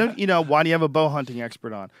 Yeah. I don't, why do you have a bow hunting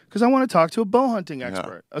expert on? Because I want to talk to a bow hunting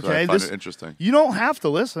expert. So Okay, I find it interesting. You don't have to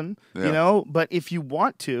listen, Yeah. but if you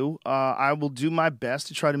want to, I will do my best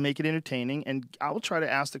to try to make it entertaining, and I will try to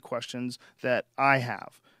ask the questions that I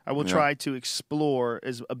have. I will try to explore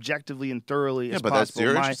as objectively and thoroughly as but that's possible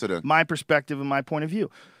you're interested in. my perspective and my point of view.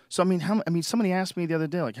 So somebody asked me the other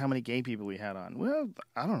day, like, how many gay people we had on. Well,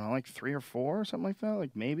 I don't know, like 3 or 4 or something like that,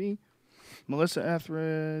 like maybe. Melissa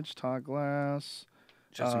Etheridge, Todd Glass,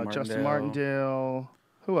 Justin Martindale.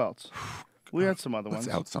 Who else? We had some other Let's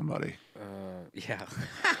ones. out somebody. Yeah.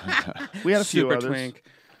 We had a few Super others. twink.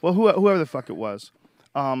 Well, whoever the fuck it was.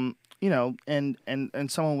 And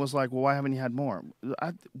someone was like, well, why haven't you had more?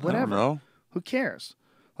 Whatever. I don't know. Who cares?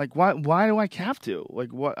 Like, why do I have to?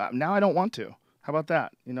 Like, what? Now I don't want to. How about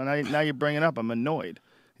that? Now you bring it up. I'm annoyed.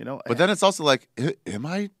 But then it's also like, am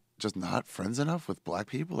I just not friends enough with black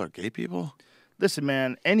people or gay people? Listen,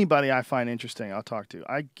 man, anybody I find interesting, I'll talk to.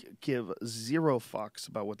 I give 0 fucks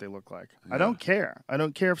about what they look like. I don't care. I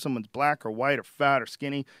don't care if someone's black or white or fat or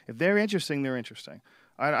skinny. If they're interesting, they're interesting.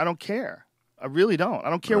 I don't care. I really don't. I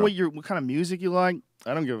don't care what kind of music you like.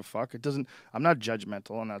 I don't give a fuck. It doesn't. I'm not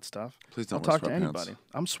judgmental on that stuff. Please don't I'll wear talk to sweatpants. anybody.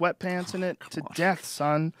 I'm sweatpantsing it to death,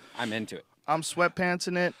 son. I'm into it. I'm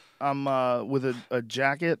sweatpantsing it. I'm with a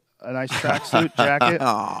jacket, a nice tracksuit jacket,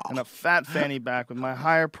 and a fat fanny pack with my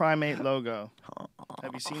Higher Primate logo.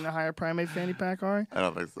 Have you seen the Higher Primate fanny pack, Ari? I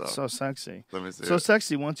don't think so. So sexy. Let me see So it.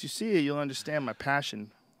 sexy. Once you see it, you'll understand my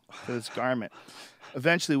passion for this garment.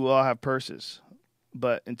 Eventually, we'll all have purses,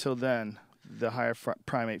 but until then, the Higher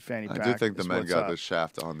Primate fanny pack. I do think the is men what's got up. the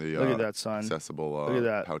shaft on the Look at that, son. accessible Look at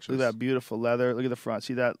that. pouches. Look at that beautiful leather. Look at the front.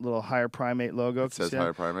 See that little Higher Primate logo? It says See that?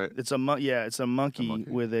 Higher Primate. It's a it's a monkey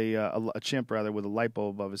with a chimp rather with a light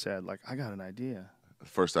bulb above his head. Like, I got an idea.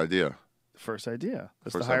 First idea. The first idea.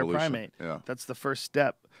 That's First the Higher evolution. Primate. Yeah. That's the first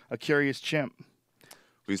step. A curious chimp.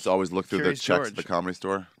 We used to always look through the Curious checks George. at the Comedy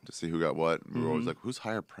Store to see who got what. And we were always like, who's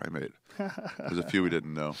higher primate? There's a few we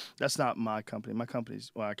didn't know. That's not my company. My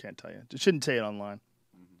company's, well, I can't tell you. Just shouldn't say it online.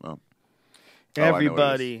 Well,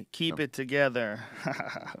 Everybody, keep it together.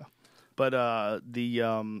 But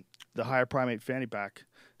the higher primate fanny pack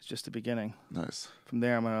is just the beginning. nice. From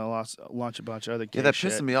there, I'm going to launch a bunch of other Yeah, gay that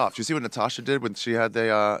shit. pissed me off. Did you see what Natasha did when she had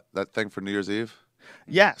that thing for New Year's Eve?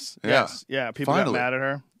 Yes. Yeah. Yes. Yeah. People Finally. got mad at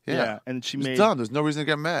her. Yeah. And she It's made dumb. There's no reason to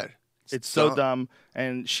get mad. it's so dumb.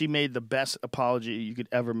 And she made the best apology you could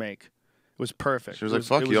ever make. It was perfect. She was like,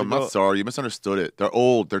 fuck you, I'm not sorry. You misunderstood it. They're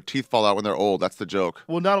old. Their teeth fall out when they're old. That's the joke.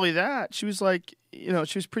 Well, not only that, she was like,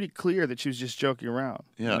 she was pretty clear that she was just joking around.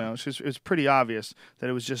 Yeah. It was pretty obvious that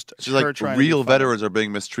it was just She's her like, trying to be real funny. veterans are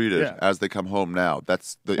being mistreated Yeah. as they come home now.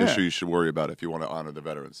 That's the Yeah. issue you should worry about if you want to honor the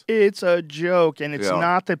veterans. It's a joke, and it's Yeah.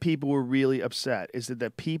 not that people were really upset. It's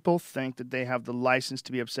that people think that they have the license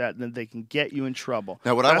to be upset and that they can get you in trouble.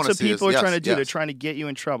 Now, what I That's wanna what see is- people are yes, trying to do. yes. They're trying to get you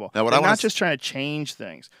in trouble. Now, what They're I wanna not s- just trying to change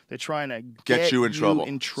things. They're trying to Get you in trouble.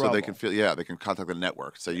 trouble. So they can feel, they can contact the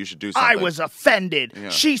network. Say, you should do something. I was offended. Yeah.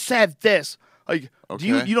 She said this. Like, do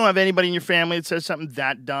you Okay. don't have anybody in your family that says something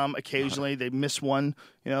that dumb? Occasionally, they miss one.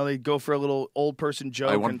 They go for a little old person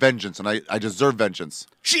joke. I want and vengeance, and I deserve vengeance.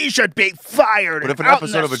 she should be fired. But if an out in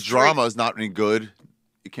episode the of a street. drama is not any good,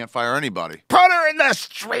 you can't fire anybody. Put her in the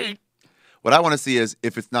street. What I want to see is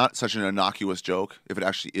if it's not such an innocuous joke, if it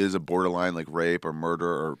actually is a borderline like rape or murder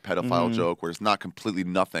or pedophile joke where it's not completely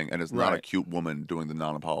nothing and it's not a Right. cute woman doing the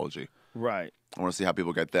non-apology. Right. I want to see how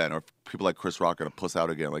people get then. Or if people like Chris Rock are going to puss out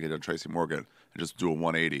again like he did Tracy Morgan and just do a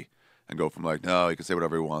 180 and go from like, no, he can say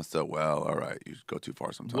whatever he wants to, well, all right, you go too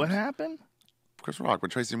far sometimes. What happened? Chris Rock, when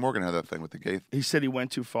Tracy Morgan had that thing with the gay, He said he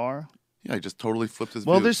went too far. yeah, he just totally flipped his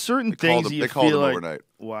Well, views. there's certain They called things him- that you they called feel him like, overnight.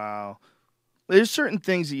 wow. There's certain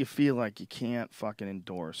things that you feel like you can't fucking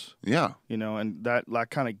endorse, Yeah. and that like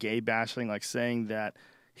kind of gay bashing, like saying that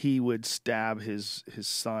he would stab his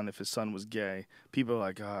son if his son was gay. People are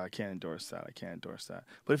like, oh, I can't endorse that. I can't endorse that.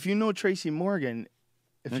 But if you know Tracy Morgan,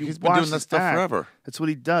 if Yeah, you he's been watch doing that his stuff act, forever. that's what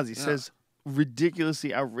he does. He says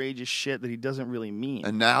ridiculously outrageous shit that he doesn't really mean.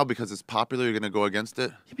 And now, because it's popular, you're going to go against it?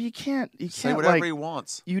 Yeah, but you can't Say whatever like, he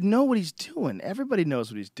wants. you know what he's doing. Everybody knows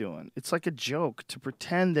what he's doing. It's like a joke to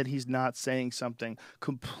pretend that he's not saying something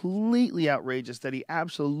completely outrageous that he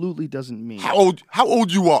absolutely doesn't mean. How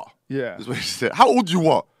old you are? Yeah. Is what he said. How old you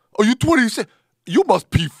are? Are you 26? You must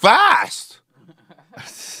pee fast.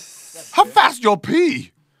 How fast your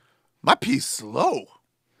pee? My pee's slow.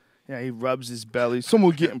 Yeah, he rubs his belly.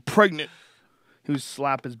 Someone getting pregnant. He would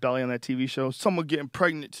slap his belly on that TV show. Someone getting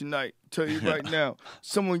pregnant tonight. Tell you right now.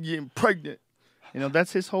 Someone getting pregnant.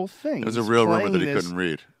 That's his whole thing. It was a He's real rumor playing that he this- couldn't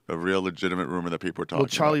read. A real legitimate rumor that people were talking Well,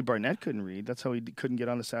 Charlie about. Barnett couldn't read. That's how he couldn't get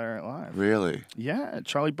on the Saturday Night Live. Really? Yeah,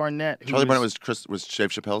 Charlie Barnett. who Charlie Barnett was Dave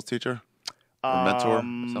Chappelle's teacher? Or mentor? Or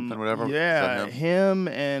something, whatever? Is Yeah, that him? him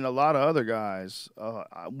and a lot of other guys.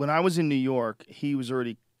 When I was in New York, he was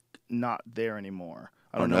already not there anymore.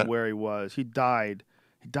 I don't know Barnett? where he was. He died.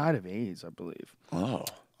 He died of AIDS, I believe. Oh.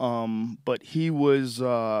 But he was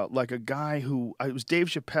like a guy who it was Dave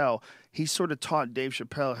Chappelle. He sort of taught Dave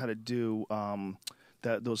Chappelle how to do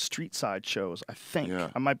those street side shows. I think Yeah.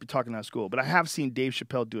 I might be talking out of school, but I have seen Dave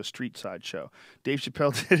Chappelle do a street side show. Dave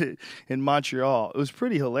Chappelle did it in Montreal. It was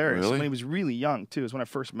pretty hilarious. Really? When he was really young too. It was when I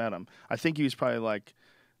first met him. I think he was probably like.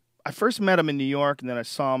 I first met him in New York, and then I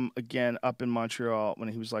saw him again up in Montreal when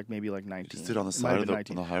he was like maybe like 19. Just stood on the It side might have of been the,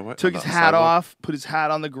 19. on the highway? Took on his the hat sidewalk? off, put his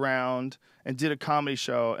hat on the ground, and did a comedy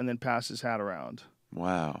show, and then passed his hat around.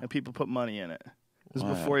 Wow. And people put money in it. It was Wow.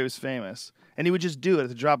 before he was famous. And he would just do it at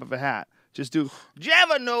the drop of a hat. Just do, did you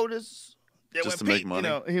ever notice? that Just when to make money?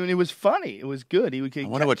 It was funny. It was good. He would I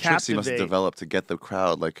wonder what tricks he must have captivate. developed to get the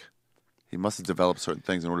crowd. Like, he must have developed certain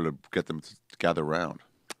things in order to get them to gather around.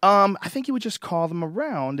 I think he would just call them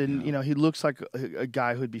around, and he looks like a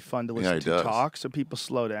guy who'd be fun to listen he to does. talk. So people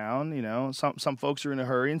slow down. Some folks are in a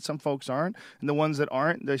hurry, and some folks aren't. And the ones that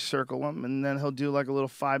aren't, they circle him, and then he'll do like a little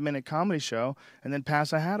 5-minute comedy show, and then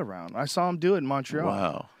pass a hat around. I saw him do it in Montreal.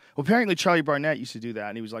 Wow. Well, apparently Charlie Barnett used to do that,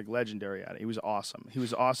 and he was like legendary at it. He was awesome. He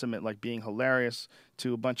was awesome at like being hilarious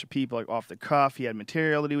to a bunch of people, like off the cuff. He had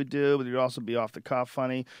material that he would do, but he would also be off the cuff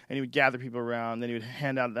funny, and he would gather people around. And then he would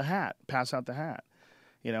hand out the hat, pass out the hat.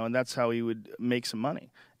 And that's how he would make some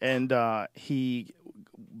money. And he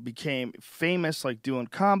became famous, like doing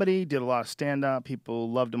comedy, did a lot of stand-up.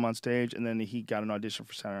 People loved him on stage, and then he got an audition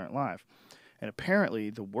for Saturday Night Live. And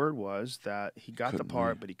apparently the word was that he got the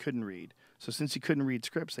part, but he couldn't read. So since he couldn't read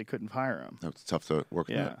scripts, they couldn't hire him. It's tough to work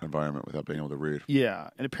in Yeah. that environment without being able to read. Yeah,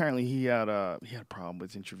 and apparently he had a problem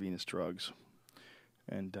with intravenous drugs.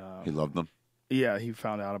 And He loved them. Yeah, he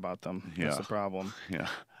found out about them. Yeah. That's the problem. Yeah.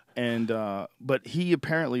 And but he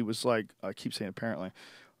apparently was like, I keep saying apparently.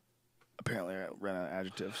 Apparently, I ran out of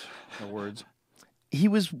adjectives or words. He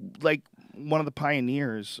was like one of the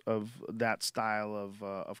pioneers of that style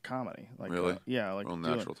of comedy. Like, Really? Yeah, like Real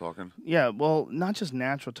natural talking. Yeah, well, not just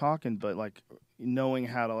natural talking, but like knowing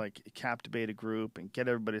how to like captivate a group and get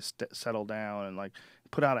everybody settle down and like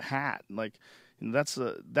put out a hat. Like that's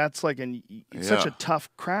like such a tough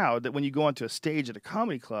crowd that when you go onto a stage at a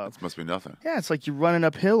comedy club, This must be nothing. yeah, it's like you're running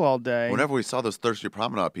uphill all day. Whenever we saw those Thirsty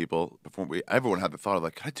Promenade people, everyone had the thought of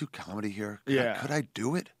like, could I do comedy here? Could I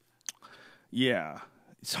do it? Yeah.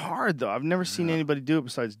 It's hard, though. I've never seen anybody do it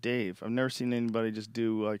besides Dave. I've never seen anybody just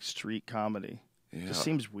do, like, street comedy. Yeah. It just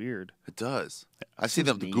seems weird. It does. I see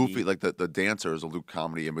them, the goofy, like the dancers will do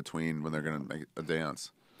comedy in between when they're going to make a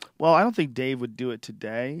dance. Well, I don't think Dave would do it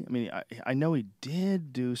today. I mean, I know he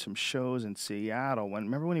did do some shows in Seattle.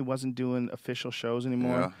 Remember when he wasn't doing official shows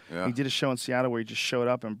anymore? Yeah. He did a show in Seattle where he just showed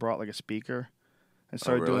up and brought, like, a speaker and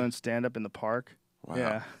started really? doing stand-up in the park. Wow.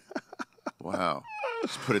 Yeah. Wow.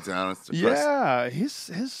 Just put it down. It's Yeah,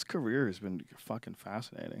 his career has been fucking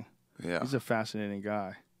fascinating. Yeah. He's a fascinating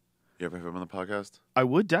guy. You ever have him on the podcast? I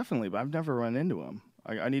would definitely, but I've never run into him.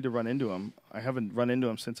 I need to run into him. I haven't run into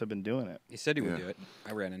him since I've been doing it. He said he would do it.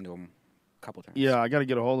 I ran into him a couple times. Yeah, I got to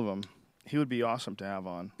get a hold of him. He would be awesome to have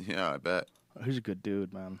on. Yeah, I bet. He's a good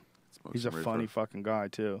dude, man. He's a funny fucking guy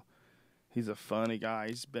too. He's a funny guy.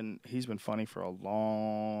 He's been funny for a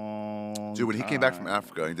long Dude, when he time. came back from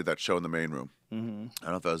Africa and he did that show in the main room, Mm-hmm.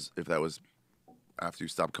 I don't know if that was after you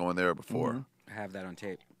stopped going there or before. Mm-hmm. I have that on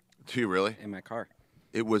tape Do you really? in my car.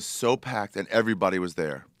 It was so packed and everybody was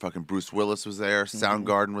there. Fucking Bruce Willis was there. Mm-hmm.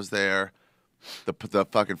 Soundgarden was there. The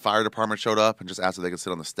fucking fire department showed up and just asked if they could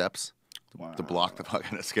sit on the steps to block the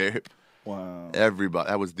fucking escape. Wow. Everybody.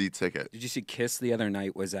 That was the ticket. Did you see Kiss the other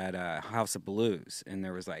night was at House of Blues, and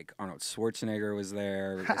there was like Arnold Schwarzenegger was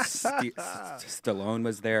there, Stallone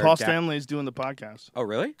was there. Paul Stanley's doing the podcast. Oh,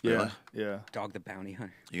 really? Yeah, Really? yeah. Dog the Bounty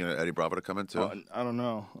Hunter. You gonna Eddie Bravo to come in too? Well, I don't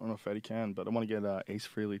know. I don't know if Eddie can, but I want to get Ace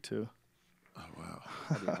Frehley too. Oh wow.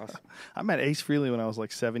 That'd be awesome. I met Ace Frehley when I was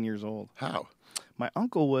like 7 years old. How? My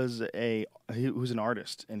uncle was an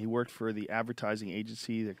artist, and he worked for the advertising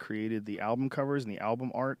agency that created the album covers and the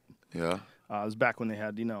album art. Yeah. It was back when they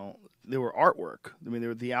had, they were artwork. I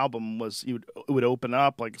mean, the album was, it would open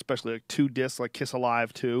up, like especially like 2 discs, like Kiss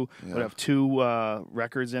Alive 2, would have 2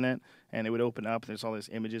 records in it, and it would open up. And there's all these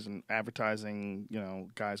images and advertising.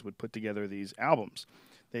 Guys would put together these albums.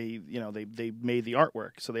 They made the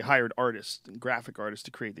artwork, so they hired artists, graphic artists,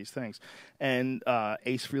 to create these things. And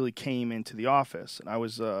Ace Frehley came into the office, and I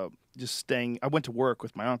was just staying. I went to work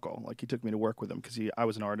with my uncle. Like, he took me to work with him because I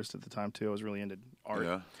was an artist at the time too. I was really into art.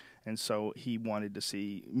 Yeah. And so he wanted to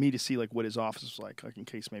see like what his office was like in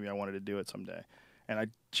case maybe I wanted to do it someday. And I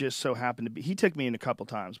just so happened to be. He took me in a couple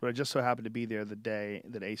times, but I just so happened to be there the day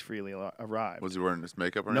that Ace Frehley arrived. Was he wearing his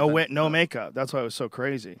makeup or anything? No makeup. That's why it was so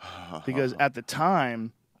crazy. Because at the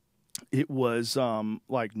time, it was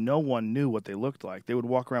like no one knew what they looked like. They would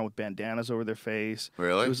walk around with bandanas over their face.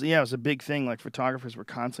 Really? It was a big thing. Like, photographers were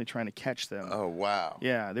constantly trying to catch them. Oh wow.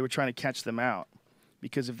 Yeah, they were trying to catch them out.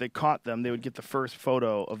 Because if they caught them, they would get the first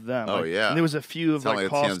photo of them. Oh, yeah. And there was a few of Sound like like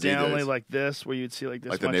Paul TMZ Stanley days. like this, where you'd see like this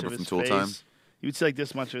Like the much neighbor of his from Tool face. Time? You would see like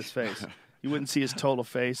this much of his face. You wouldn't see his total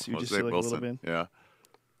face. You would just see like a little bit. Yeah.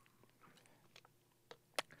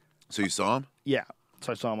 So you saw him? Yeah.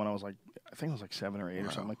 So I saw him when I was like, I think I was like 7 or 8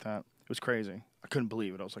 or something like that. It was crazy. I couldn't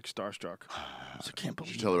believe it. I was like starstruck. I was like, can't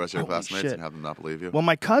believe Did you tell the rest of your Holy classmates shit. and have them not believe you? Well,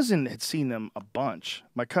 my cousin had seen them a bunch.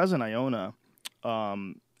 My cousin Iona,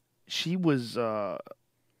 she was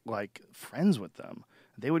like friends with them.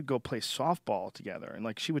 They would go play softball together, and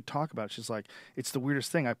like she would talk about it. She's like, it's the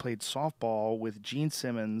weirdest thing. I played softball with Gene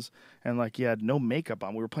Simmons, and like he had no makeup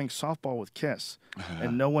on. We were playing softball with Kiss,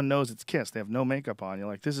 and no one knows it's Kiss. They have no makeup on. You're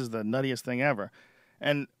like, this is the nuttiest thing ever.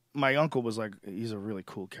 And my uncle was like, he's a really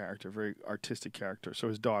cool character, very artistic character. So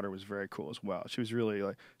his daughter was very cool as well. She was really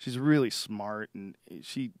she's really smart, and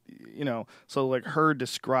she, so like her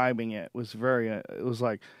describing it was it was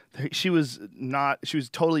like she was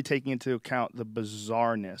totally taking into account the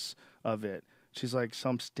bizarreness of it. She's like, so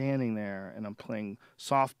I'm standing there and I'm playing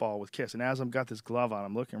softball with Kiss, and as I've got this glove on,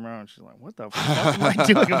 I'm looking around. And she's like, "What the fuck am I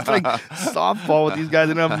doing? I'm playing softball with these guys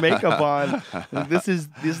that don't have makeup on. Like, this is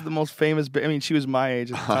the most famous." I mean, she was my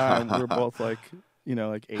age at the time. We were both like 8.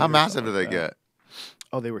 How or massive something did they like that. get?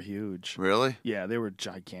 Oh, they were huge. Really? Yeah, they were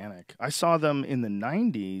gigantic. I saw them in the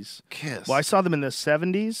 90s. Kiss. Well, I saw them in the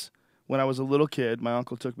 70s when I was a little kid. My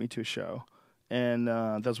uncle took me to a show, and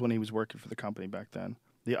that's when he was working for the company back then.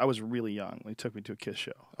 I was really young when he took me to a Kiss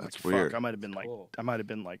show. That's like, weird. Fuck, I might have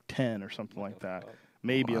been like 10 or something like that.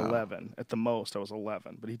 Maybe 11. At the most, I was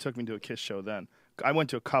 11. But he took me to a Kiss show then. I went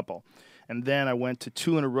to a couple. And then I went to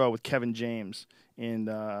 2 in a row with Kevin James in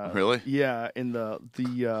Really? Yeah, in the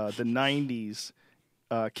 90s.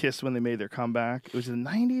 Kiss when they made their comeback. It was in the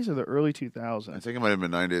 90s or the early 2000s. I think it might have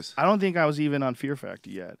been 90s. I don't think I was even on Fear Factor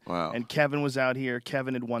yet. Wow. And Kevin was out here.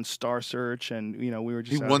 Kevin had won Star Search, and we were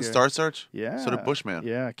just He out won here. Star Search? Yeah. So did Bushman.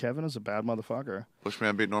 Yeah, Kevin was a bad motherfucker.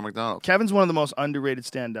 Bushman beat Norm Macdonald. Kevin's one of the most underrated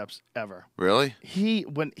stand-ups ever. Really?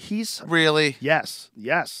 Really? Yes.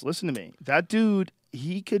 Listen to me. That dude,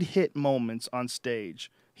 he could hit moments on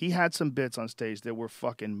stage. He had some bits on stage that were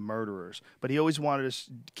fucking murderers, but he always wanted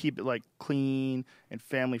to keep it like clean and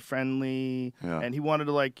family friendly, and he wanted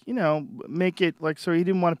to make it like so he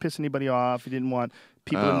didn't want to piss anybody off. He didn't want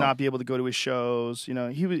people to not be able to go to his shows.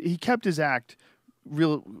 He kept his act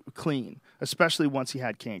real clean, especially once he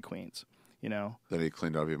had King of Queens. Then he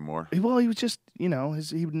cleaned up even more. Well, he was just he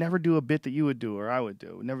would never do a bit that you would do or I would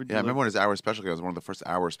do. Never. Yeah, I remember when his hour special came. It was one of the first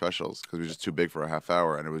hour specials because it was just too big for a half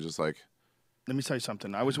hour, and it was just like. Let me tell you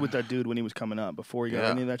something. I was with that dude when he was coming up. Before he got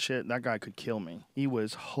any of that shit, that guy could kill me. He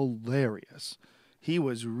was hilarious. He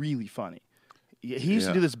was really funny. He used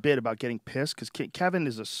to do this bit about getting pissed because Kevin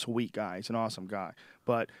is a sweet guy. He's an awesome guy.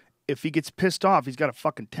 But if he gets pissed off, he's got a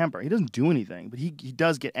fucking temper. He doesn't do anything, but he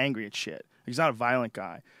does get angry at shit. He's not a violent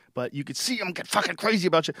guy. But you could see him get fucking crazy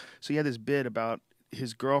about shit. So he had this bit about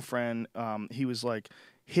his girlfriend. He was like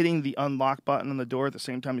hitting the unlock button on the door at the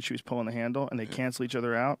same time that she was pulling the handle, and they cancel each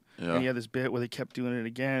other out. Yeah. And he had this bit where they kept doing it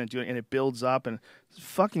again and it builds up, and it's a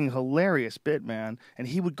fucking hilarious bit, man. And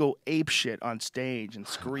he would go ape shit on stage and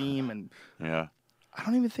scream, and I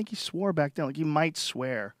don't even think he swore back then. Like he might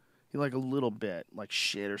swear, a little bit, like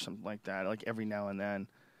shit or something like that, like every now and then.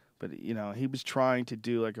 But he was trying to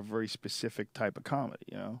do like a very specific type of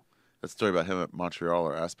comedy. That story about him at Montreal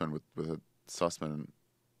or Aspen with a Sussman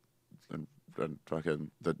and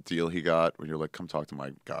fucking the deal he got when you're like, come talk to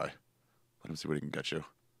my guy, let him see what he can get you.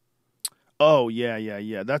 Oh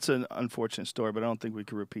yeah. That's an unfortunate story, but I don't think we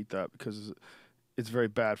could repeat that because it's very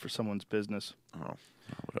bad for someone's business. Oh,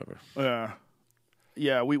 whatever.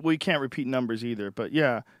 Yeah. We can't repeat numbers either, but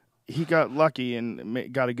yeah, he got lucky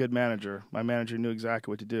and got a good manager. My manager knew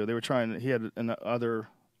exactly what to do. They were trying. He had another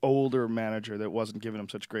older manager that wasn't giving him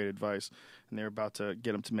such great advice, and they were about to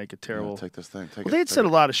get him to make a terrible. Take this thing. They had said a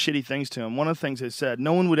lot of shitty things to him. One of the things they said,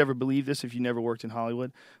 no one would ever believe this if you never worked in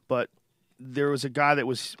Hollywood, but there was a guy that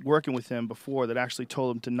was working with him before that actually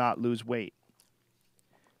told him to not lose weight.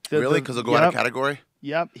 Really? Because he'll go out of category?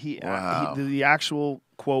 Yep. Wow. The actual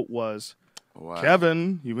quote was, wow.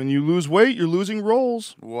 Kevin, when you lose weight, you're losing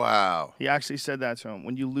roles. Wow. He actually said that to him.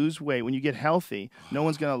 When you lose weight, when you get healthy, no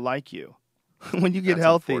one's going to like you. When you get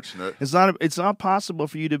healthy, it's not possible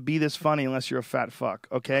for you to be this funny unless you're a fat fuck.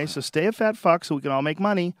 Okay, so stay a fat fuck so we can all make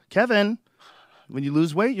money. Kevin, when you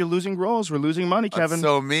lose weight, you're losing roles. We're losing money, Kevin. That's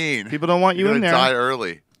so mean. People don't want you in there. You're gonna die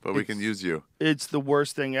early, but we can use you. It's the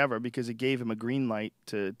worst thing ever because it gave him a green light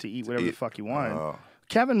to eat whatever the fuck he wanted.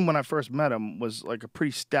 Kevin, when I first met him, was like a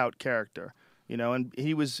pretty stout character. And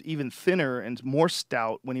he was even thinner and more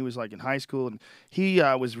stout when he was like in high school. And he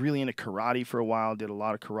was really into karate for a while, did a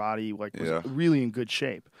lot of karate, was really in good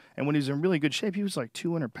shape. And when he was in really good shape, he was like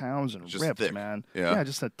 200 pounds and just ripped, thick. Man. Yeah,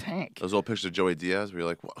 just a tank. Those old pictures of Joey Diaz where you're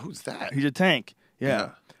like, who's that? He's a tank.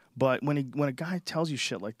 Yeah. But when a guy tells you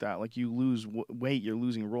shit like that, like you lose weight, you're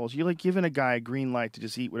losing roles, you're like giving a guy a green light to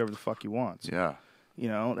just eat whatever the fuck he wants. Yeah.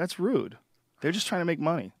 That's rude. They're just trying to make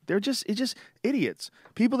money. It's just idiots.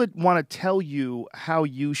 People that want to tell you how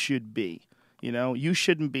you should be. You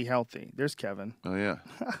shouldn't be healthy. There's Kevin. Oh, yeah.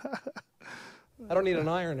 I don't need an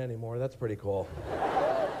iron anymore. That's pretty cool.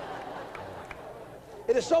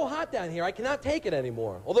 It is so hot down here, I cannot take it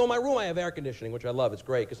anymore. Although in my room I have air conditioning, which I love. It's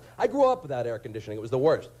great, because I grew up without air conditioning. It was the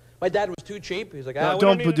worst. My dad was too cheap. He's like,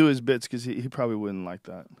 don't do his bits, because he probably wouldn't like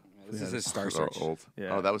that. This is his Star Search. Old.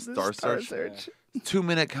 Yeah. Oh, that was Star Search? Yeah.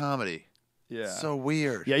 2-minute comedy. Yeah. So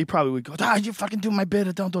weird. Yeah, he probably would go, you fucking do my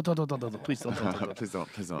bit. Don't. Please don't.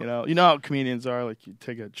 Please don't. You know how comedians are. Like, you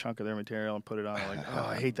take a chunk of their material and put it on. Like,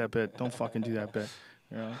 I hate that bit. Don't fucking do that bit.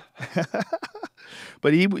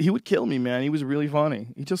 But he would kill me, man. He was really funny.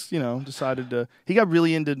 He just, decided to. He got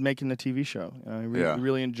really into making the TV show. He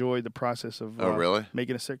really enjoyed the process of really?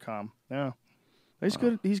 Making a sitcom. Yeah. He's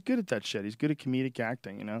good. He's good at that shit. He's good at comedic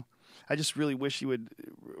acting. I just really wish he would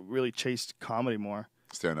really chase comedy more.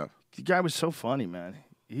 Stand up. The guy was so funny, man.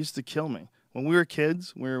 He used to kill me. When we were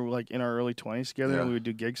kids, we were like in our early 20s together, and we would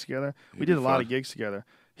do gigs together. We did a lot of gigs together.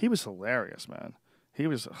 He was hilarious, man. He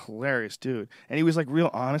was a hilarious dude, and he was like real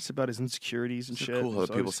honest about his insecurities and shit. Cool how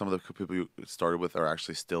the people, some of the people you started with are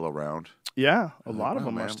actually still around. Yeah, a lot of wow,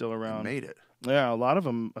 them man, are still around. Made it. Yeah, a lot of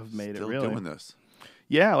them have made Still it. Really doing this.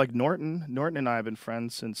 Yeah, like Norton. Norton and I have been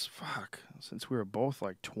friends since we were both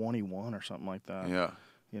like 21 or something like that. Yeah.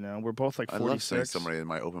 You know, we're both like 46. I love seeing somebody in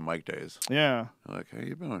my open mic days. Yeah. I'm like, how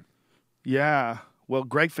you doing? Yeah. Well,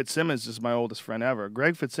 Greg Fitzsimmons is my oldest friend ever.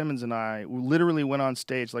 Greg Fitzsimmons and I literally went on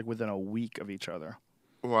stage like within a week of each other.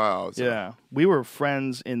 Wow. Yeah. We were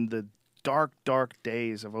friends in the dark, dark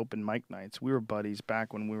days of open mic nights. We were buddies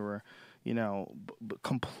back when we were, you know,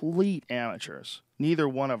 complete amateurs. Neither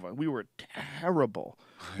one of us. We were terrible.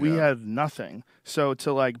 We had nothing. So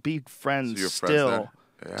to like be friends still.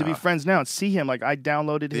 To be friends now and see him, like I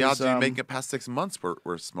downloaded the his. The odds of you making it past 6 months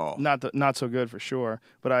were small. Not so good for sure.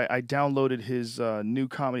 But I downloaded his new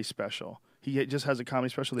comedy special. He just has a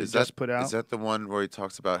comedy special that he just put out. Is that the one where he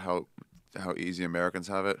talks about how easy Americans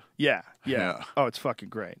have it? Yeah. Oh, it's fucking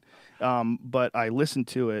great. But I listened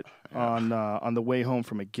to it on the way home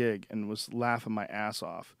from a gig and was laughing my ass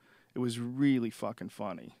off. It was really fucking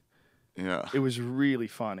funny. Yeah. It was really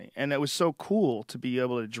funny, and it was so cool to be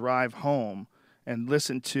able to drive home and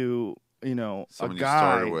listen to, you know, someone a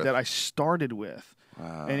guy that I started with.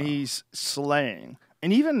 Wow. And he's slaying.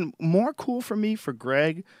 And even more cool for me, for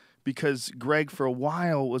Greg, because Greg for a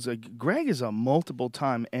while Greg is a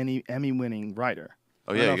multiple-time Emmy-winning writer.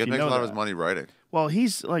 Oh, yeah, he makes a lot of his money writing. Well,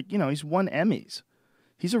 he's like, you know, he's won Emmys.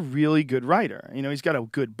 He's a really good writer. You know, he's got a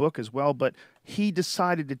good book as well, but he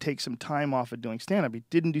decided to take some time off of doing stand-up. He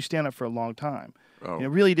didn't do stand-up for a long time. Oh. You know,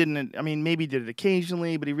 really didn't, I mean, maybe did it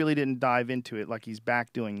occasionally, but he really didn't dive into it like he's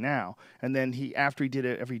back doing now. And then after he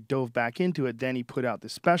dove back into it, then he put out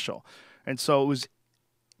this special. And so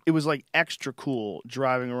it was like extra cool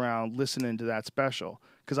driving around listening to that special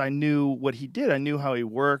because I knew what he did. I knew how he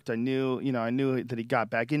worked. I knew that he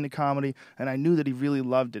got back into comedy, and I knew that he really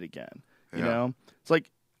loved it again. You know, it's like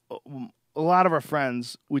a lot of our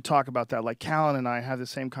friends, we talk about that. Like Callan and I have the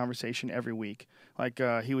same conversation every week. Like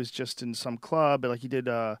he was just in some club, like he did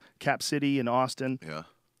Cap City in Austin. Yeah.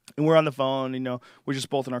 And we're on the phone, you know, we're just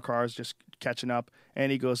both in our cars, just catching up.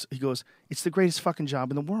 And he goes, it's the greatest fucking job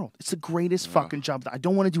in the world. It's the greatest fucking job. I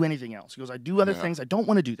don't want to do anything else. He goes, I do other things. I don't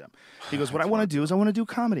want to do them. He goes, what I want to do is I want to do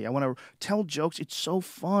comedy. I want to tell jokes. It's so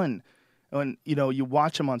fun. And, you know, you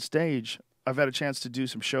watch him on stage. I've had a chance to do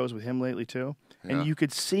some shows with him lately too. And you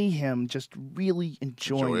could see him just really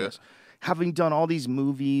enjoying this. Having done all these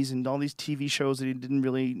movies and all these TV shows that he didn't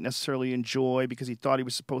really necessarily enjoy because he thought he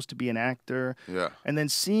was supposed to be an actor. Yeah. And then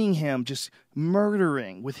seeing him just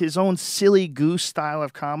murdering with his own silly goose style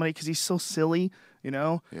of comedy because he's so silly, you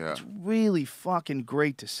know? Yeah. It's really fucking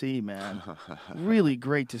great to see, man. Really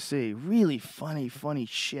great to see. Really funny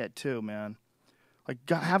shit too, man. Like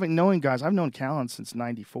knowing guys, I've known Callan since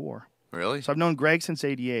 94. Really? So I've known Greg since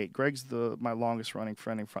 88. Greg's my longest running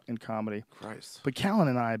friend in comedy. Christ. But Callan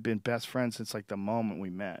and I have been best friends since like the moment we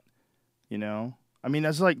met. You know? I mean,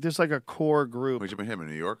 there's like a core group. Where'd you meet him, in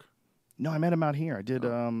New York? No, I met him out here. I did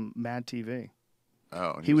Mad TV.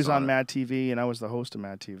 Oh. He was on Mad TV, and I was the host of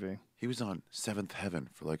Mad TV. He was on Seventh Heaven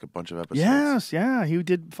for like a bunch of episodes. Yes, yeah. He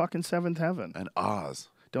did fucking Seventh Heaven. And Oz.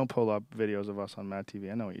 Don't pull up videos of us on Mad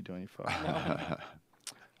TV. I know what you're doing, you fuck.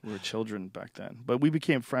 We were children back then, but we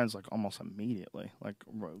became friends like almost immediately. Like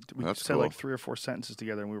we said like 3 or 4 sentences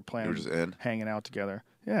together, and we were playing, hanging out together.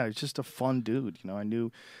 Yeah, it's just a fun dude. You know, I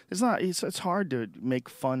knew it's hard to make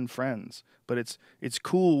fun friends, but it's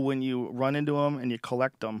cool when you run into them and you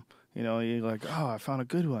collect them. You know, you're like, oh, I found a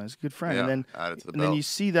good one. It's a good friend. Yeah, and add it to the then you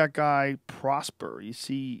see that guy prosper. You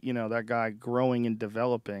see, you know, that guy growing and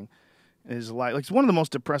developing. Is like it's one of the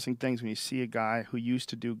most depressing things when you see a guy who used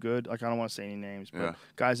to do good. Like I don't want to say any names, but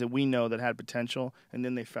guys that we know that had potential, and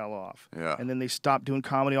then they fell off. Yeah. And then they stopped doing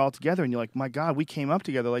comedy altogether. And you're like, my God, we came up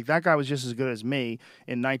together. Like that guy was just as good as me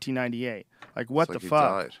in 1998. Like what the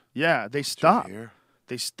fuck? Died. Yeah, they stopped.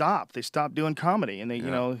 They stopped. They stopped doing comedy, and they,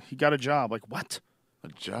 you know, he got a job. Like what? A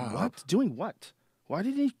job? What? Doing what? Why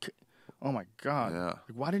did he? Oh my God. Yeah.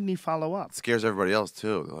 Like, why didn't he follow up? It scares everybody else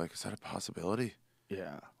too. They're like, is that a possibility?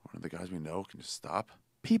 Yeah. One of the guys we know can just stop.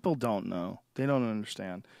 People don't know. They don't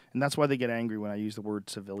understand. And that's why they get angry when I use the word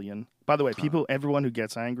civilian. By the way, everyone who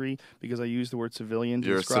gets angry because I use the word civilian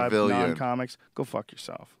to describe non-comics, go fuck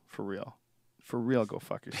yourself. For real. For real, go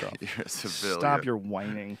fuck yourself. You're a civilian. Stop your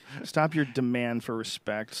whining. Stop your demand for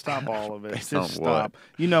respect. Stop all of it. Just stop. What?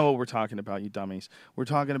 You know what we're talking about, you dummies. We're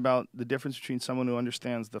talking about the difference between someone who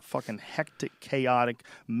understands the fucking hectic, chaotic,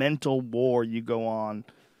 mental war you go on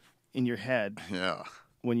in your head. Yeah.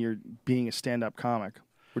 When you're being a stand-up comic.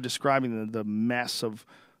 We're describing the mess of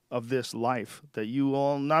this life that you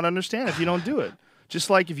will not understand if you don't do it. Just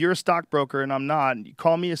like if you're a stockbroker and I'm not, and you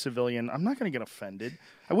call me a civilian, I'm not going to get offended.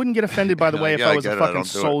 I wouldn't get offended, by the way, if I was a fucking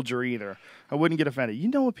soldier either. I wouldn't get offended. You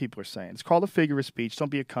know what people are saying. It's called a figure of speech. Don't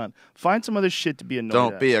be a cunt. Find some other shit to be annoyed at.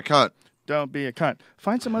 Don't be a cunt. Don't be a cunt.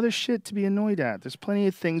 Find some other shit to be annoyed at. There's plenty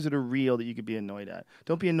of things that are real that you could be annoyed at.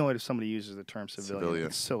 Don't be annoyed if somebody uses the term civilian.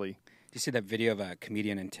 It's silly. Do you see that video of a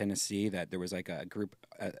comedian in Tennessee that there was like a group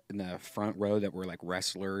in the front row that were like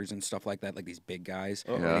wrestlers and stuff like that, like these big guys.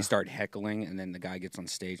 And they start heckling, and then the guy gets on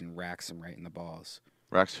stage and racks them right in the balls.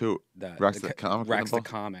 Racks who? Racks the comic? Racks the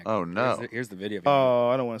comic. Oh, no. Here's the video. Oh,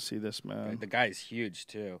 I don't want to see this, man. The guy is huge,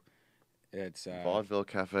 too. It's Vaudeville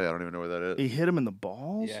Cafe. I don't even know where that is. He hit him in the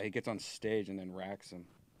balls? Yeah, he gets on stage and then racks him.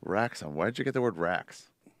 Racks him? Why did you get the word racks?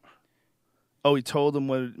 Oh, he told him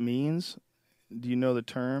what it means? Do you know the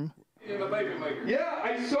term? Yeah,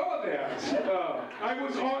 I saw that. I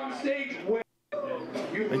was on stage when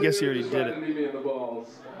I guess he already did it. Me in the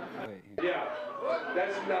balls. Yeah,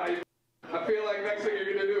 that's nice. I feel like next thing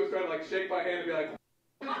you're gonna do is try to like shake my hand and be like.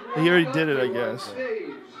 He already did it, I guess.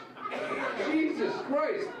 Jesus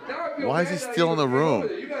Christ! Now I feel Why is he still in the room?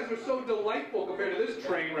 You guys are so delightful compared to this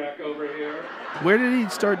train wreck over here. Where did he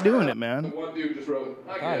start doing it, man? One dude just wrote,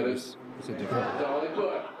 "I get it."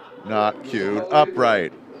 Not cute.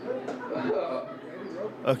 Upright.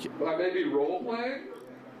 Okay. I may be role playing.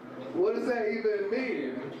 What does that even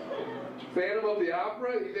mean? Phantom of the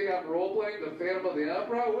Opera? You think I'm role playing the Phantom of the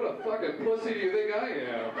Opera? What a fucking pussy do you think I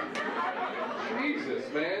am?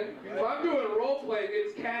 Jesus, man. If I'm doing role playing,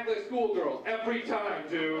 it's Catholic schoolgirls every time,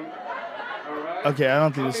 dude. All right. Okay, I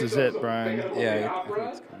don't think this is it, Brian. Yeah.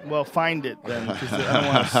 Well, find it then, because I don't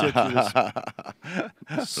want to sit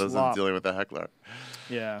through this slop. Dealing with the heckler.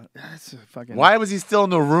 Yeah, that's a fucking. Why was he still in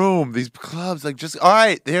the room? These clubs, like, just all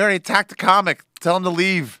right. They already attacked the comic. Tell him to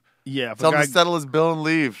leave. Yeah, if tell him to settle his bill and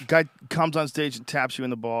leave. Guy comes on stage and taps you in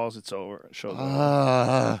the balls. It's over. Show's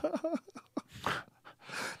over.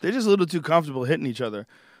 They're just a little too comfortable hitting each other.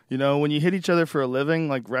 You know, when you hit each other for a living,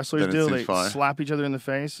 like wrestlers do, they slap each other in the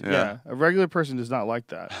face. Yeah, a regular person does not like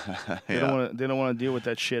that. They don't want to deal with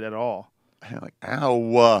that shit at all. Like,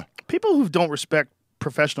 ow. People who don't respect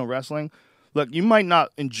professional wrestling, look, you might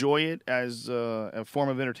not enjoy it as a form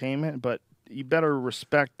of entertainment, but you better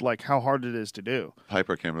respect like how hard it is to do.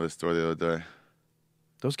 Piper came to the store the other day.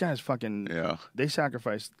 Those guys fucking they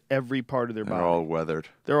sacrificed every part of their body. They're all weathered.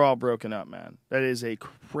 They're all broken up, man. That is a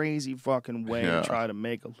crazy fucking way to try to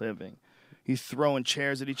make a living. He's throwing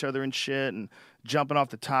chairs at each other and shit and jumping off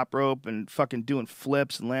the top rope and fucking doing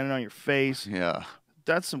flips and landing on your face. Yeah.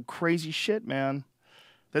 That's some crazy shit, man.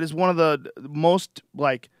 That is one of the most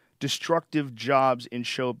like destructive jobs in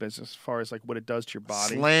show business as far as like what it does to your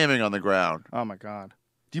body. Slamming on the ground. Oh my God.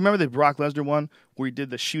 Do you remember the Brock Lesnar one where he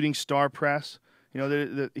did the shooting star press? You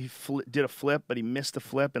know, he did a flip, but he missed the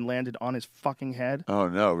flip and landed on his fucking head. Oh,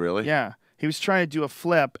 no, really? Yeah. He was trying to do a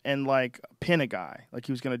flip and, like, pin a guy. Like,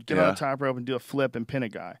 he was going to get on the top rope and do a flip and pin a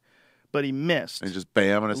guy. But he missed. And just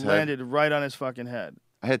bam on his head? Landed right on his fucking head.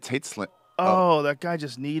 I had Tate slam. Oh, that guy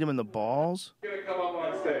just kneed him in the balls? You're going to come up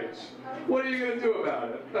on stage. What are you going to do about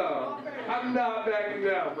it? I'm not backing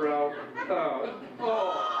down, bro.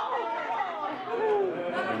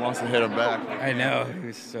 He wants to hit him back. I know. He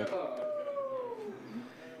was so...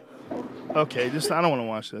 Okay, I don't want to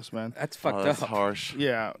watch this, man. That's fucked up. That's harsh.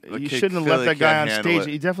 Yeah, you shouldn't have left that guy on stage.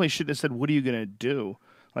 He definitely should have said, what are you going to do?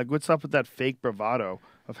 Like, what's up with that fake bravado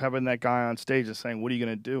of having that guy on stage and saying, what are you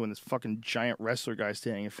going to do? And this fucking giant wrestler guy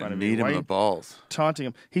standing in front of me. Need him in the balls. Taunting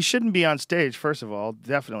him. He shouldn't be on stage, first of all,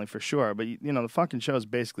 definitely, for sure. But, you know, the fucking show is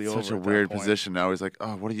basically over. Such a weird position now. He's like,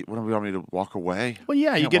 oh, what do we want me to walk away? Well,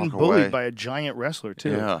 yeah, you're getting bullied by a giant wrestler,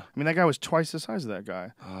 too. Yeah. I mean, that guy was twice the size of that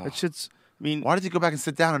guy. That shit's... I mean, why did he go back and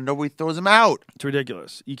sit down and nobody throws him out? It's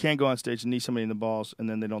ridiculous. You can't go on stage and knee somebody in the balls and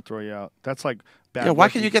then they don't throw you out. That's like bad. Yeah, why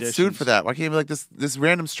can't you get sued for that? Why can't you be like this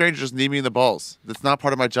random stranger just knee me in the balls? That's not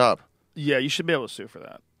part of my job. Yeah, you should be able to sue for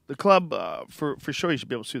that. The club, for sure, you should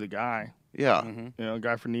be able to sue the guy. Yeah. You know, a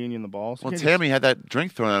guy for kneeing you in the balls. Well, Tammy had that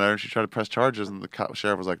drink thrown at her and she tried to press charges and the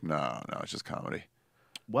sheriff was like, no, it's just comedy.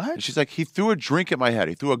 What? And she's like, he threw a drink at my head.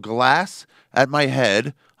 He threw a glass at my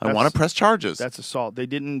head. I want to press charges. That's assault. They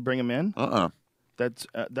didn't bring him in?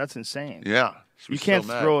 That's insane. Yeah. You can't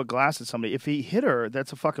throw a glass at somebody. If he hit her,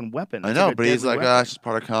 that's a fucking weapon. I know, but he's like, it's just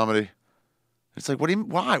part of comedy. It's like,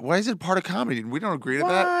 why? Why is it part of comedy? We don't agree to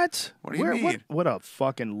that. What do you mean? What a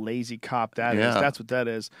fucking lazy cop that is. That's what that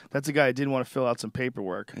is. That's a guy who didn't want to fill out some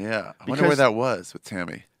paperwork. Yeah. I wonder where that was with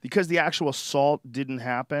Tammy. Because the actual assault didn't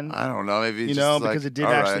happen. I don't know. Maybe because it did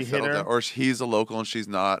actually hit her. Or he's a local and she's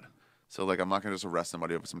not. So like, I'm not gonna just arrest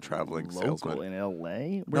somebody over some traveling Local salesman. in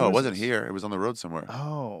L.A.? No, it wasn't here. It was on the road somewhere.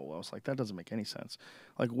 Oh, I was like, that doesn't make any sense.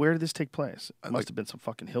 Like, where did this take place? It must have been some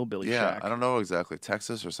fucking hillbilly Yeah, shack. I don't know exactly.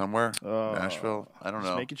 Texas or somewhere. Nashville. I don't know.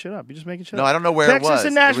 Just making shit up. You're just making shit No, up. I don't know where Texas it was.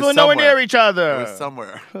 and Nashville It was are nowhere somewhere. near each other. It was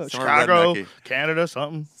somewhere. Chicago, rednecky. Canada,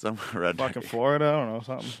 something. Somewhere rednecky. Fucking Florida, I don't know,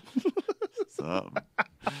 something.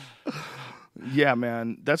 Yeah,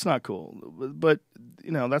 man, that's not cool. But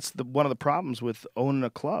you know, that's one of the problems with owning a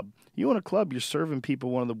club. You own a club, you're serving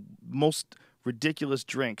people one of the most ridiculous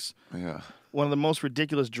drinks. Yeah. One of the most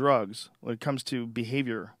ridiculous drugs when it comes to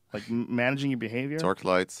behavior, like managing your behavior. Torque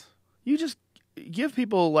lights. You just give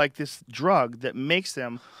people like this drug that makes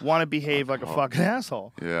them want to behave like a fucking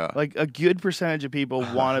asshole. Yeah. Like a good percentage of people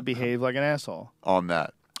want to behave like an asshole. On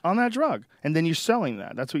that drug. And then you're selling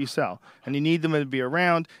that. That's what you sell. And you need them to be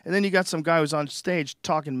around. And then you got some guy who's on stage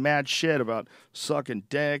talking mad shit about sucking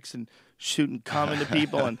dicks and shooting cum into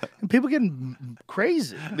people. And people getting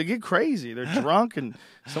crazy. They get crazy. They're drunk and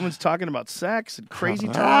someone's talking about sex and crazy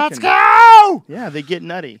talk. Let's go! Yeah, they get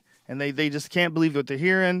nutty. And they just can't believe what they're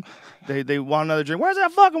hearing. They want another drink. Where's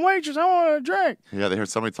that fucking waitress? I want a drink. Yeah, they heard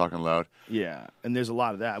somebody talking loud. Yeah, and there's a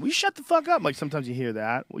lot of that. Will you shut the fuck up? Like sometimes you hear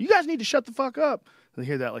that. Well, you guys need to shut the fuck up. They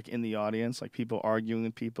hear that like in the audience, like people arguing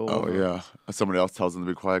with people. Oh, yeah. Somebody else tells them to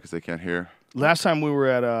be quiet because they can't hear. Last time we were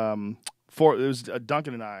at it was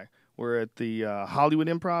Duncan and I were at the Hollywood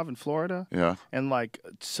Improv in Florida. Yeah. And like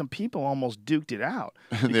some people almost duked it out.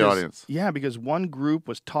 In the audience. Yeah, because one group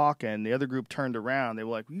was talking, the other group turned around. They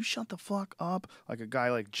were like, "Will you shut the fuck up?" Like a guy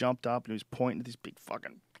like jumped up and he was pointing at this big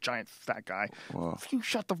fucking giant fat guy. Whoa. You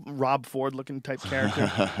shut the Rob Ford looking type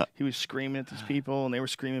character. He was screaming at these people and they were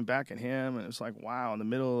screaming back at him, and it was like, wow, in the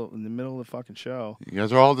middle of the fucking show. You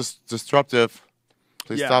guys are all disruptive.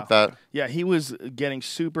 Please stop that. Yeah, he was getting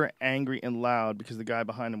super angry and loud because the guy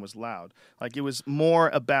behind him was loud. Like it was more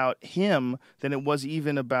about him than it was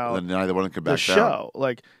even about And then neither one could back the down. show.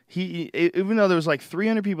 Like even though there was like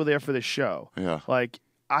 300 people there for the show. Yeah. Like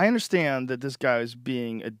I understand that this guy was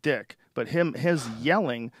being a dick, but his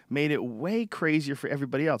yelling made it way crazier for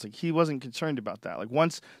everybody else. Like he wasn't concerned about that. Like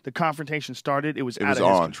once the confrontation started, it was out of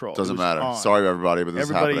his control. Doesn't It was matter. on. Sorry, everybody, but this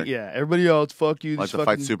is happening. Yeah, everybody else, fuck you. Like the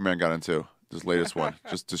fight Superman got into. This latest one.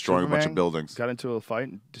 Just destroying a bunch of buildings. Got into a fight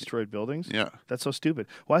and destroyed buildings? Yeah. That's so stupid.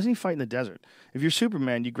 Why doesn't he fight in the desert? If you're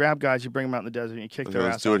Superman, you grab guys, you bring them out in the desert, and you kick their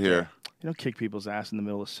ass. Let's do it here. You don't kick people's ass in the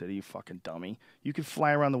middle of the city, you fucking dummy. You could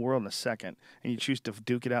fly around the world in a second, and you choose to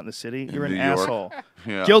duke it out in the city. You're an New York. asshole.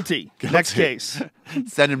 Yeah. Guilty. Next case.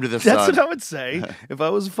 Send him to the That's sun. what I would say. If I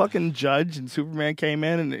was a fucking judge and Superman came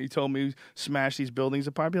in and he told me smash these buildings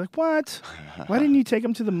apart, I'd be like, what? Why didn't you take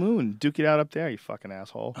him to the moon? Duke it out up there, you fucking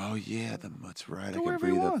asshole. Oh, yeah, that's right. Go I can wherever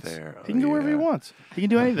he breathe up wants. there. He can go wherever he wants. He can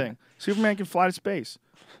do anything. Superman can fly to space.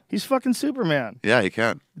 He's fucking Superman. Yeah, he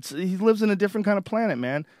can. He lives in a different kind of planet,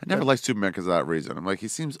 man. I never liked Superman because of that reason. I'm like, he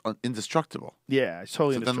seems indestructible. Yeah, he's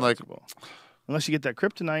totally So then, like- indestructible. Unless you get that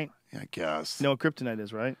kryptonite. Yeah, I guess. You know what kryptonite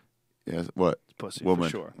is, right? Yeah, what? It's pussy, Woman. for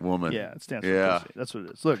sure. Woman. Yeah, it stands for Yeah. pussy. That's what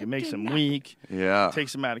it is. Look, it makes him weak. Yeah.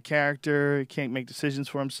 Takes him out of character. He can't make decisions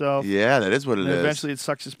for himself. Yeah, that is what it And is. eventually it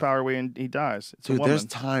sucks his power away and he dies. It's a Dude, woman. there's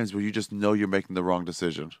times where you just know you're making the wrong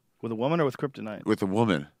decision. With a woman or with kryptonite? With a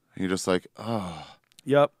woman. And you're just like, oh,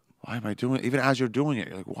 Yep. why am I doing it? Even as you're doing it,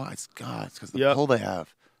 you're like, why? It's God. It's because the Yep. pull they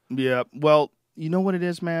have. Yeah. Well, you know what it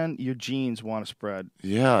is, man? Your genes want to spread.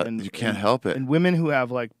 Yeah, you can't help it. And women who have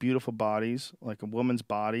like beautiful bodies, like a woman's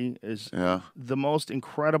body, is Yeah. the most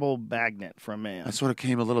incredible magnet for a man. I sort of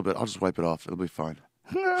came a little bit. I'll just wipe it off. It'll be fine.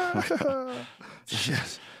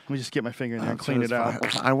 Yes. Let me just get my finger in there and clean it out.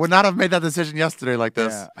 Fine. I would not have made that decision yesterday like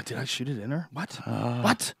this. Yeah. Did I shoot it in her? What?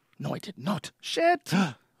 What? No, I did not. Shit.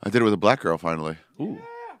 I did it with a black girl finally. Ooh.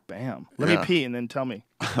 Bam. Let Yeah. me pee and then tell me.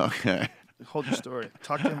 Okay. Hold your story.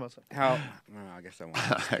 Talk to him about something. How? I guess I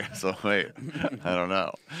won't. So wait, I don't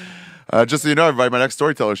know. Just so you know, everybody, my next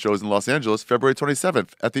storyteller show is in Los Angeles, February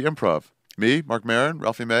 27th at the Improv. Me, Mark Maron,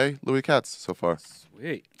 Ralphie May, Louis Katz so far.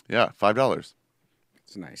 Sweet. Yeah, $5.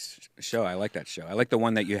 It's a nice show. I like that show. I like the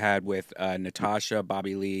one that you had with Natasha,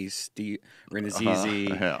 Bobby Lee, Steve, Renazizi,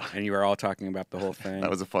 yeah. and you were all talking about the whole thing. That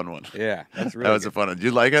was a fun one. Yeah, that's really That was good. a fun one. Did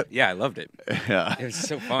you like it? Yeah, I loved it. Yeah. It was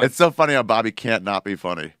so fun. It's so funny how Bobby can't not be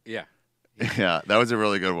funny. Yeah. Yeah, that was a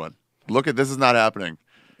really good one. Look at This Is Not Happening.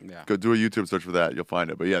 Yeah. Go do a YouTube search for that. You'll find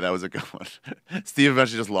it. But yeah, that was a good one. Steve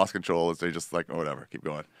eventually just lost control, and so he just like, oh, whatever, keep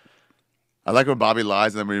going. I like when Bobby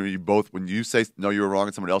lies, and then when you say no, you were wrong,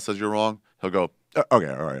 and somebody else says you're wrong, he'll go, okay,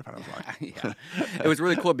 all right, fine, I was lying. Yeah. It was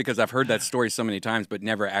really cool because I've heard that story so many times, but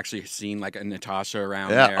never actually seen like a Natasha around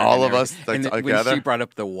Yeah, there. all and of us, like, and then together. when she brought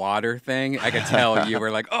up the water thing, I could tell you were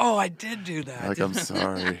like, oh, I did do that. Like, I'm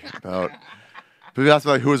sorry about People asked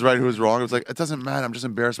me like who was right, who was wrong. It was like, it doesn't matter. I'm just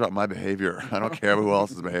embarrassed about my behavior. I don't care who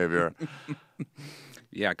else's behavior.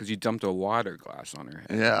 Yeah, because you dumped a water glass on her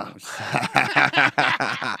head. Yeah.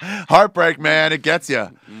 Heartbreak, man. It gets you.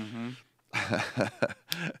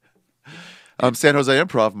 San Jose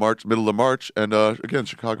Improv, middle of March, and again,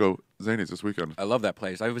 Chicago Zanies this weekend. I love that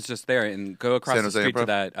place. I was just there, and go across San the Jose street to Improv?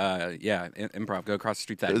 that, Improv. Go across the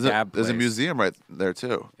street to that There's Dab there's a place. museum right there,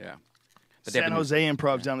 too. Yeah. But they have San a- Jose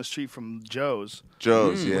Improv down the street from Joe's.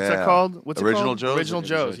 Joe's, yeah. What's that called? What's Original it called? Joe's? Original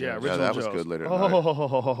Joe's, yeah. Original that was Joe's. good later at night.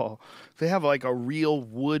 Oh, they have like a real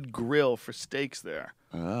wood grill for steaks there.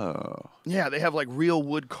 Oh. Yeah, they have like real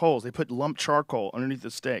wood coals. They put lump charcoal underneath the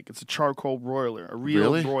steak. It's a charcoal broiler, a real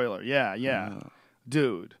Really? broiler. Yeah, yeah.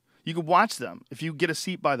 Dude, you could watch them. If you get a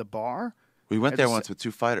seat by the bar, We went At there the once with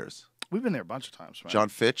two fighters, we've been there a bunch of times, man. John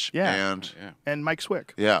Fitch Yeah. and And Mike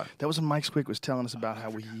Swick. yeah. That was when Mike Swick was telling us about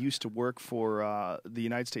how he used to work for the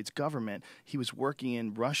United States government. He was working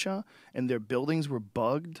in Russia, and their buildings were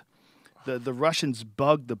bugged. The Russians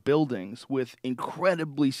bugged the buildings with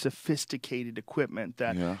incredibly sophisticated equipment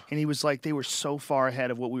and he was like, they were so far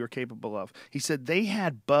ahead of what we were capable of. He said they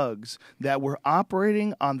had bugs that were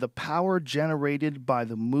operating on the power generated by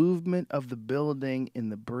the movement of the building in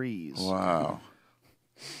the breeze. Wow.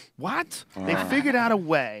 What? They figured out a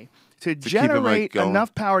way to keep 'em, like, generate going.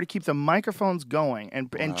 enough power to keep the microphones going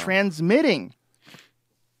and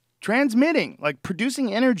transmitting, like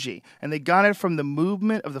producing energy. And they got it from the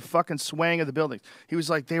movement of the fucking swaying of the buildings. He was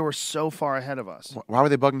like, they were so far ahead of us. Why were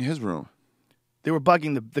they bugging his room? They were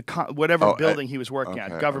bugging whatever building he was working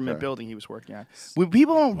at, government building he was working at. What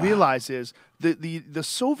people don't realize is the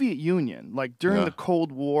Soviet Union, like during the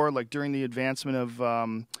Cold War, like during the advancement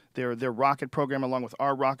of their rocket program along with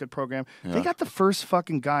our rocket program, they got the first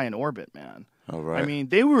fucking guy in orbit, man. Oh, right. I mean,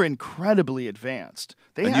 they were incredibly advanced.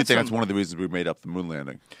 They And had you think some- that's one of the reasons we made up the moon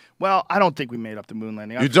landing? Well, I don't think we made up the moon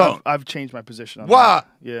landing. You don't? I've changed my position on What?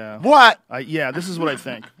 that. Yeah. What? Yeah, this is what I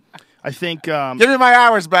think. I think. Give me my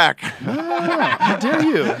hours back. How dare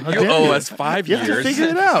you? How You dare owe you? us 5 You years. have to figure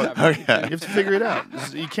it out. Okay. You have to figure it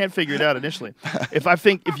out. You can't figure it out initially.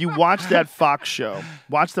 If you watch that Fox show,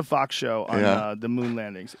 watch the Fox show on the moon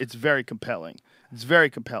landings. It's very compelling. It's very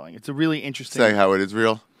compelling. It's a really interesting. Saying how it is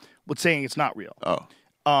real? Well, saying it's not real.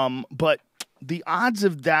 Oh. But the odds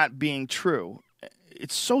of that being true,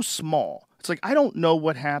 it's so small. It's like, I don't know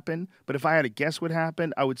what happened, but if I had to guess what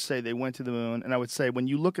happened, I would say they went to the moon. And I would say when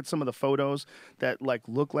you look at some of the photos that like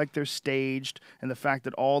look like they're staged and the fact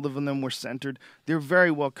that all of them were centered, there very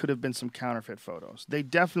well could have been some counterfeit photos. They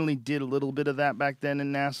definitely did a little bit of that back then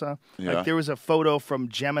in NASA. Yeah. Like there was a photo from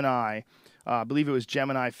Gemini, I believe it was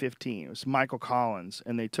Gemini 15. It was Michael Collins.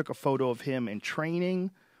 And they took a photo of him in training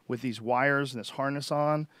with these wires and this harness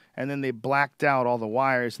on, and then they blacked out all the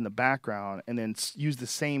wires in the background and then used the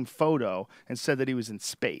same photo and said that he was in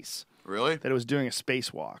space. Really? That it was doing a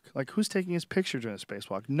spacewalk. Like, who's taking his picture during a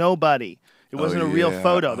spacewalk? Nobody. It wasn't a real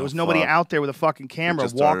photo. There was nobody out there with a fucking camera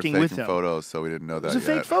just started walking with faking him. photos, so we didn't know that It was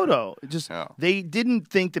a yet. fake photo. It just they didn't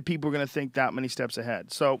think that people were going to think that many steps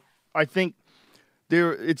ahead. So I think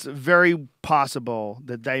it's very possible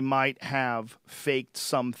that they might have faked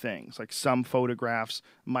some things, like some photographs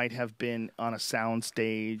might have been on a sound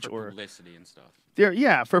stage For or publicity and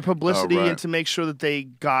stuff. for publicity right. and to make sure that they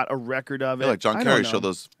got a record of it. Yeah, like John I Kerry don't know. showed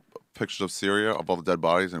those pictures of Syria of all the dead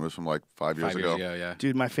bodies, and it was from like 5 years 5 ago. years ago, yeah.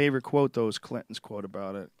 Dude, my favorite quote though is Clinton's quote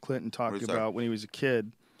about it. Clinton What talked is that? about when he was a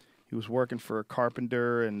kid. He was working for a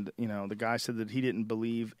carpenter, and the guy said that he didn't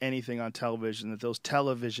believe anything on television. That those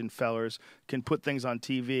television fellers can put things on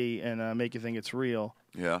TV and make you think it's real.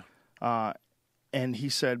 Yeah. And he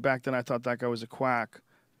said, back then I thought that guy was a quack,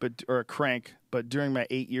 or a crank. But during my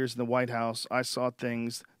 8 years in the White House, I saw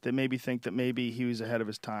things that made me think that maybe he was ahead of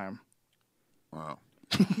his time. Wow.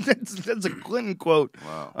 That's a Clinton quote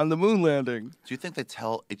on the moon landing. Do you think they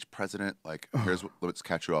tell each president like, "Here's let's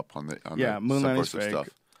catch you up on the moon landing's subversive fake. stuff"?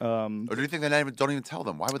 Or do you think they don't even tell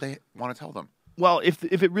them? Why would they want to tell them? Well, if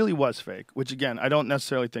it really was fake, which again I don't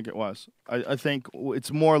necessarily think it was, I think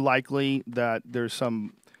it's more likely that there's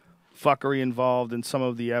some fuckery involved in some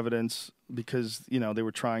of the evidence because they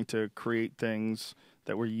were trying to create things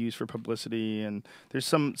that were used for publicity, and there's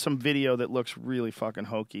some video that looks really fucking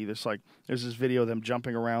hokey. There's this video of them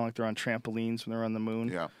jumping around like they're on trampolines when they're on the moon.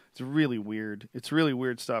 Yeah. It's really weird. It's really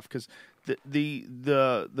weird stuff because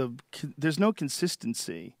there's no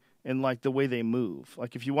consistency in like the way they move.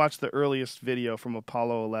 Like if you watch the earliest video from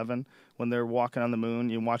Apollo 11 when they're walking on the moon,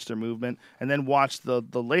 you watch their movement, and then watch the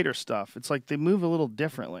later stuff. It's like they move a little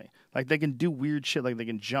differently. Like they can do weird shit, like they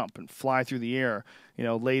can jump and fly through the air.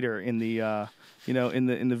 Later in the in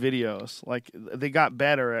the videos, like they got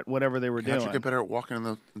better at whatever they were doing. How'd you get better at walking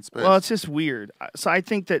in space? Well, it's just weird. So I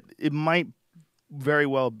think that it might very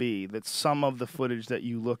well be that some of the footage that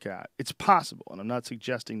you look at, it's possible, and I'm not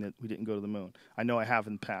suggesting that we didn't go to the moon. I know I have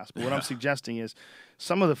in the past, but what I'm suggesting is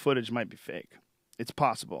some of the footage might be fake. It's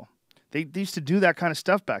possible. They used to do that kind of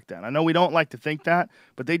stuff back then. I know we don't like to think that,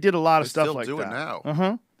 but they did a lot of stuff like that. They still do it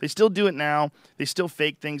now. They still do it now. They still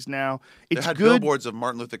fake things now. It's they had good. billboards of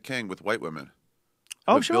Martin Luther King with white women.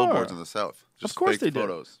 Oh, with sure. Billboards in the South. Just of course fake they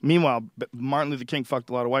photos. did. Meanwhile, Martin Luther King fucked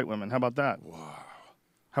a lot of white women. How about that? Wow.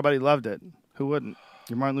 How about he loved it? Who wouldn't?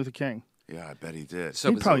 You're Martin Luther King. Yeah, I bet he did.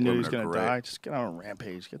 He probably knew he was going to die. Just get on a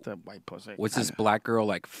rampage. Get that white pussy. Was this black girl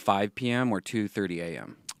like 5 p.m. or 2:30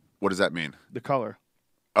 a.m.? What does that mean? The color.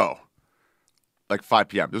 Oh. Like 5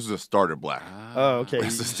 p.m. This was a starter black. Oh, okay.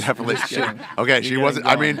 This is definitely okay. She wasn't.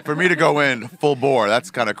 I mean, for me to go in full bore,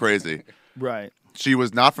 that's kind of crazy. Right. She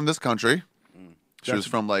was not from this country. She was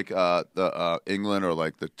from like the England or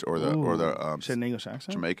like the she had an English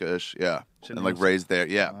accent. Jamaica-ish, yeah, and like English raised there,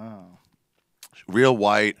 yeah. Wow. Real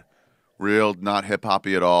white, real not hip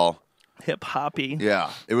hoppy at all. Hip hoppy.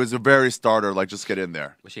 Yeah, it was a very starter. Like, just get in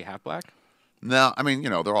there. Was she half black? No, I mean,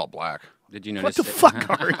 they're all black. Did you notice? What the fuck,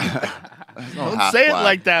 Ari? Don't say it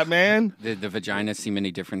like that, man. Did the vagina seem any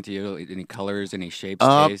different to you? Any colors, any shapes,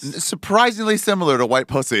 tastes? Surprisingly similar to white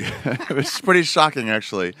pussy. It was pretty shocking,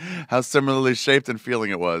 actually, how similarly shaped and feeling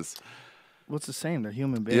it was. What's the same? They're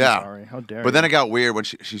human beings, Yeah. Ari. How dare you? But then it got weird when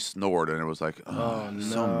she snored, and it was like, no.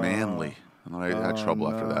 so manly. And then I had trouble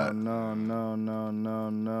after that. No.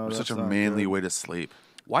 It was That's such a not manly good. way to sleep.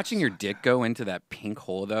 Watching your dick go into that pink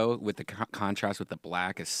hole, though, with the contrast with the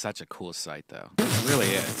black is such a cool sight, though. It really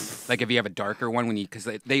is. Like, if you have a darker one, because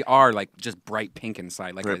they are, like, just bright pink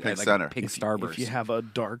inside. Like, Pink like center. a pink If starburst. you have a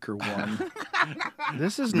darker one.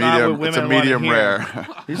 This is not what women It's a wanna medium hear. rare.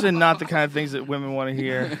 These are not the kind of things that women want to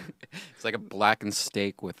hear. It's like a blackened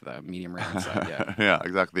steak with a medium rare inside, yeah. Yeah,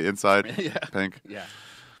 exactly. Inside, pink. Yeah.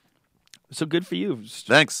 So good for you.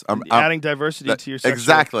 Thanks. I'm adding diversity to your sexual,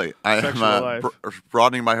 exactly. I sexual am life.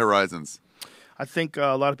 broadening my horizons. I think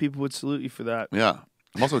a lot of people would salute you for that. Yeah,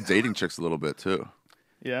 I'm also dating chicks a little bit too.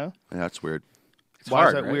 Yeah? Yeah, that's weird. It's Why hard,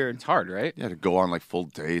 is that right? weird? It's hard, right? Yeah, to go on like full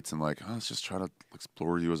dates and like, let's just try to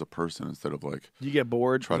explore you as a person instead of like Do you get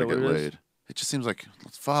bored? try Is to that get what it is? laid. It just seems like,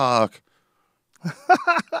 let's fuck.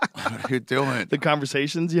 What are you doing? The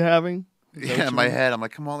conversations you're having? Is that Yeah, what in you my mean? head, I'm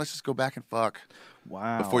like, come on, let's just go back and fuck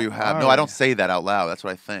Wow. before you have. All No, I right. don't say that out loud. That's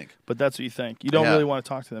what I think. But that's what you think. You don't Yeah. really want to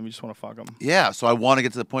talk to them. You just want to fuck them. Yeah, so I want to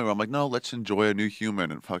get to the point where I'm like, no, let's enjoy a new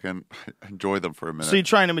human and fucking enjoy them for a minute. So you're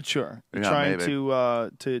trying to mature. You're Yeah, trying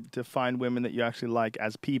maybe. to find women that you actually like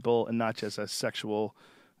as people and not just as sexual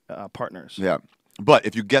partners. Yeah. But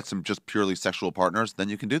if you get some just purely sexual partners, then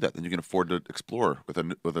you can do that. Then you can afford to explore with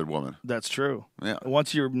a woman. That's true. Yeah.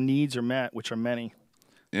 Once your needs are met, which are many,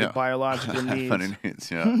 Yeah. your biological needs. Funny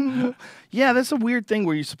needs, yeah. Yeah, that's a weird thing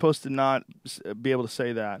where you're supposed to not be able to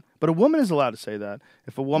say that. But a woman is allowed to say that.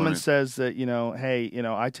 If a woman Right. says that, hey,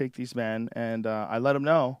 I take these men and I let them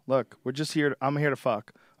know, look, we're just here. I'm here to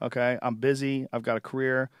fuck. Okay, I'm busy. I've got a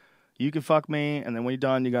career. You can fuck me, and then when you're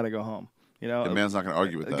done, you got to go home. The man's not going to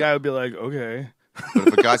argue with the that. guy would be like, okay. But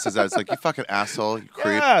if a guy says that, it's like, you fucking asshole, you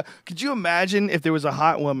creep. Yeah. Could you imagine if there was a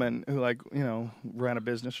hot woman who, ran a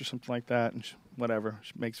business or something like that, and she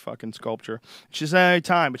makes fucking sculpture. She says any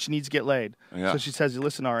time, but she needs to get laid. Yeah. So she says,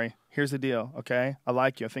 listen, Ari, here's the deal, okay? I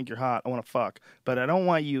like you. I think you're hot. I want to fuck. But I don't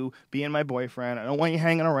want you being my boyfriend. I don't want you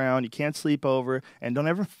hanging around. You can't sleep over. And don't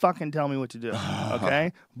ever fucking tell me what to do,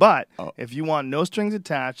 okay? But if you want no strings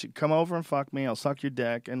attached, you come over and fuck me. I'll suck your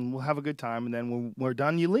dick, and we'll have a good time. And then when we're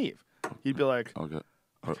done, you leave. You'd be like, Okay.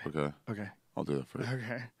 okay. I'll do that for you.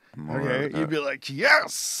 Okay. I'm all right with You'd that. be like,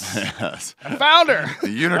 yes, Yes. I found her. The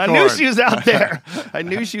unicorn. I knew she was out there. I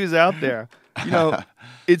knew she was out there.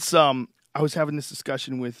 It's I was having this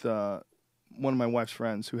discussion with one of my wife's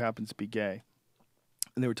friends who happens to be gay,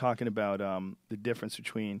 and they were talking about the difference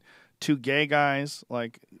between two gay guys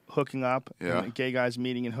like hooking up, Yeah. and gay guys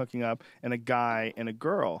meeting and hooking up, and a guy and a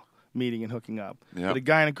girl meeting and hooking up. Yep. But a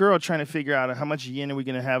guy and a girl trying to figure out how much yin are we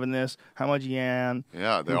going to have in this? How much yan?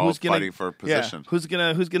 Yeah, they're all Who's gonna- fighting for position.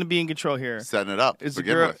 Yeah, who's gonna be in control here? Setting it up. Is to the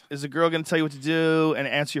begin girl with. is the girl gonna tell you what to do and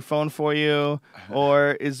answer your phone for you,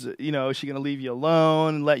 or is she gonna leave you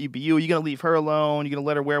alone and let you be you? Are you gonna leave her alone? You gonna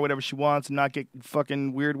let her wear whatever she wants and not get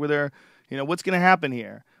fucking weird with her? What's gonna happen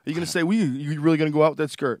here? Are you gonna say, you really gonna go out with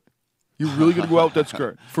that skirt? You're really gonna go out with that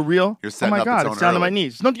skirt for real? You're Oh setting my up the God, tone it's down to my early.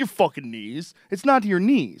 knees. It's not to your fucking knees. It's not to your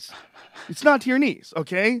knees. It's not to your knees.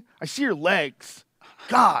 Okay, I see your legs.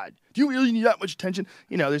 God, do you really need that much attention?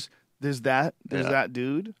 You know, there's that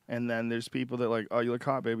dude, and then there's people that like, oh, you look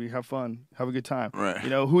hot, baby. Have fun, have a good time. Right. You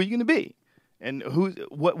know, who are you gonna be? And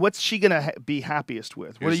what's she gonna be happiest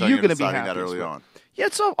with? What You're are you gonna be deciding happiest that early with? on. Yeah,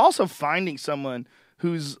 it's also finding someone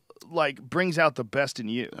who's like brings out the best in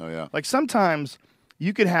you. Oh, yeah. Like sometimes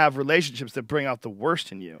you could have relationships that bring out the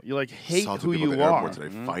worst in you. You like hate Saw two who people you at the are. airport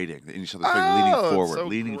today fighting. And each other's Oh, like leaning it's forward, so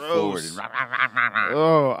leaning gross. forward.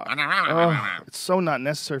 It's so not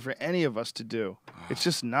necessary for any of us to do. It's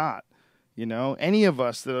just not. You know, any of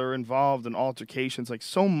us that are involved in altercations, like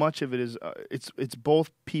so much of it is, it's both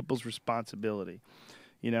people's responsibility.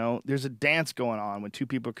 You know, there's a dance going on when two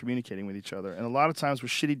people are communicating with each other, and a lot of times we're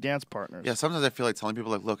shitty dance partners. Yeah, sometimes I feel like telling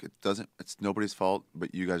people like, look, it's nobody's fault,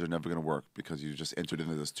 but you guys are never going to work because you just entered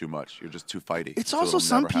into this too much. You're just too fighty. It's so also it'll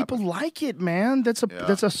some never people happen. like it, man. That's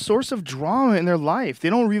a source of drama in their life. They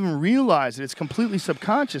don't even realize it. It's completely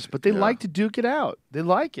subconscious, but they like to duke it out. They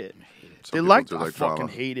like it. Some They people like. do I like fucking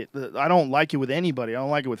drama. hate it. I don't like it with anybody. I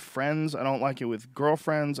don't like it with friends. I don't like it with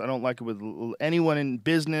girlfriends. I don't like it with anyone in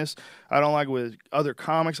business. I don't like it with other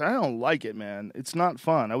comics. I don't like it, man. It's not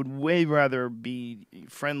fun. I would way rather be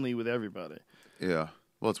friendly with everybody. Yeah.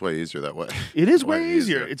 Well, it's way easier that way. It is way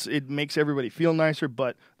easier. It makes everybody feel nicer,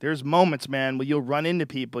 but there's moments, man, where you'll run into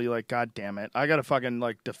people. You're like, God damn it, I gotta fucking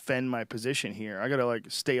like defend my position here. I gotta like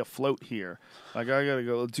stay afloat here. Like I gotta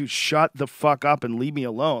go, dude, shut the fuck up and leave me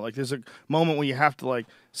alone. Like there's a moment where you have to like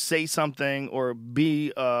say something or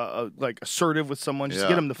be like assertive with someone. Just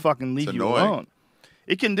get them to fucking leave you annoying.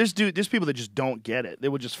 alone. There's people that just don't get it. They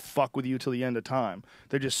will just fuck with you till the end of time.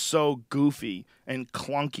 They're just so goofy and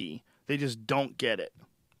clunky. They just don't get it.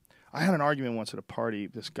 I had an argument once at a party.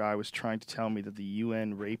 This guy was trying to tell me that the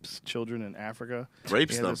UN rapes children in Africa.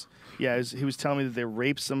 Rapes them? He was telling me that they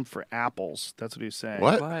rapes them for apples. That's what he was saying.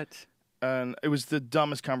 What? And it was the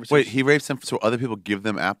dumbest conversation. Wait, he rapes them so other people give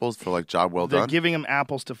them apples for like job well They're done? giving them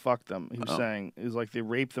apples to fuck them. He was saying it was like they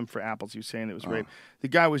raped them for apples. He was saying it was rape. The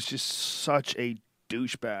guy was just such a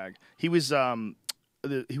douchebag. He was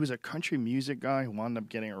he was a country music guy who wound up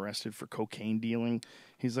getting arrested for cocaine dealing.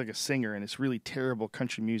 He's like a singer in this really terrible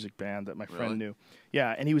country music band that my friend knew.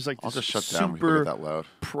 Yeah, and he was like I'll this just shut down when people super get that loud.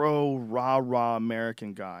 pro rah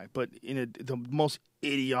American guy, but in the most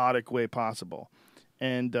idiotic way possible.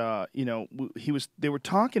 And you know, they were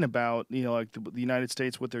talking about, you know, like the United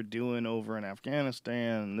States, what they're doing over in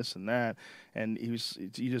Afghanistan and this and that, and he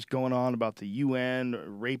just going on about the UN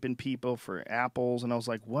raping people for apples, and I was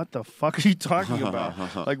like, what the fuck are you talking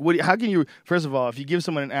about? Like, how can you? First of all, if you give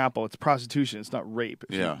someone an apple, it's prostitution. It's not rape.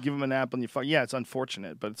 If you give them an apple and you fuck, it's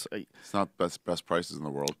unfortunate, but it's not best prices in the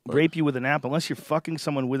world. But. Rape you with an apple, unless you're fucking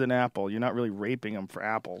someone with an apple, you're not really raping them for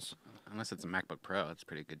apples. Unless it's a MacBook Pro, it's a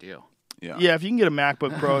pretty good deal. Yeah, if you can get a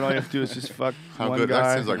MacBook Pro and all you have to do is just fuck one good? guy.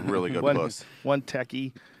 That seems like really good puss. One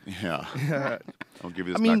techie. Yeah. I'll give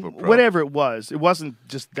you this MacBook Pro. Whatever it wasn't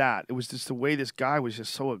just that. It was just the way this guy was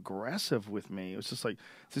just so aggressive with me. It was just like,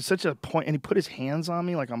 to such a point, and he put his hands on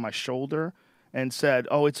me, like on my shoulder, and said,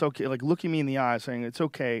 oh, it's okay, like looking me in the eye, saying, it's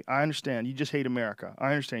okay, I understand, you just hate America.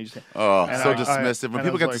 I understand you just hate. Oh, so dismissive. When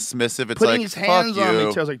people get dismissive, it's like, putting his hands fuck on you.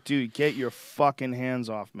 me, I was like, dude, get your fucking hands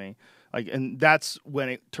off me. Like, and that's when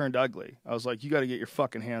it turned ugly. I was like, you got to get your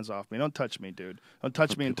fucking hands off me. Don't touch me, dude. Don't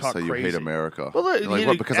touch me and talk say crazy. You hate America. Well, like,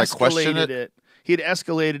 what, because I question it? He had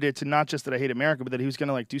escalated it to not just that I hate America, but that he was going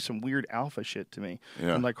to like do some weird alpha shit to me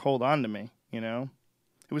and like hold on to me, you know?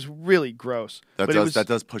 It was really gross. That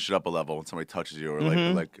does push it up a level when somebody touches you or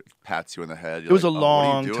like pats you in the head. It was a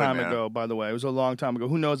long time ago, by the way. It was a long time ago.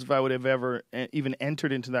 Who knows if I would have ever even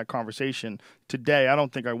entered into that conversation today? I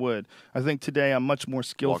don't think I would. I think today I'm much more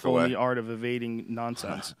skillful in the art of evading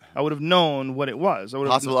nonsense. I would have known what it was.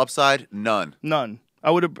 Possible upside? None. None.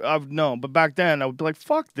 I've known. But back then I would be like,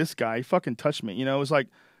 fuck this guy. He fucking touched me. You know, it was like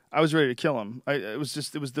I was ready to kill him. It was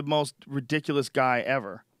the most ridiculous guy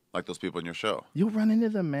ever. Like those people in your show. You'll run into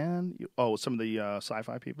them, man. Some of the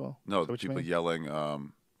sci-fi people? No, the people yelling,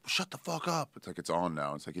 shut the fuck up. It's like it's on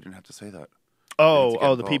now. It's like you didn't have to say that.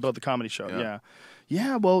 The people at the comedy show.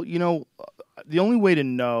 Yeah, well, you know, the only way to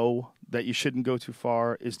know that you shouldn't go too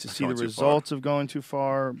far is to see the results of going too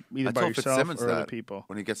far, either by yourself or other people.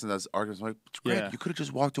 When he gets in those arguments, I'm like, Greg, you could have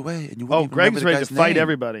just walked away and you Oh, wouldn't even Greg's ready the to guy's fight name.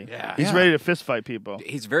 everybody. Yeah. He's ready to fist fight people.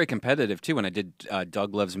 He's very competitive, too. When I did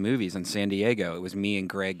Doug Loves Movies in San Diego, it was me and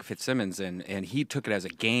Greg Fitzsimmons, and he took it as a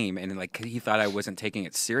game, and like he thought I wasn't taking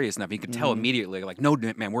it serious enough. You could tell immediately, like, no,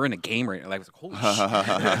 man, we're in a game right now. Like, I was like, holy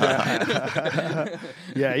shit.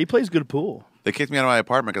 Yeah, he plays good pool. They kicked me out of my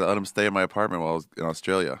apartment because I let him stay in my apartment while I was in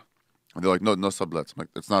Australia. And they're like, no sublets. I'm like,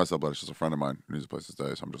 it's not a sublet. It's just a friend of mine who needs a place to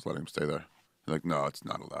stay, so I'm just letting him stay there. They're like, no, it's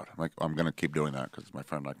not allowed. I'm like, I'm gonna keep doing that because it's my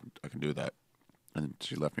friend. I can do that. And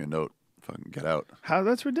she left me a note. Fucking get out. How?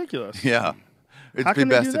 That's ridiculous. Yeah. It'd How be can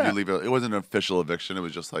they best do if you that? leave. It wasn't an official eviction. It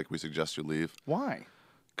was just like, we suggest you leave. Why?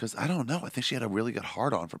 Because I don't know. I think she had a really good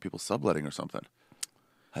hard on for people subletting or something.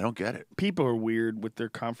 I don't get it. People are weird with their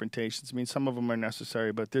confrontations. I mean, some of them are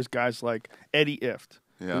necessary, but there's guys like Eddie Ift.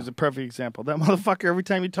 Yeah. Who's a perfect example. That motherfucker, every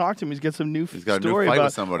time you talk to him, he's got some new He's got a new story fight about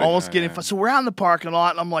with somebody. almost getting. So we're out in the parking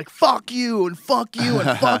lot, and I'm like, "Fuck you and fuck you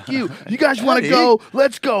and fuck you. You guys want to go?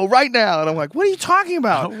 Let's go right now." And I'm like, "What are you talking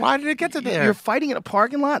about? Why did it get to there? You're fighting in a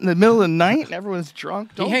parking lot in the middle of the night, and everyone's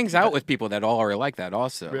drunk." He hangs out with people that all are like that.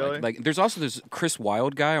 Also, Really? like there's also this Chris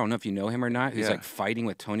Wilde guy. I don't know if you know him or not. Who's Yeah. like fighting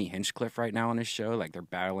with Tony Hinchcliffe right now on his show. Like they're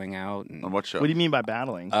battling out. And, On what show? What do you mean by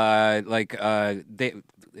battling?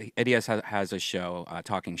 Eddie has a show,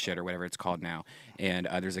 Talking Shit or whatever it's called now, and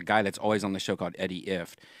there's a guy that's always on the show called Eddie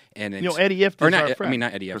Ift, and it's, Eddie Ift or is not, our friend. I mean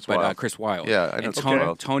not Eddie Ift, Chris but Wilde. Chris Wilde. Yeah, I know and Chris Tony,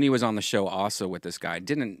 Wilde. Tony was on the show also with this guy.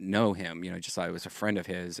 Didn't know him, just thought it was a friend of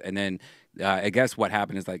his, and then I guess what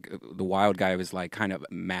happened is like the Wild guy was like kind of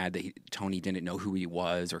mad that Tony didn't know who he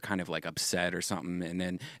was, or kind of like upset or something, and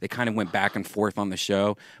then they kind of went back and forth on the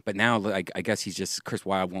show. But now, like I guess Chris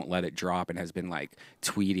Wilde won't let it drop and has been like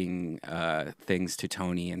tweeting things to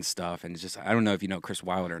Tony and stuff, and it's just I don't know if you know Chris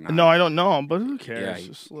Wilde or not. No, I don't know him, but who cares? Yeah,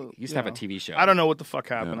 he used to have a TV show. I don't know what the fuck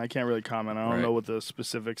happened. Yeah. I can't really comment. I don't Right. know what the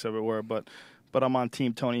specifics of it were, but I'm on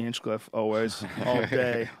team Tony Hinchcliffe always, all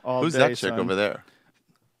day, all Who's day. that chick son. over there?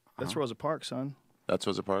 That's Rosa Parks, son. That's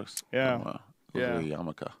Rosa Parks? Yeah. Oh, wow. Yeah. Over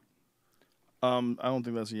Yamaka. I don't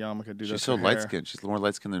think that's a yarmulke, dude. She's That's so her hair. light skinned. She's more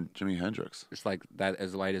light skinned than Jimi Hendrix. It's like that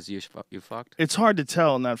as light as you fucked. It's hard to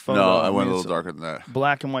tell in that photo. No, I went a mean, little it's darker than that.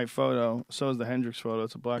 Black and white photo. So is the Hendrix photo.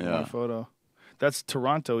 It's a black and Yeah. white photo. That's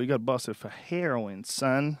Toronto. He got busted for heroin,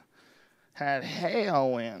 son. Had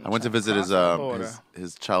heroin. I went to visit Across the border.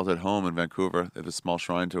 his childhood home in Vancouver. They have a small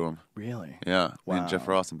shrine to him. Really? Yeah. Me Wow. and Jeff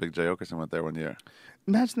Ross and Big J. Okerson went there one year.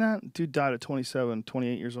 Imagine that. Dude died at 27,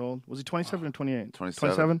 28 years old. Was he 27 or 28?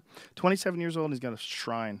 27. 27 years old and he's got a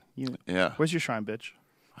shrine. Yeah. Where's your shrine, bitch?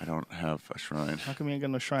 I don't have a shrine. How come you ain't got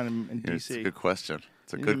no shrine in Yeah, it's D.C.? a good question.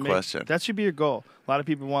 It's a You good need to question. That should be your goal. A lot of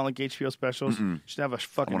people want like HBO specials. You should have a I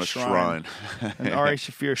fucking want a shrine. shrine. An Ari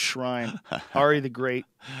Shaffir shrine. Ari the Great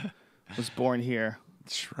was born here.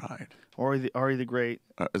 Shrine. Ari the Great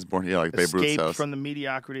Is born like Babe Ruth's escaped house. from the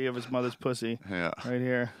mediocrity of his mother's pussy. Yeah. Right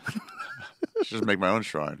here. Should just make my own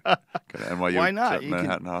shrine. Go to NYU. Why not? You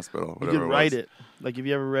Manhattan Hospital. You Whatever could it write was. it. Like, if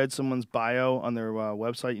you ever read someone's bio on their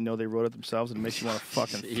website, they wrote it themselves, and it makes you want to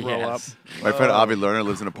fucking throw Yes. up. My friend Avi Lerner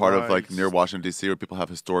lives in a part of like Christ. near Washington D.C. where people have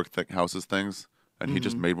historic houses things, and he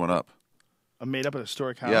just made one up. A made-up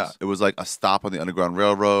historic house. Yeah, it was like a stop on the Underground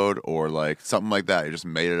Railroad or like something like that. He just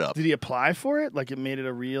made it up. Did he apply for it? Like, it made it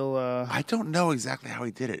a real... I don't know exactly how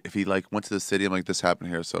he did it. If he like went to the city and like this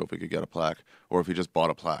happened here, so if we could get a plaque, or if he just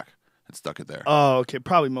bought a plaque and stuck it there. Oh, okay.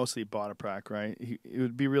 Probably mostly bought a plaque, right? It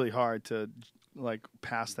would be really hard to, like,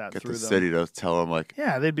 pass that Get through the them. city to tell him like,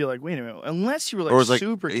 Yeah, they'd be like, wait a minute. Unless you were, like, or it was like,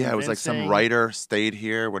 super yeah, it was like some convincing. writer stayed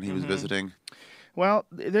here when he was visiting. Well,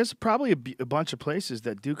 there's probably a bunch of places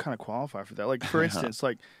that do kind of qualify for that. Like, for instance,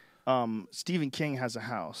 like Stephen King has a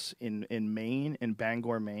house in Maine, in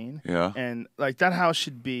Bangor, Maine. Yeah. And, like, that house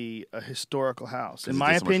should be a historical house. In He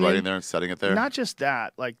my did so much opinion, writing there and setting it there. not just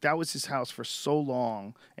that. Like, that was his house for so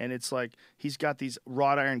long. And it's like he's got these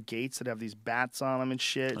wrought iron gates that have these bats on them and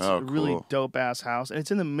shit. It's Oh, a really cool. dope-ass house. And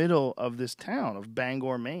it's in the middle of this town of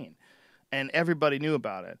Bangor, Maine. And everybody knew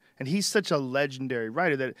about it. And he's such a legendary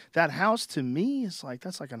writer that house to me is like,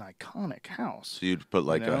 that's like an iconic house. So you'd put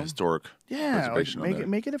like You know? a historic Yeah, like preservation on there.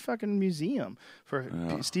 make it a fucking museum for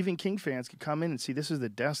Stephen King fans could come in and see this is the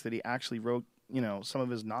desk that he actually wrote, some of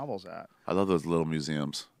his novels at. I love those little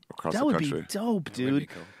museums across That the would country. be dope, would dude. be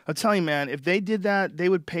cool. I'm telling you, man, if they did that, they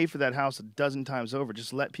would pay for that house a dozen times over.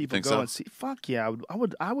 Just let people Think go so? and see. Fuck yeah,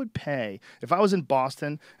 I would pay. If I was in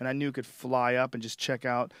Boston and I knew I could fly up and just check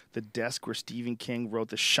out the desk where Stephen King wrote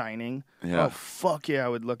The Shining. Yeah. Oh fuck yeah, I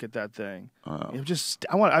would look at that thing. Wow. It would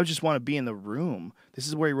I would just want to be in the room. This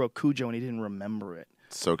is where he wrote Cujo and he didn't remember it.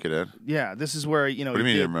 Soak it in. Yeah, this is where What do you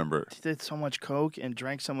mean you remember? He did so much coke and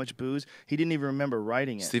drank so much booze, he didn't even remember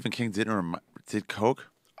writing it. Stephen King did coke?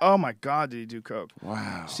 Oh my God, did he do coke?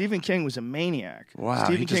 Wow. Stephen King was a maniac. Wow,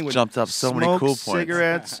 Stephen he just King would jumped up so many smoke cool points.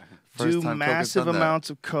 cigarettes, First do time Coke has massive done that. amounts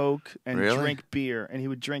of coke, and Really? drink beer. And he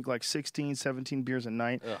would drink like 16, 17 beers a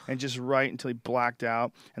night and just write until he blacked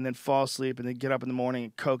out and then fall asleep and then get up in the morning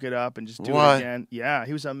and coke it up and just do What? it again. Yeah,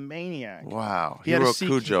 he was a maniac. Wow. He He had a wrote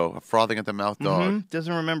secret- Cujo, a frothing at the mouth dog.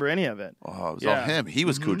 Doesn't remember any of it. Oh, it was Yeah. all him. He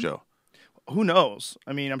was Cujo. who knows?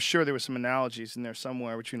 I mean, I'm sure there were some analogies in there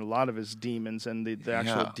somewhere between a lot of his demons and the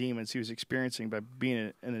actual demons he was experiencing by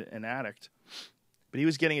being an addict. But he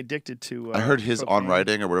was getting addicted to. I heard his cocaine. On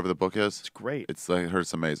Writing or whatever the book is. It's great. I heard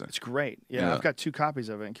it's amazing. It's great. Yeah, I've got 2 copies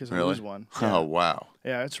of it in case I lose one. Yeah. Oh wow.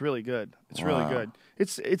 Yeah, it's really good. It's really good.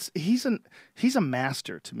 He's a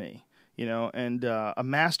master to me, you know, and a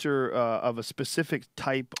master of a specific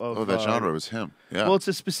type of. Oh, that genre was him. Yeah. Well, it's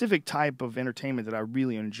a specific type of entertainment that I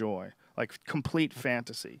really enjoy. Like complete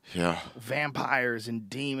fantasy. Yeah. Vampires and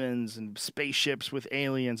demons and spaceships with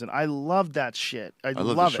aliens, and I love that shit. I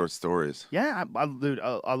love love the short stories. Yeah, dude,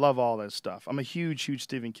 I love all that stuff. I'm a huge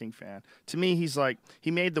Stephen King fan. To me, he's like,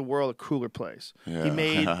 he made the world a cooler place. Yeah. He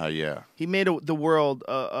made he made the world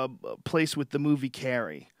a place with the movie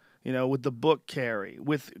Carrie, you know, with the book Carrie,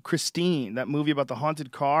 with Christine, that movie about the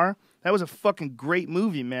haunted car. That was a fucking great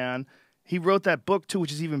movie, man. He wrote that book too,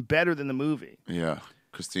 which is even better than the movie. Yeah.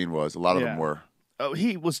 Christine was. A lot of them were. Oh,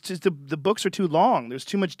 he was just the books are too long. There's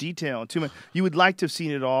too much detail and too much. You would like to have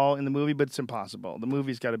seen it all in the movie, but it's impossible. The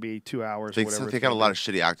movie's got to be 2 hours. Or whatever. They got a lot of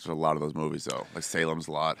shitty actors in a lot of those movies, though. Like Salem's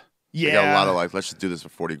Lot. Yeah, they got a lot of like, let's just do this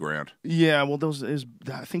for $40,000. Yeah, well,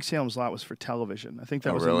 I think Salem's Lot was for television. I think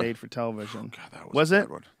that was really? made for television. God, that was a it? Bad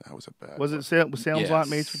one. That was a bad. Was it Salem's Lot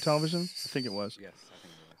made for television? I think it was. Yes. I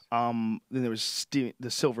think it was. Then there was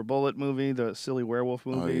the Silver Bullet movie, the silly werewolf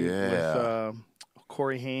movie with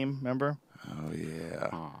Corey Haim. Remember? Oh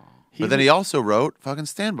yeah. But then he also wrote fucking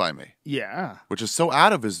Stand By Me. Yeah. Which is so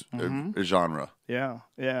out of his genre. Yeah.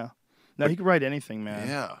 No, he could write anything, man.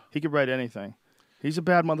 Yeah. He could write anything. He's a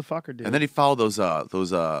bad motherfucker, dude. And then he followed those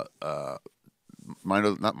not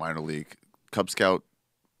minor league Cub Scout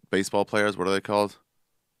baseball players. What are they called?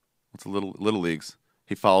 What's the little leagues?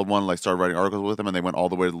 He followed one, like started writing articles with them, and they went all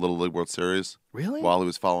the way to the Little League World Series. Really? While he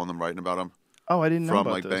was following them, writing about them. Oh, I didn't know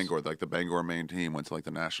about like this. Bangor, like the Bangor main team went to like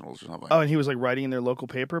the Nationals or something. Oh, and he was like writing in their local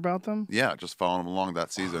paper about them? Yeah, just following them along that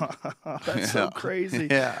season. That's so crazy.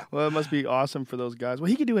 Yeah. Well, it must be awesome for those guys. Well,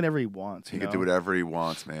 he could do whatever he wants. He could do whatever he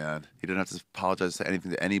wants, man. He didn't have to apologize to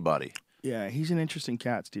anything to anybody. Yeah, he's an interesting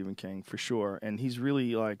cat, Stephen King, for sure. And he's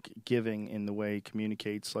really like giving in the way he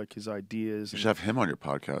communicates like his ideas. You should have him on your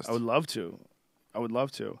podcast. I would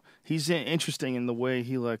love to. He's interesting in the way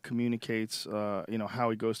he like communicates, how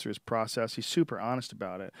he goes through his process. He's super honest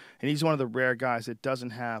about it. And he's one of the rare guys that doesn't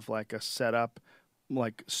have like a setup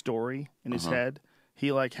like story in his head.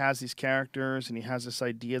 He like has these characters and he has this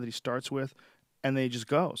idea that he starts with and then he just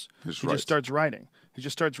goes. He just starts writing. He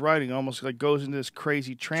just starts writing, almost like goes into this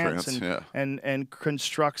crazy trance and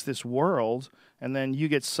constructs this world, and then you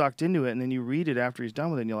get sucked into it and then you read it after he's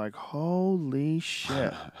done with it and you're like, holy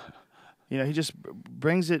shit. He just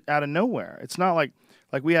brings it out of nowhere. It's not like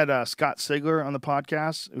we had Scott Sigler on the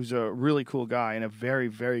podcast, who's a really cool guy and a very,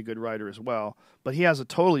 very good writer as well. But he has a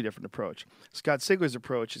totally different approach. Scott Sigler's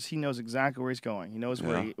approach is he knows exactly where he's going. He knows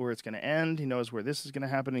where it's going to end. He knows where this is going to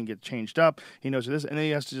happen and get changed up. He knows where this, and then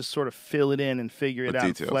he has to just sort of fill it in and figure it out,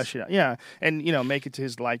 and flesh it out. Yeah, and make it to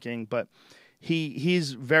his liking. But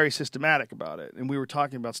he's very systematic about it. And we were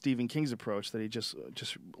talking about Stephen King's approach that he just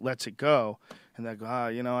lets it go. And they go,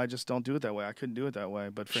 I just don't do it that way. I couldn't do it that way.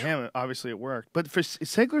 But for him, obviously it worked. But for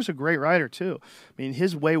Sigler's a great writer, too. I mean,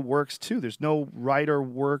 his way works, too. There's no right or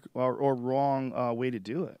wrong way to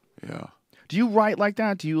do it. Yeah. Do you write like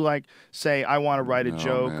that? Do you, say, I want to write a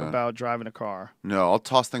joke about driving a car? No, I'll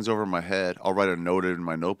toss things over in my head. I'll write a note in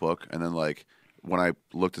my notebook. And then, when I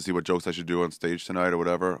look to see what jokes I should do on stage tonight or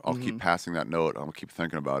whatever, I'll keep passing that note. I'll keep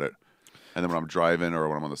thinking about it. And then when I'm driving or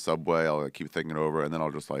when I'm on the subway, I'll keep thinking it over. And then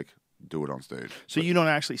I'll just, do it on stage. So you don't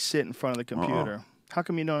actually sit in front of the computer. How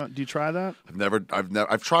come you don't? Do you try that?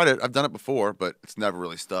 I've tried it. I've done it before, but it's never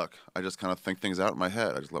really stuck. I just kind of think things out in my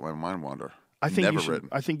head. I just let my mind wander. I think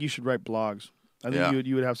you should write blogs. I think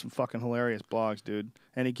you would have some fucking hilarious blogs, dude.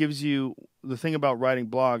 And it gives you the thing about writing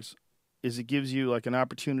blogs is it gives you an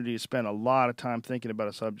opportunity to spend a lot of time thinking about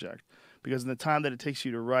a subject. Because in the time that it takes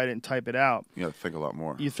you to write it and type it out, you got to think a lot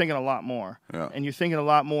more. You're thinking a lot more, and you're thinking a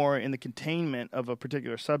lot more in the containment of a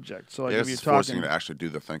particular subject. So, if you're forcing you to actually do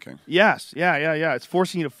the thinking. Yes, yeah. It's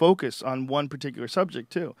forcing you to focus on one particular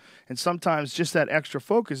subject too, and sometimes just that extra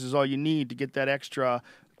focus is all you need to get that extra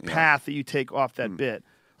path that you take off that bit.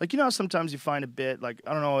 How sometimes you find a bit, I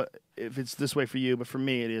don't know if it's this way for you, but for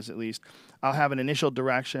me it is at least. I'll have an initial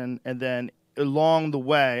direction, and then along the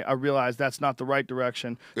way, I realize that's not the right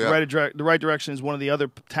direction. Yeah. The right direction is one of the other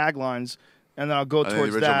taglines, and then I'll go towards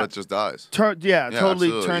that. The original bit just dies. Totally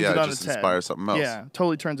absolutely. Turns it on its head. Inspires something else. Yeah,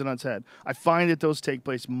 totally turns it on its head. I find that those take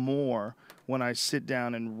place more when I sit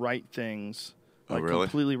down and write things,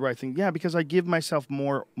 completely write things. Yeah, because I give myself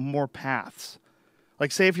more paths.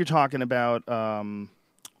 Say if you're talking about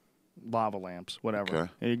lava lamps, whatever.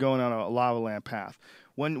 Okay. And you're going on a lava lamp path.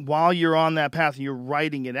 While you're on that path and you're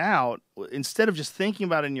writing it out, instead of just thinking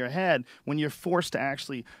about it in your head, when you're forced to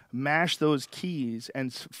actually mash those keys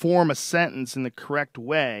and form a sentence in the correct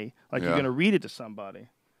way, like you're going to read it to somebody.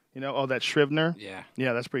 That Scrivener? Yeah.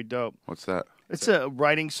 Yeah, that's pretty dope. What's that? It's a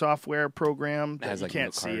writing software program that you like can't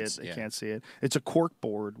note see cards, it. You yeah. can't see it. It's a cork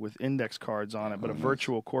board with index cards on it, but a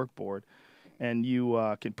virtual cork board. And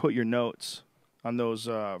you can put your notes on those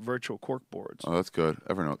virtual cork boards. Oh, that's good.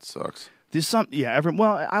 Evernote sucks. There's I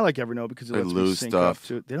like Evernote because it They lets me lose sync stuff. up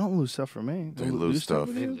to it. They don't lose stuff for me. They lose stuff.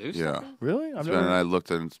 with you? Yeah. Really? And I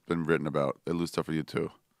looked and it's been written about. They lose stuff for you too.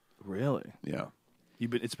 Really? Yeah.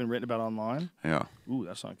 It's been written about online? Yeah. Ooh,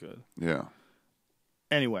 that's not good. Yeah.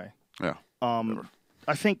 Anyway, Yeah.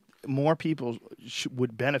 I think more people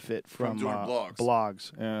would benefit from doing blogs.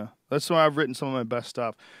 Blogs, yeah. That's why I've written some of my best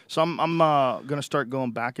stuff. So I'm going to start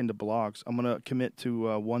going back into blogs. I'm going to commit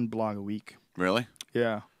to one blog a week. Really?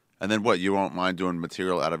 Yeah. And then what? You won't mind doing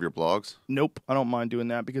material out of your blogs? Nope, I don't mind doing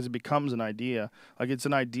that because it becomes an idea. Like it's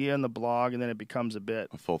an idea in the blog, and then it becomes a bit.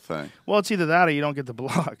 A full thing. Well, it's either that or you don't get the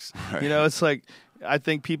blogs. Right. It's like I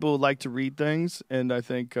think people like to read things, and I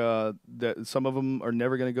think that some of them are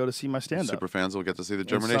never going to go to see my stand-up. Super fans will get to see the And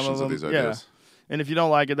some germinations of these ideas. Yeah. And if you don't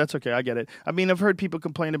like it, that's okay. I get it. I mean, I've heard people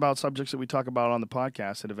complain about subjects that we talk about on the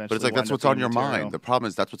podcast that eventually. But it's like wind that's up what's on being your material. mind. The problem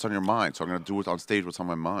is that's what's on your mind. So I'm going to do it on stage what's on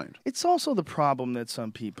my mind. It's also the problem that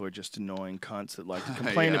some people are just annoying cunts that like to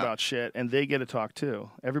complain Yeah. about shit, and they get to talk too.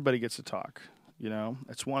 Everybody gets to talk.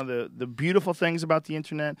 It's one of the beautiful things about the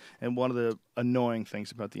internet, and one of the annoying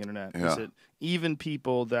things about the internet is that even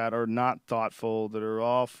people that are not thoughtful, that are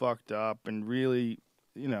all fucked up and really,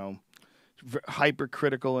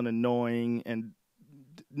 hypercritical and annoying and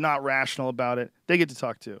not rational about it, they get to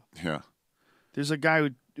talk too. Yeah. There's a guy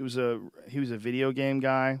he was a video game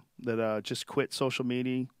guy that just quit social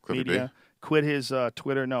media. Cliffy B? Quit his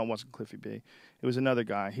Twitter. No, it wasn't Cliffy B. It was another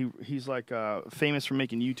guy. He's like famous for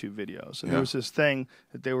making YouTube videos. And there was this thing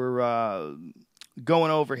that they were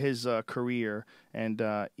going over his career and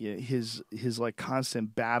his like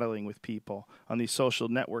constant battling with people on these social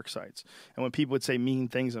network sites. And when people would say mean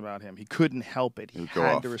things about him, he couldn't help it. He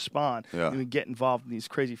had to respond. Yeah. He would get involved in these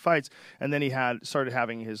crazy fights. And then he started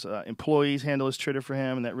having his employees handle his Twitter for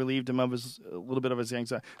him, and that relieved him of a little bit of his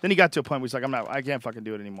anxiety. Then he got to a point where he's like, I can't fucking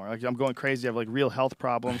do it anymore. Like I'm going crazy. I have like real health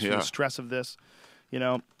problems from the stress of this.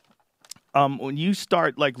 When you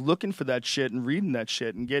start like looking for that shit and reading that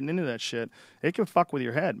shit and getting into that shit, it can fuck with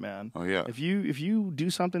your head, man. Oh yeah. If you do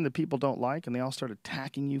something that people don't like and they all start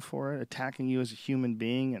attacking you for it, attacking you as a human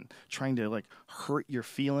being and trying to like hurt your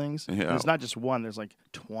feelings. Yeah. There's not just one, there's like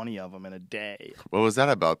 20 of them in a day. What was that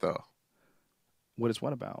about though?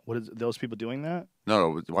 What about? What is those people doing that?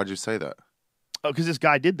 No, why'd you say that? Oh, because this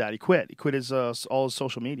guy did that. He quit. He quit his all his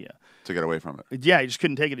social media. To get away from it. Yeah, he just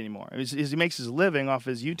couldn't take it anymore. He makes his living off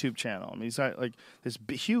his YouTube channel. I mean, he's got like this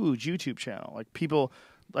huge YouTube channel, like people,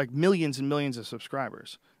 like millions and millions of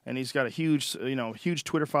subscribers, and he's got a huge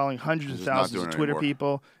Twitter following, hundreds of thousands of Twitter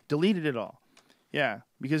people. Deleted it all. Yeah,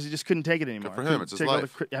 because he just couldn't take it anymore. Good for him. It's his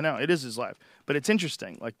life. I know it is his life, but it's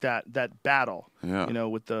interesting, like that battle. Yeah.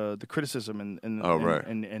 With the criticism and right.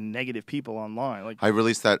 and negative people online. Like I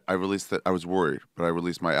released that. I was worried, but I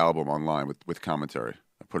released my album online with commentary.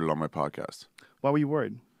 I put it on my podcast. why were you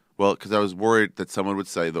worried? Well, because I was worried that someone would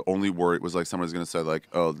say, the only worry was like someone was going to say like,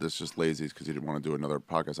 oh, this is just lazy because you didn't want to do another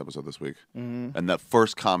podcast episode this week. Mm-hmm. And that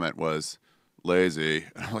first comment was lazy.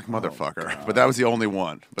 And I'm like, motherfucker. But that was the only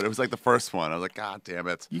one. But it was like the first one. I was like, God damn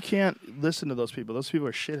it. You can't listen to those people. Those people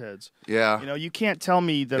are shitheads. Yeah. You can't tell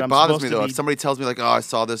me that it I'm bothers supposed me to though. be... If somebody tells me like, oh, I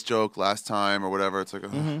saw this joke last time or whatever, it's like,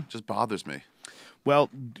 it just bothers me.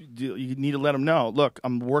 Well, you need to let them know. Look,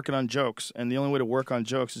 I'm working on jokes, and the only way to work on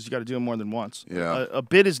jokes is you got to do them more than once. Yeah. A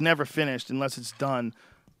bit is never finished unless it's done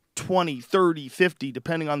 20, 30, 50,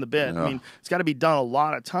 depending on the bit. Yeah. I mean, it's got to be done a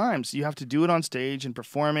lot of times. You have to do it on stage and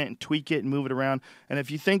perform it and tweak it and move it around. And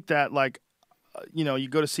if you think that, like, you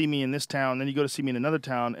go to see me in this town, then you go to see me in another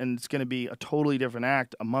town, and it's going to be a totally different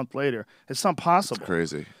act a month later. It's not possible. It's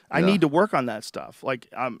crazy. I need to work on that stuff. Like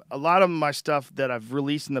a lot of my stuff that I've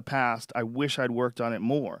released in the past, I wish I'd worked on it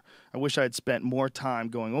more. I wish I'd spent more time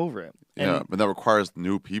going over it. Yeah, but that requires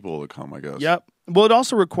new people to come, I guess. Yep. Well, it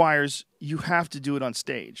also requires you have to do it on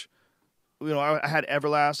stage. I had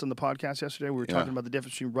Everlast on the podcast yesterday. We were talking about the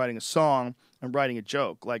difference between writing a song and writing a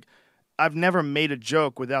joke. Like, I've never made a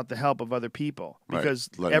joke without the help of other people because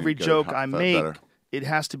every joke I make, it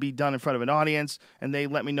has to be done in front of an audience, and they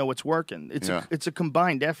let me know what's working. It's a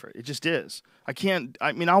combined effort. It just is.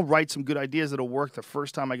 I'll write some good ideas that'll work the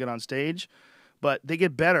first time I get on stage, But they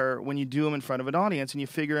get better when you do them in front of an audience and you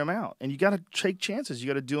figure them out. And you got to take chances. You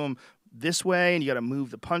got to do them this way, and you got to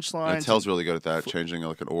move the punchlines. And Tell's really good at that, changing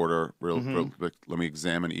like an order. Real, let me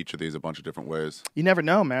examine each of these a bunch of different ways. You never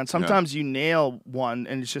know, man. Sometimes you nail one,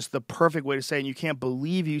 and it's just the perfect way to say it, and you can't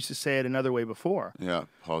believe you used to say it another way before. Yeah,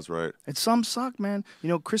 Paul's right. And some suck, man. You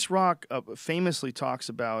know, Chris Rock famously talks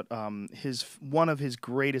about one of his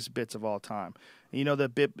greatest bits of all time. You know the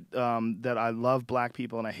bit that I love black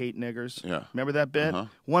people and I hate niggers? Yeah. Remember that bit?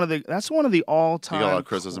 That's one of the all-time He got a lot of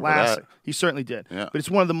criticism classic. for that. He certainly did. Yeah. But it's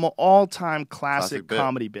one of the all-time classic bit.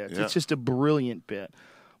 comedy bits. Yeah. It's just a brilliant bit.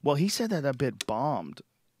 Well, he said that bit bombed.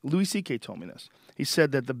 Louis C.K. told me this. He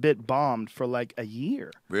said that the bit bombed for like a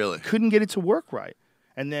year. Really? Couldn't get it to work right.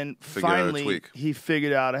 And then finally, he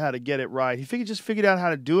figured out how to get it right. He just figured out how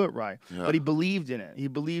to do it right. Yeah. But he believed in it. He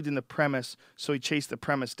believed in the premise, so he chased the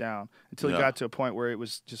premise down until he got to a point where it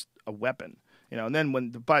was just a weapon. You know, and then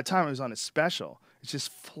by the time it was on his special, it's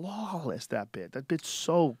just flawless. That bit's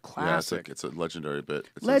so classic. Yeah, it's a legendary bit.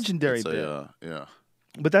 It's legendary bit. Yeah.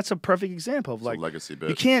 But that's a perfect example of like a legacy bit.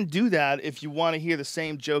 You can't do that if you want to hear the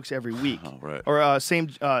same jokes every week, right? Or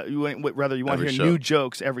you want to hear new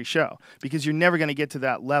jokes every show, because you're never going to get to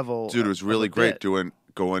that level. Dude, it was really great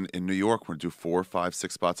going in New York. We're do 4, 5,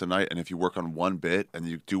 6 spots a night, and if you work on one bit and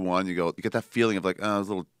you do one, you get that feeling of like, I was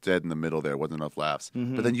a little dead in the middle there. Wasn't enough laughs.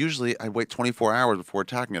 But then usually I wait 24 hours before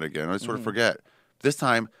attacking it again. I sort of forget. This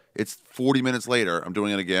time, it's 40 minutes later. I'm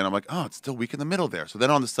doing it again. I'm like, oh, it's still weak in the middle there. So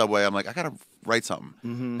then on the subway, I'm like, I got to write something.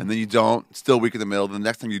 And then you don't, still weak in the middle. Then the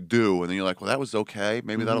next time you do, and then you're like, well, that was okay.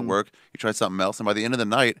 Maybe that'll work. You try something else. And by the end of the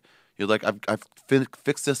night, you're like, I've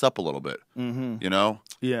fixed this up a little bit. You know?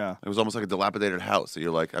 Yeah. It was almost like a dilapidated house. So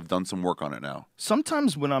you're like, I've done some work on it now.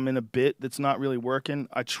 Sometimes when I'm in a bit that's not really working,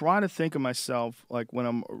 I try to think of myself, like when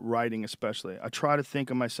I'm writing especially, I try to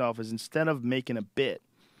think of myself as instead of making a bit,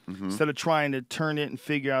 instead of trying to turn it and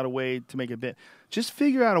figure out a way to make a bit, just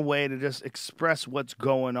figure out a way to just express what's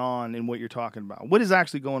going on in what you're talking about. What is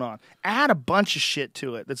actually going on? Add a bunch of shit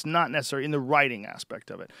to it that's not necessary in the writing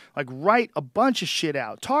aspect of it. Like, write a bunch of shit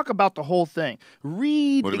out. Talk about the whole thing.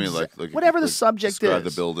 Read what do you mean, like whatever the subject describe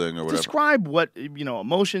is. The building or whatever. Describe what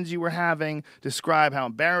emotions you were having. Describe how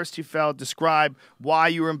embarrassed you felt. Describe why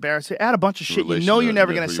you were embarrassed. Add a bunch of shit you know you're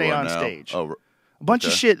never going to say on stage. Oh, a bunch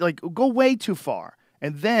of shit, like, go way too far.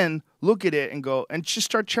 And then look at it and go, and just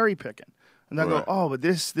start cherry picking. And then go, oh, but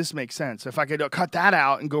this makes sense. If I could cut that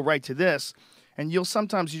out and go right to this, and you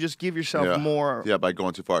just give yourself more. Yeah, by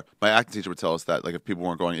going too far. My acting teacher would tell us that, like, if people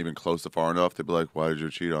weren't going even close to far enough, they'd be like, why did you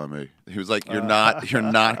cheat on me? He was like, you're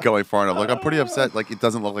not going far enough. Like, I'm pretty upset. Like, it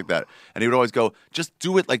doesn't look like that. And he would always go, just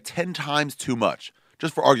do it like 10 times too much,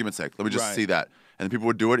 just for argument's sake. Let me just see that. And then people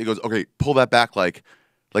would do it. He goes, okay, pull that back like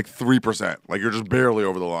 3%. Like, you're just barely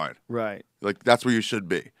over the line. Right. Like, that's where you should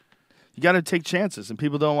be. You got to take chances, and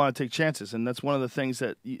people don't want to take chances, and that's one of the things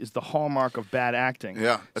that is the hallmark of bad acting.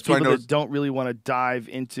 Yeah, that's people that don't really want to dive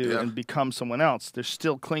into and become someone else. They're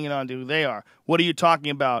still clinging on to who they are. What are you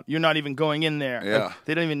talking about? You're not even going in there. Yeah, like,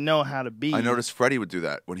 they don't even know how to be. I noticed Freddie would do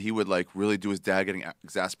that when he would like really do his dad getting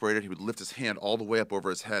exasperated. He would lift his hand all the way up over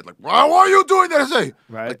his head, like, "Why are you doing that?"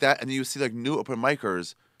 Right, like that, and then you would see like new open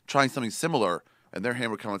micers trying something similar. And their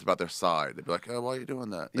hand would come up about their side. They'd be like, oh, why are you doing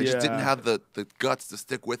that? They just didn't have the guts to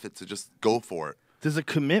stick with it, to just go for it. There's a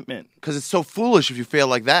commitment. Because it's so foolish if you fail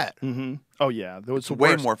like that. Oh, yeah. It's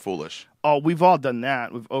way more foolish. Oh, we've all done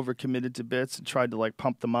that. We've overcommitted to bits and tried to, like,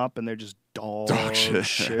 pump them up, and they're just dog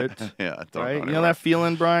shit. Yeah. Right? You know that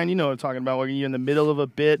feeling, Brian? You know what I'm talking about, where you're in the middle of a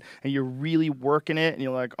bit, and you're really working it, and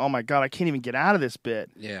you're like, oh, my God, I can't even get out of this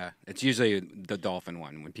bit. Yeah. It's usually the dolphin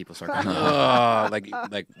one, when people start going, oh,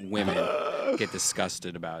 like women get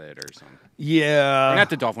disgusted about it or something. Yeah. Or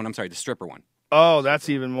not the dolphin one, I'm sorry, the stripper one. Oh, that's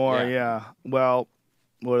even more, yeah. Well,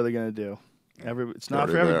 what are they going to do? It's not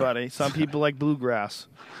for everybody. Some people like bluegrass.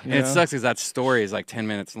 And it sucks because that story is like 10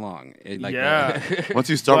 minutes long. Once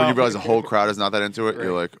you start, when you realize the whole crowd is not that into it,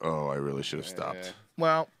 you're like, oh, I really should have stopped.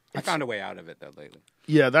 Well, I found a way out of it, though, lately.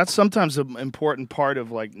 Yeah, that's sometimes an important part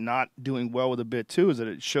of like not doing well with a bit, too, is that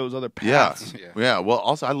it shows other paths. Yeah. Well,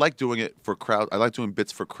 also, I like doing it for crowds. I like doing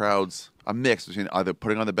bits for crowds. A mix between either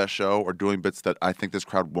putting on the best show or doing bits that I think this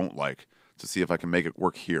crowd won't like to see if I can make it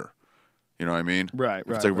work here. You know what I mean? Right,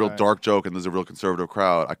 If it's a real dark joke and there's a real conservative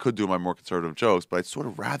crowd, I could do my more conservative jokes, but I'd sort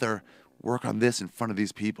of rather work on this in front of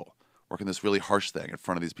these people, work on this really harsh thing in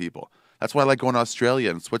front of these people. That's why I like going to Australia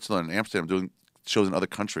and Switzerland and Amsterdam, doing shows in other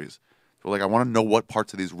countries. So like, I want to know what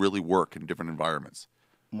parts of these really work in different environments.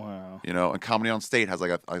 Wow. You know, and Comedy on State has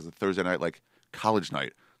like a Thursday night, like college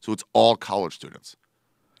night. So it's all college students,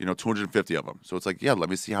 250 of them. So it's like, yeah, let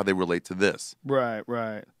me see how they relate to this. Right.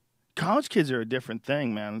 College kids are a different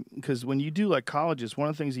thing, man. Because when you do like colleges, one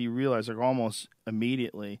of the things that you realize like almost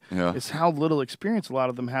immediately is how little experience a lot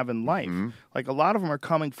of them have in life. Like a lot of them are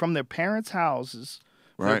coming from their parents' houses,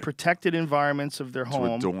 the protected environments of their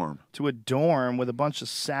home, to a dorm with a bunch of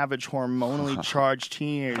savage, hormonally charged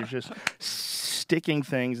teenagers just sticking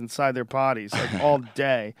things inside their bodies like all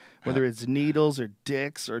day, whether it's needles or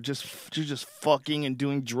dicks or just fucking and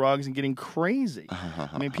doing drugs and getting crazy.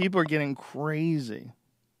 I mean, people are getting crazy.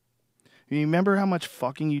 You remember how much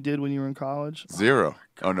fucking you did when you were in college? 0.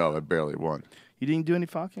 Oh no, I barely won. You didn't do any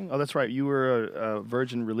fucking? Oh, that's right. You were a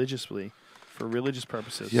virgin religiously, for religious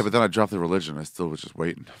purposes. Yeah, but then I dropped the religion. I still was just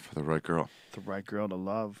waiting for the right girl. The right girl to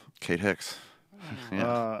love. Kate Hicks.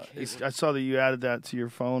 I saw that you added that to your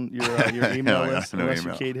phone, your email list. Unless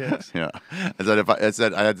you're Kate Hicks. Yeah. I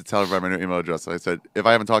said I had to tell everybody my new email address. So I said, if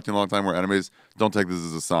I haven't talked to you in a long time, we're enemies. Don't take this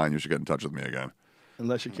as a sign. You should get in touch with me again.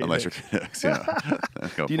 Unless you're Kate Hicks. Yeah.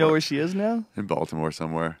 Do you know where she is now? In Baltimore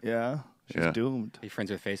somewhere. Yeah. She's doomed. Are you friends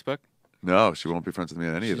with Facebook? No, she won't be friends with me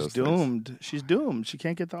on any of those things. Things. She's doomed. She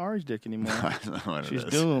can't get the Ari's dick anymore. She's it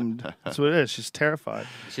doomed. That's what it is. She's terrified.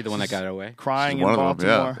 Is she the one that got away? Crying She's in one Baltimore. of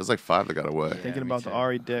them, yeah. There's like 5 that got away. Thinking about the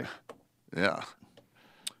Ari dick. Yeah.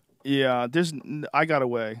 Yeah, I got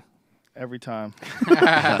away every time.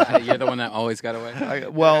 You're the one that always got away?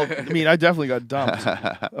 I definitely got dumped.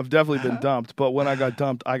 I've definitely been dumped, but when I got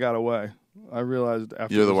dumped, I got away. I realized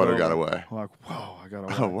after you're the one who got away. I'm like, whoa, I got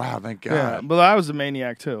away. Oh, wow, thank God. Yeah, but I was a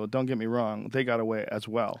maniac, too. Don't get me wrong. They got away as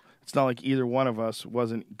well. It's not like either one of us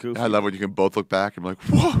wasn't goofy. I love when you can both look back and be like,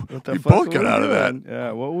 whoa, we both got out of that.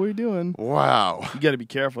 Yeah, what were we doing? Wow. You got to be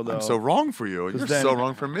careful, though. I'm so wrong for you. You're so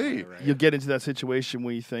wrong for me. You'll get into that situation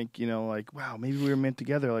where you think, like, wow, maybe we were meant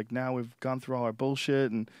together. Like, now we've gone through all our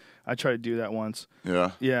bullshit, and I tried to do that once.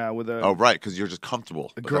 Yeah? Yeah, with Oh, right, because you're just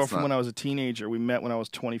comfortable. A girl from when I was a teenager. We met when I was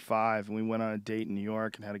 25, and we went on a date in New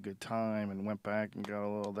York and had a good time and went back and got a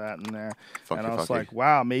little of that in there. And I was like,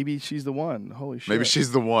 wow, maybe she's the one. Holy shit. Maybe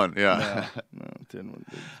she's the one, yeah. No, it didn't.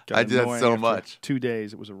 I did that so much. 2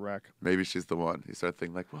 days, it was a wreck. Maybe she's the one. You start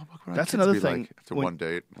thinking, like, well, what would that's another thing. Like after one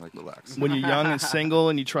date, like, relax. When you're young and single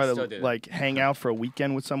and you try to, like, hang out for a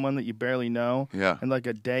weekend with someone that you barely know. Yeah. And, like,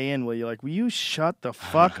 a day in where you're like, will you shut the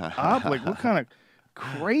fuck up? Like, what kind of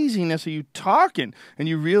craziness are you talking? And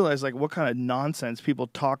you realize, like, what kind of nonsense people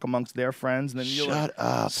talk amongst their friends. And then you're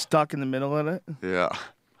like, stuck in the middle of it. Yeah.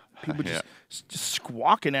 People just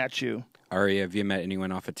squawking at you. Ari, have you met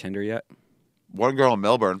anyone off of Tinder yet? One girl in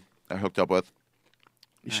Melbourne I hooked up with.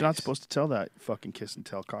 You're not supposed to tell that, fucking kiss and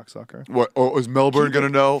tell cocksucker. What? Oh, is Melbourne going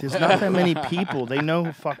to know? There's not that many people. They know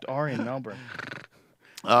who fucked Ari in Melbourne.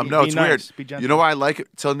 No, it's nice. Weird. You know why I like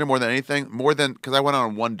Tinder more than anything? More than, because I went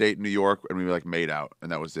on one date in New York and we like made out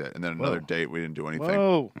and that was it. And then another date, we didn't do anything.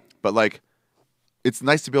 Whoa. But like, it's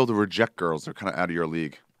nice to be able to reject girls that are kind of out of your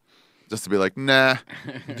league. Just to be like, nah,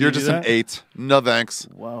 you're just an 8. No thanks.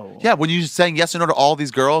 Whoa. Yeah, when you're saying yes or no to all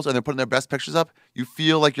these girls and they're putting their best pictures up, you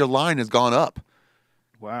feel like your line has gone up.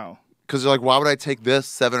 Wow. Because you're like, why would I take this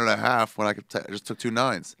 7.5 when I just took 2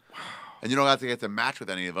 9s? And you don't have to get to match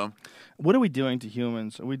with any of them. What are we doing to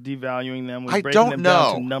humans? Are we devaluing them? We're I breaking don't them know.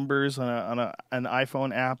 down to numbers on an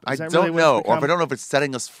iPhone app? I don't know. Or if I don't know if it's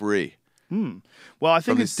setting us free. Well, I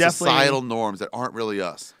think from it's these definitely societal norms that aren't really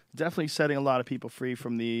us. Definitely setting a lot of people free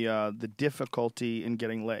from the difficulty in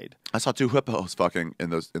getting laid. I saw 2 hippos fucking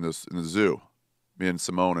in the zoo. Me and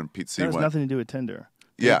Simone and Pete C That has went. nothing to do with Tinder.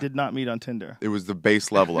 Yeah. They did not meet on Tinder. It was the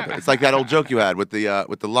base level of it. It's like that old joke you had with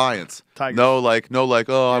the lions. Tigers. No,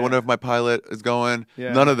 I wonder if my pilot is going.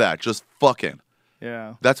 Yeah. None of that. Just fucking.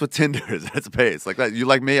 Yeah. That's what Tinder is. That's base. Like that. You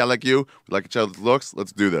like me, I like you. We like each other's looks.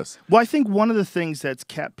 Let's do this. Well, I think one of the things that's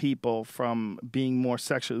kept people from being more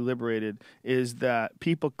sexually liberated is that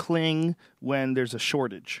people cling when there's a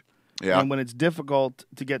shortage. Yeah. And when it's difficult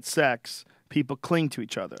to get sex, people cling to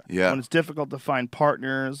each other. Yeah. When it's difficult to find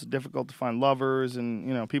partners, difficult to find lovers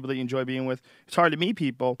and, people that you enjoy being with, it's hard to meet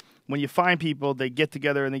people. When you find people, they get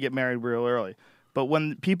together and they get married real early. But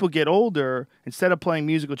when people get older, instead of playing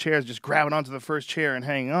musical chairs, just grabbing onto the first chair and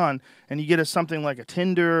hanging on, and you get something like a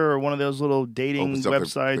Tinder or one of those little dating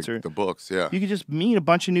websites or the books, yeah. You can just meet a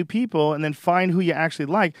bunch of new people and then find who you actually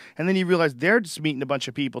like, and then you realize they're just meeting a bunch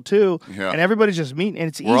of people too, and everybody's just meeting, and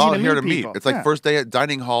it's easy all to here to meet people. meet. It's like first day at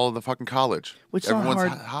dining hall of the fucking college. Which everyone's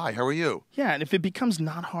not hard. Hi, how are you? Yeah, and if it becomes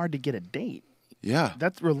not hard to get a date, yeah,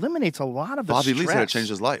 that eliminates a lot of the Bobby stress. Lee said it changed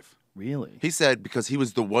his life. Really? He said because he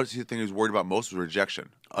was the one thing he was worried about most was rejection,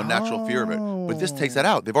 unnatural fear of it. But this takes that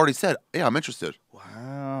out. They've already said, "Yeah, I'm interested." Wow.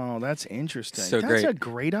 Oh, that's interesting. So that's great. a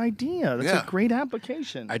great idea. That's a great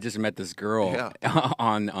application. I just met this girl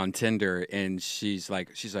on Tinder, and she's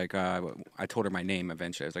like, I told her my name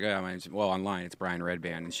eventually. I was like, oh, my name's, well, online it's Brian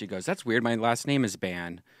Redband, and she goes, that's weird. My last name is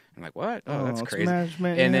Ban. I'm like, what? Oh, that's crazy.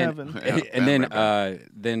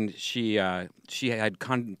 Then she had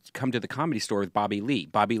come to the Comedy Store with Bobby Lee.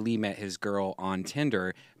 Bobby Lee met his girl on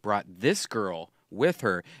Tinder, brought this girl with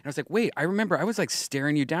her, and I was like, wait, I remember I was like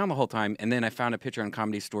staring you down the whole time, and then I found a picture on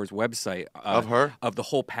Comedy Store's website of her, of the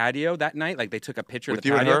whole patio that night. Like they took a picture with of the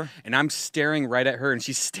you patio, and her? and I'm staring right at her, and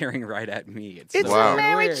she's staring right at me. It's a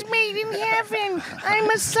marriage made in heaven. I'm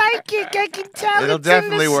a psychic. I can tell it'll it's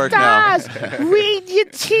definitely in the work stars. now. Read your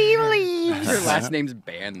tea leaves. Her last name's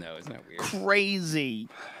Ban, though. Isn't that weird? Crazy.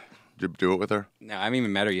 Did you do it with her? No, I haven't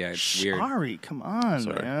even met her yet. It's weird. Sorry, come on,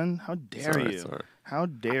 man. How dare you? Sorry. How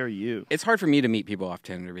dare you? It's hard for me to meet people off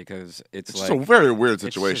Tinder because it's like a very weird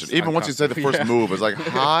situation. Even once you say the first move, it's like,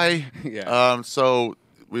 hi. So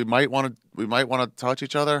we might want to touch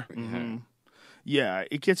each other. Mm-hmm. Yeah,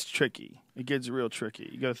 it gets tricky. It gets real tricky.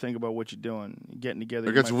 You got to think about what you're doing. You're getting together.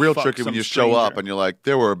 It gets real tricky when you show up and you're like,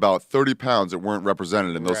 there were about 30 pounds that weren't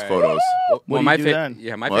represented in those photos. What do you do then?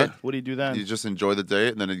 Yeah, what do you do then? You just enjoy the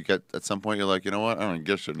date, and then you get at some point you're like, you know what? I don't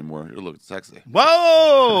give a shit anymore. You look sexy.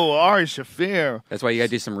 Whoa, Ari Shaffir. That's why you got to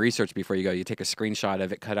do some research before you go. You take a screenshot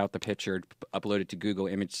of it, cut out the picture, upload it to Google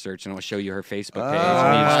image search, and it'll show you her Facebook page. Oh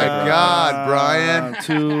my God, Brian!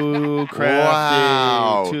 Too crafty.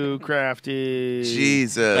 Wow. Too crafty.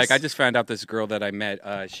 Jesus. Like I just found out this girl that I met.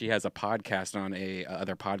 She has a podcast on a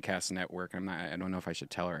other podcast network. I don't know if I should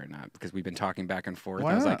tell her or not because we've been talking back and forth.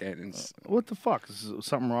 Why I was not? like, what the fuck? Is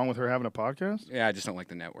something wrong with her having a podcast? Yeah, I just don't like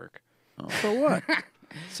the network. Oh. So what?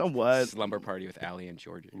 So what? Slumber Party with Allie and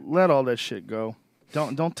Georgia. Let all that shit go.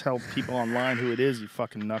 Don't tell people online who it is, you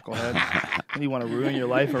fucking knucklehead. You want to ruin your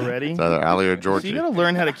life already? It's either Allie or Georgia. So you gotta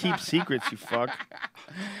learn how to keep secrets, you fuck.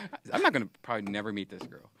 I'm not gonna probably never meet this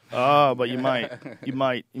girl. Oh, but you might. You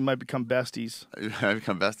might become besties.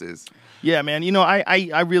 Become besties. Yeah, man. You know,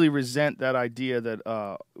 I really resent that idea that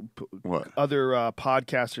other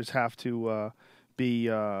podcasters have to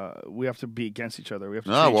we have to be against each other. We have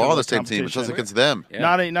to no, we're all the same team. It's just against them.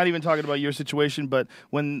 Yeah. Not even talking about your situation, but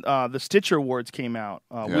when the Stitcher Awards came out,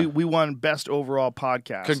 we won Best Overall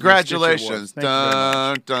Podcast. Congratulations!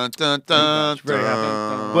 Dun, dun, dun, dun, very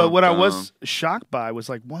happy. But what I was shocked by was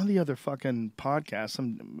like one of the other fucking podcasts.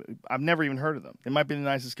 I've never even heard of them. They might be the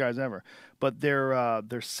nicest guys ever, but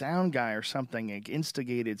their sound guy or something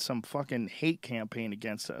instigated some fucking hate campaign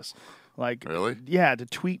against us. Like, really? Yeah, to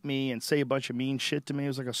tweet me and say a bunch of mean shit to me. It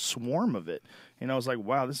was like a swarm of it. And I was like,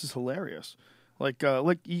 wow, this is hilarious. Like,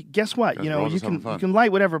 guess what? You know, you can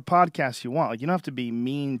like whatever podcast you want. Like, you don't have to be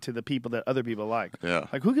mean to the people that other people like. Yeah.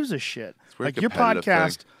 Like, who gives a shit? Like, your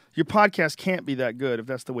podcast can't be that good if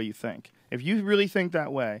that's the way you think. If you really think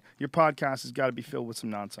that way, your podcast has got to be filled with some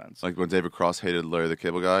nonsense. Like when David Cross hated Larry the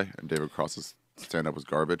Cable Guy, and David Cross's stand-up was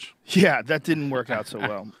garbage. Yeah, that didn't work out so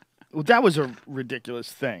well. Well, that was a ridiculous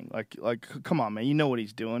thing. Like, come on, man. You know what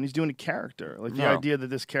he's doing. He's doing a character. Like, the idea that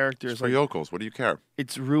this character is for like... yokels. What do you care?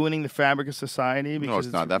 It's ruining the fabric of society because no,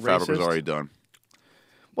 it's not. That racist. fabric was already done.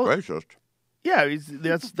 Well, racist? Yeah,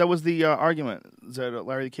 that was the argument, that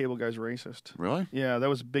Larry the Cable Guy's racist. Really? Yeah, that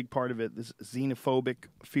was a big part of it. This xenophobic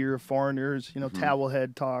fear of foreigners, towel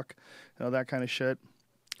head talk, that kind of shit.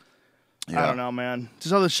 Yeah. I don't know, man.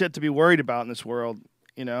 There's other shit to be worried about in this world,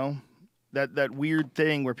 That weird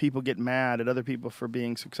thing where people get mad at other people for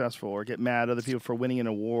being successful, or get mad at other people for winning an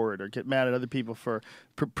award, or get mad at other people for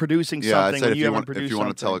producing something. I'd say if you want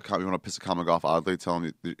to piss a comic off oddly, tell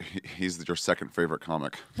him he's your second favorite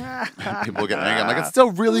comic. People get angry. I'm like, it's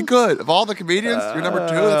still really good. Of all the comedians, you're number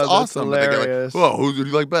 2. That's awesome. Hilarious. But they get like, whoa, who do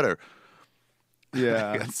you like better?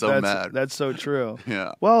 Yeah, that's mad. That's so true.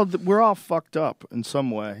 Yeah. Well, we're all fucked up in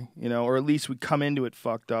some way, or at least we come into it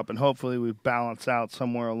fucked up, and hopefully we balance out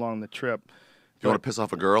somewhere along the trip. You want to piss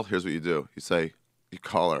off a girl? Here's what you do. You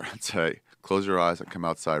call her and say, close your eyes and come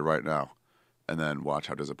outside right now, and then watch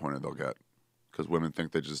how disappointed they'll get. Because women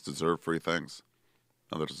think they just deserve free things.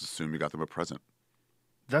 Now they'll just assume you got them a present.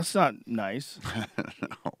 That's not nice.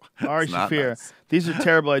 No, Ari Shaffir, nice. These are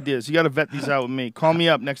terrible ideas. You got to vet these out with me. Call me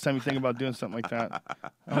up next time you think about doing something like that.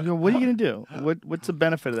 I'll go, what are you going to do? What's the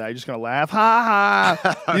benefit of that? You're just going to laugh? Ha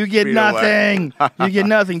ha! You get nothing. You get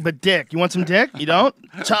nothing but dick. You want some dick? You don't?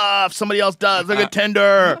 Tough. Somebody else does. Look at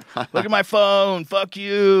Tinder. Look at my phone. Fuck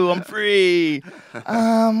you. I'm free.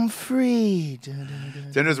 I'm free.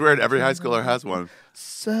 Tinder's weird. Every high schooler has one.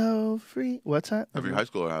 So free. What's that? Every high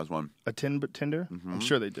schooler has one. A Tinder? Mm-hmm. I'm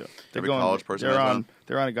sure they do. Every college person has one.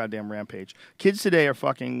 They're on a goddamn rampage. Kids today are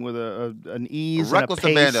fucking with an ease, reckless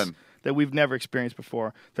and a pace. abandon. that we've never experienced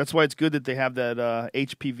before. That's why it's good that they have that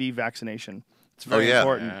HPV vaccination. It's very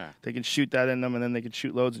important. Yeah. They can shoot that in them, and then they can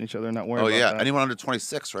shoot loads in each other and not worry about that. Anyone under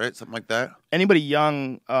 26, right? Something like that? Anybody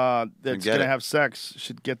young that's going to have sex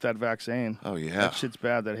should get that vaccine. Oh, yeah. That shit's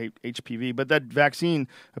bad, that HPV. But that vaccine,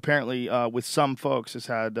 apparently, with some folks, has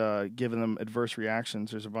had given them adverse reactions.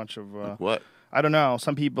 There's a bunch of... like what? I don't know.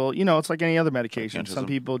 Some people, it's like any other medication. Some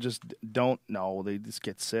people just don't know. They just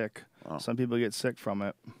get sick. Oh. Some people get sick from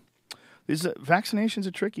it. These vaccinations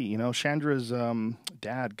are tricky. Chandra's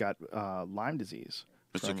dad got Lyme disease.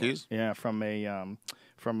 Mr. Keys? Yeah, from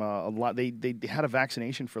a lot. They had a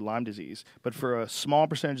vaccination for Lyme disease, but for a small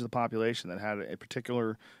percentage of the population that had a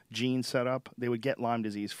particular gene set up, they would get Lyme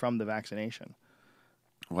disease from the vaccination.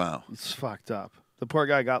 Wow. It's fucked up. The poor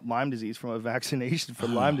guy got Lyme disease from a vaccination for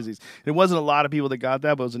Lyme disease. It wasn't a lot of people that got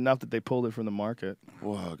that, but it was enough that they pulled it from the market.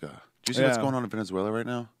 Whoa, God. Do you see what's going on in Venezuela right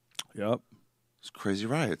now? Yep. It's crazy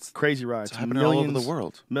riots. Crazy riots. It's happening all over the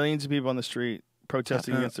world. Millions of people on the street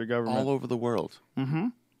protesting against their government. All over the world. Mm-hmm.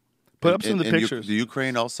 Put up some of the pictures. The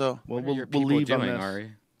Ukraine also? Well, we'll leave on this.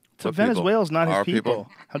 Ari? So Venezuela's not his people.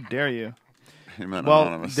 How dare you?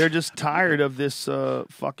 Anonymous. They're just tired of this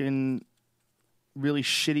fucking really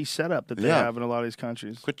shitty setup that they have in a lot of these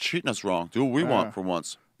countries. Quit treating us wrong. Do what we want for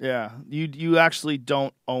once. Yeah, you actually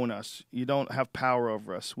don't own us. You don't have power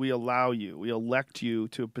over us. We allow you. We elect you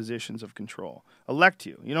to positions of control. Elect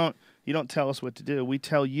you. You don't tell us what to do. We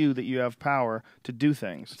tell you that you have power to do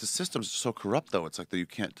things. The system's so corrupt, though. It's like that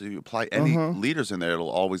you apply any leaders in there, it'll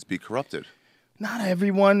always be corrupted. Not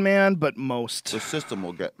everyone, man, but most. The system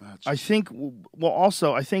will get... I think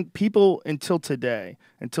people until today,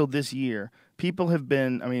 until this year, people have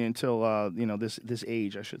been, until this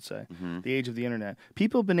age, I should say, the age of the internet.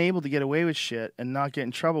 People have been able to get away with shit and not get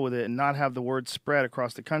in trouble with it and not have the word spread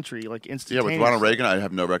across the country like instantaneously. Yeah, with Ronald Reagan, I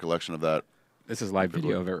have no recollection of that. This is live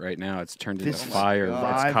video of it right now. It's turned into fire.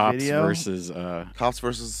 It's cops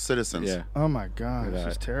versus citizens. Yeah. Oh my God, this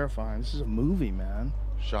is terrifying. This is a movie, man.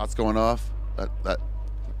 Shots going off. That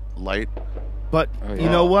light. But you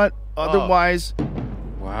know what? Otherwise,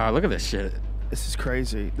 wow, look at this shit. This is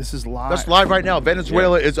crazy. This is live. That's live right now.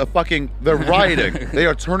 Venezuela is they're rioting. They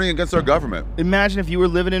are turning against their government. Imagine if you were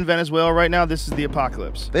living in Venezuela right now. This is the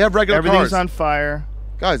apocalypse. They have regular Everything's cars. on fire.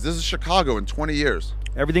 Guys, this is Chicago in 20 years.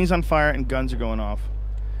 Everything's on fire and guns are going off.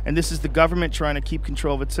 And this is the government trying to keep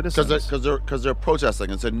control of its citizens. Because they're protesting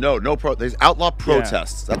and said they outlaw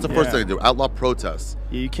protests. That's the first thing they do. Outlaw protests.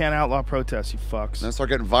 Yeah, you can't outlaw protests, you fucks. And then start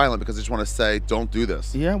getting violent because they just want to say, don't do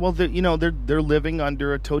this. Yeah, well, they're living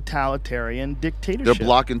under a totalitarian dictatorship. They're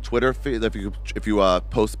blocking Twitter feed. If you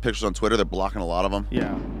post pictures on Twitter, they're blocking a lot of them.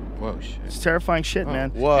 Yeah. Whoa, shit. It's terrifying shit, man.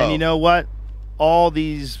 Whoa. And you know what? All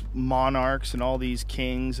these monarchs and all these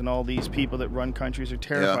kings and all these people that run countries are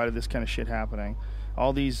terrified of this kind of shit happening.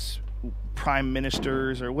 All these prime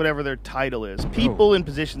ministers or whatever their title is. People in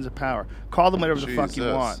positions of power. Call them whatever the fuck you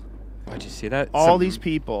want. Did you see that? All these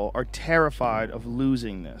people are terrified of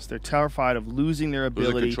losing this. They're terrified of losing their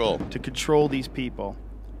ability to control these people.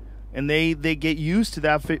 And they get used to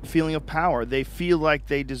that feeling of power. They feel like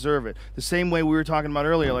they deserve it. The same way we were talking about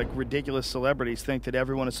earlier, like ridiculous celebrities think that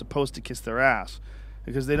everyone is supposed to kiss their ass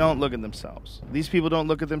because they don't look at themselves. These people don't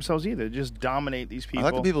look at themselves either. They just dominate these people. I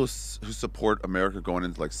like the people who support America going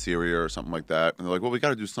into like Syria or something like that. And they're like, well, we got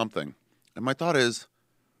to do something. And my thought is,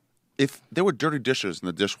 if there were dirty dishes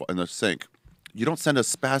in the sink, you don't send a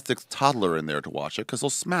spastic toddler in there to wash it because they'll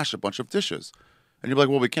smash a bunch of dishes. And you're like,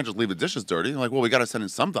 well, we can't just leave the dishes dirty. And you're like, well, we got to send in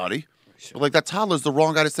somebody. But like that toddler's the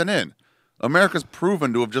wrong guy to send in. America's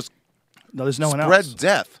proven to have just there's no one spread else.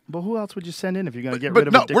 death. But who else would you send in if you're going to get rid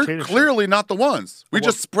of a dictatorship? We're clearly not the ones. We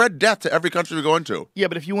just spread death to every country we go into. Yeah,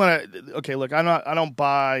 but if you want to, okay, look, I don't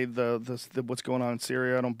buy the what's going on in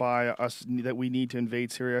Syria. I don't buy us that we need to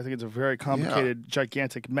invade Syria. I think it's a very complicated,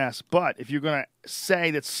 gigantic mess. But if you're going to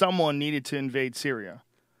say that someone needed to invade Syria,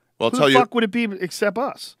 well, who the fuck would it be except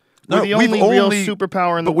us? We're the only real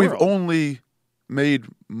superpower in the world. But we've only made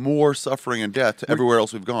more suffering and death to everywhere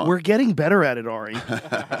else we've gone. We're getting better at it, Ari.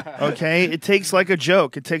 Okay? It takes like a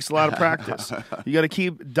joke. It takes a lot of practice. You got to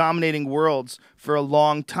keep dominating worlds for a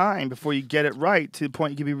long time before you get it right to the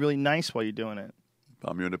point you can be really nice while you're doing it.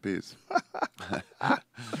 I'm you into peace.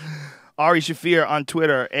 Ari Shaffir on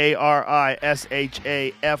Twitter, ARISHAFFIR.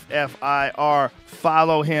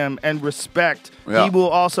 Follow him and respect. Yeah. He will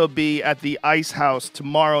also be at the Ice House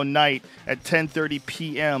tomorrow night at 10:30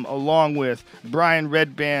 p.m. along with Brian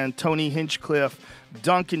Redband, Tony Hinchcliffe,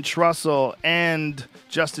 Duncan Trussell, and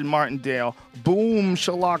Justin Martindale. Boom,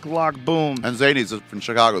 shalak lock, boom. And Zanies from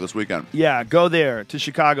Chicago this weekend. Yeah, go there to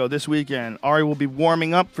Chicago this weekend. Ari will be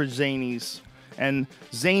warming up for Zanies. And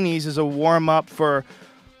Zanies is a warm-up for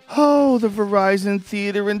Oh, the Verizon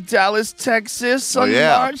Theater in Dallas, Texas on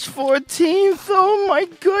March 14th. Oh, my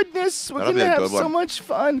goodness. We're going to have so much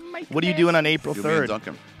fun. What are you doing on April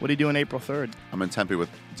 3rd? What are you doing April 3rd? I'm in Tempe with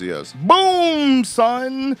Diaz. Boom,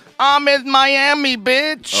 son. I'm in Miami,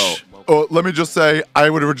 bitch. Oh, let me just say, I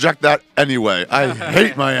would reject that anyway. I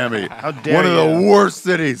hate Miami. How dare One of the worst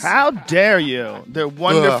cities. How dare you? They're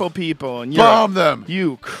wonderful people. And bomb them.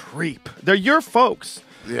 You creep. They're your folks.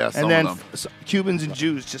 Yeah, and then Cubans and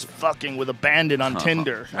Jews just fucking with abandon on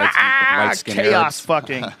Tinder. Chaos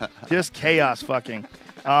fucking. Just chaos fucking.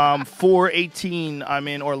 4/18, I'm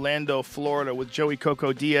in Orlando, Florida with Joey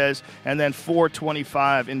Coco Diaz. And then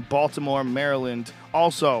 4/25 in Baltimore, Maryland,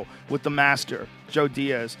 also with the master, Joe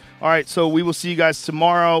Diaz. All right, so we will see you guys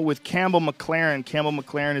tomorrow with Campbell McLaren. Campbell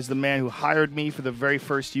McLaren is the man who hired me for the very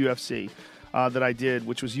first UFC that I did,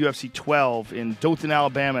 which was UFC 12 in Dothan,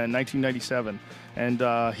 Alabama in 1997. And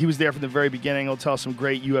he was there from the very beginning. He'll tell some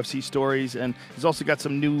great UFC stories. And he's also got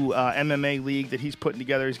some new MMA league that he's putting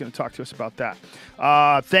together. He's going to talk to us about that.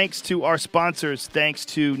 Thanks to our sponsors. Thanks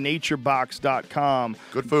to naturebox.com.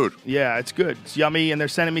 Good food. Yeah, it's good. It's yummy. And they're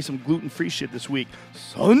sending me some gluten-free shit this week.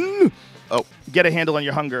 Son! Oh. Get a handle on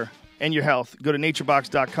your hunger and your health. Go to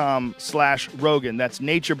naturebox.com/Rogan. That's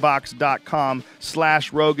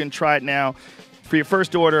naturebox.com/Rogan. Try it now. For your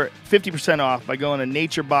first order, 50% off by going to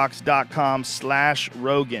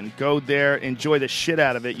naturebox.com/Rogan. Go there, enjoy the shit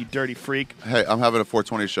out of it, you dirty freak. Hey, I'm having a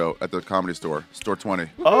 420 show at the Comedy Store, Store 20.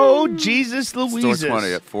 Oh, Jesus Louises. Store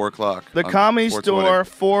 20 at 4 o'clock. The Comedy Store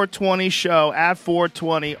 420 show at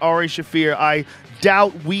 420. Ari Shaffir. I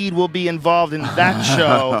doubt weed will be involved in that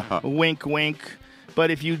show. Wink, wink.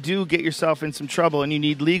 But if you do get yourself in some trouble and you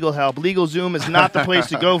need legal help, LegalZoom is not the place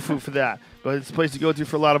to go for that. But it's a place to go to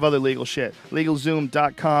for a lot of other legal shit.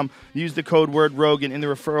 LegalZoom.com. Use the code word Rogan in the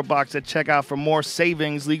referral box at checkout for more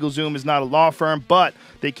savings. LegalZoom is not a law firm, but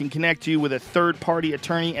they can connect you with a third-party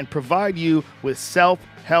attorney and provide you with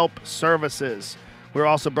self-help services. We're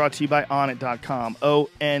also brought to you by Onnit.com,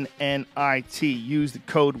 ONNIT. Use the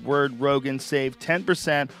code word Rogan. Save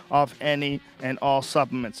 10% off any and all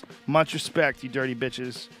supplements. Much respect, you dirty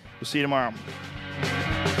bitches. We'll see you tomorrow.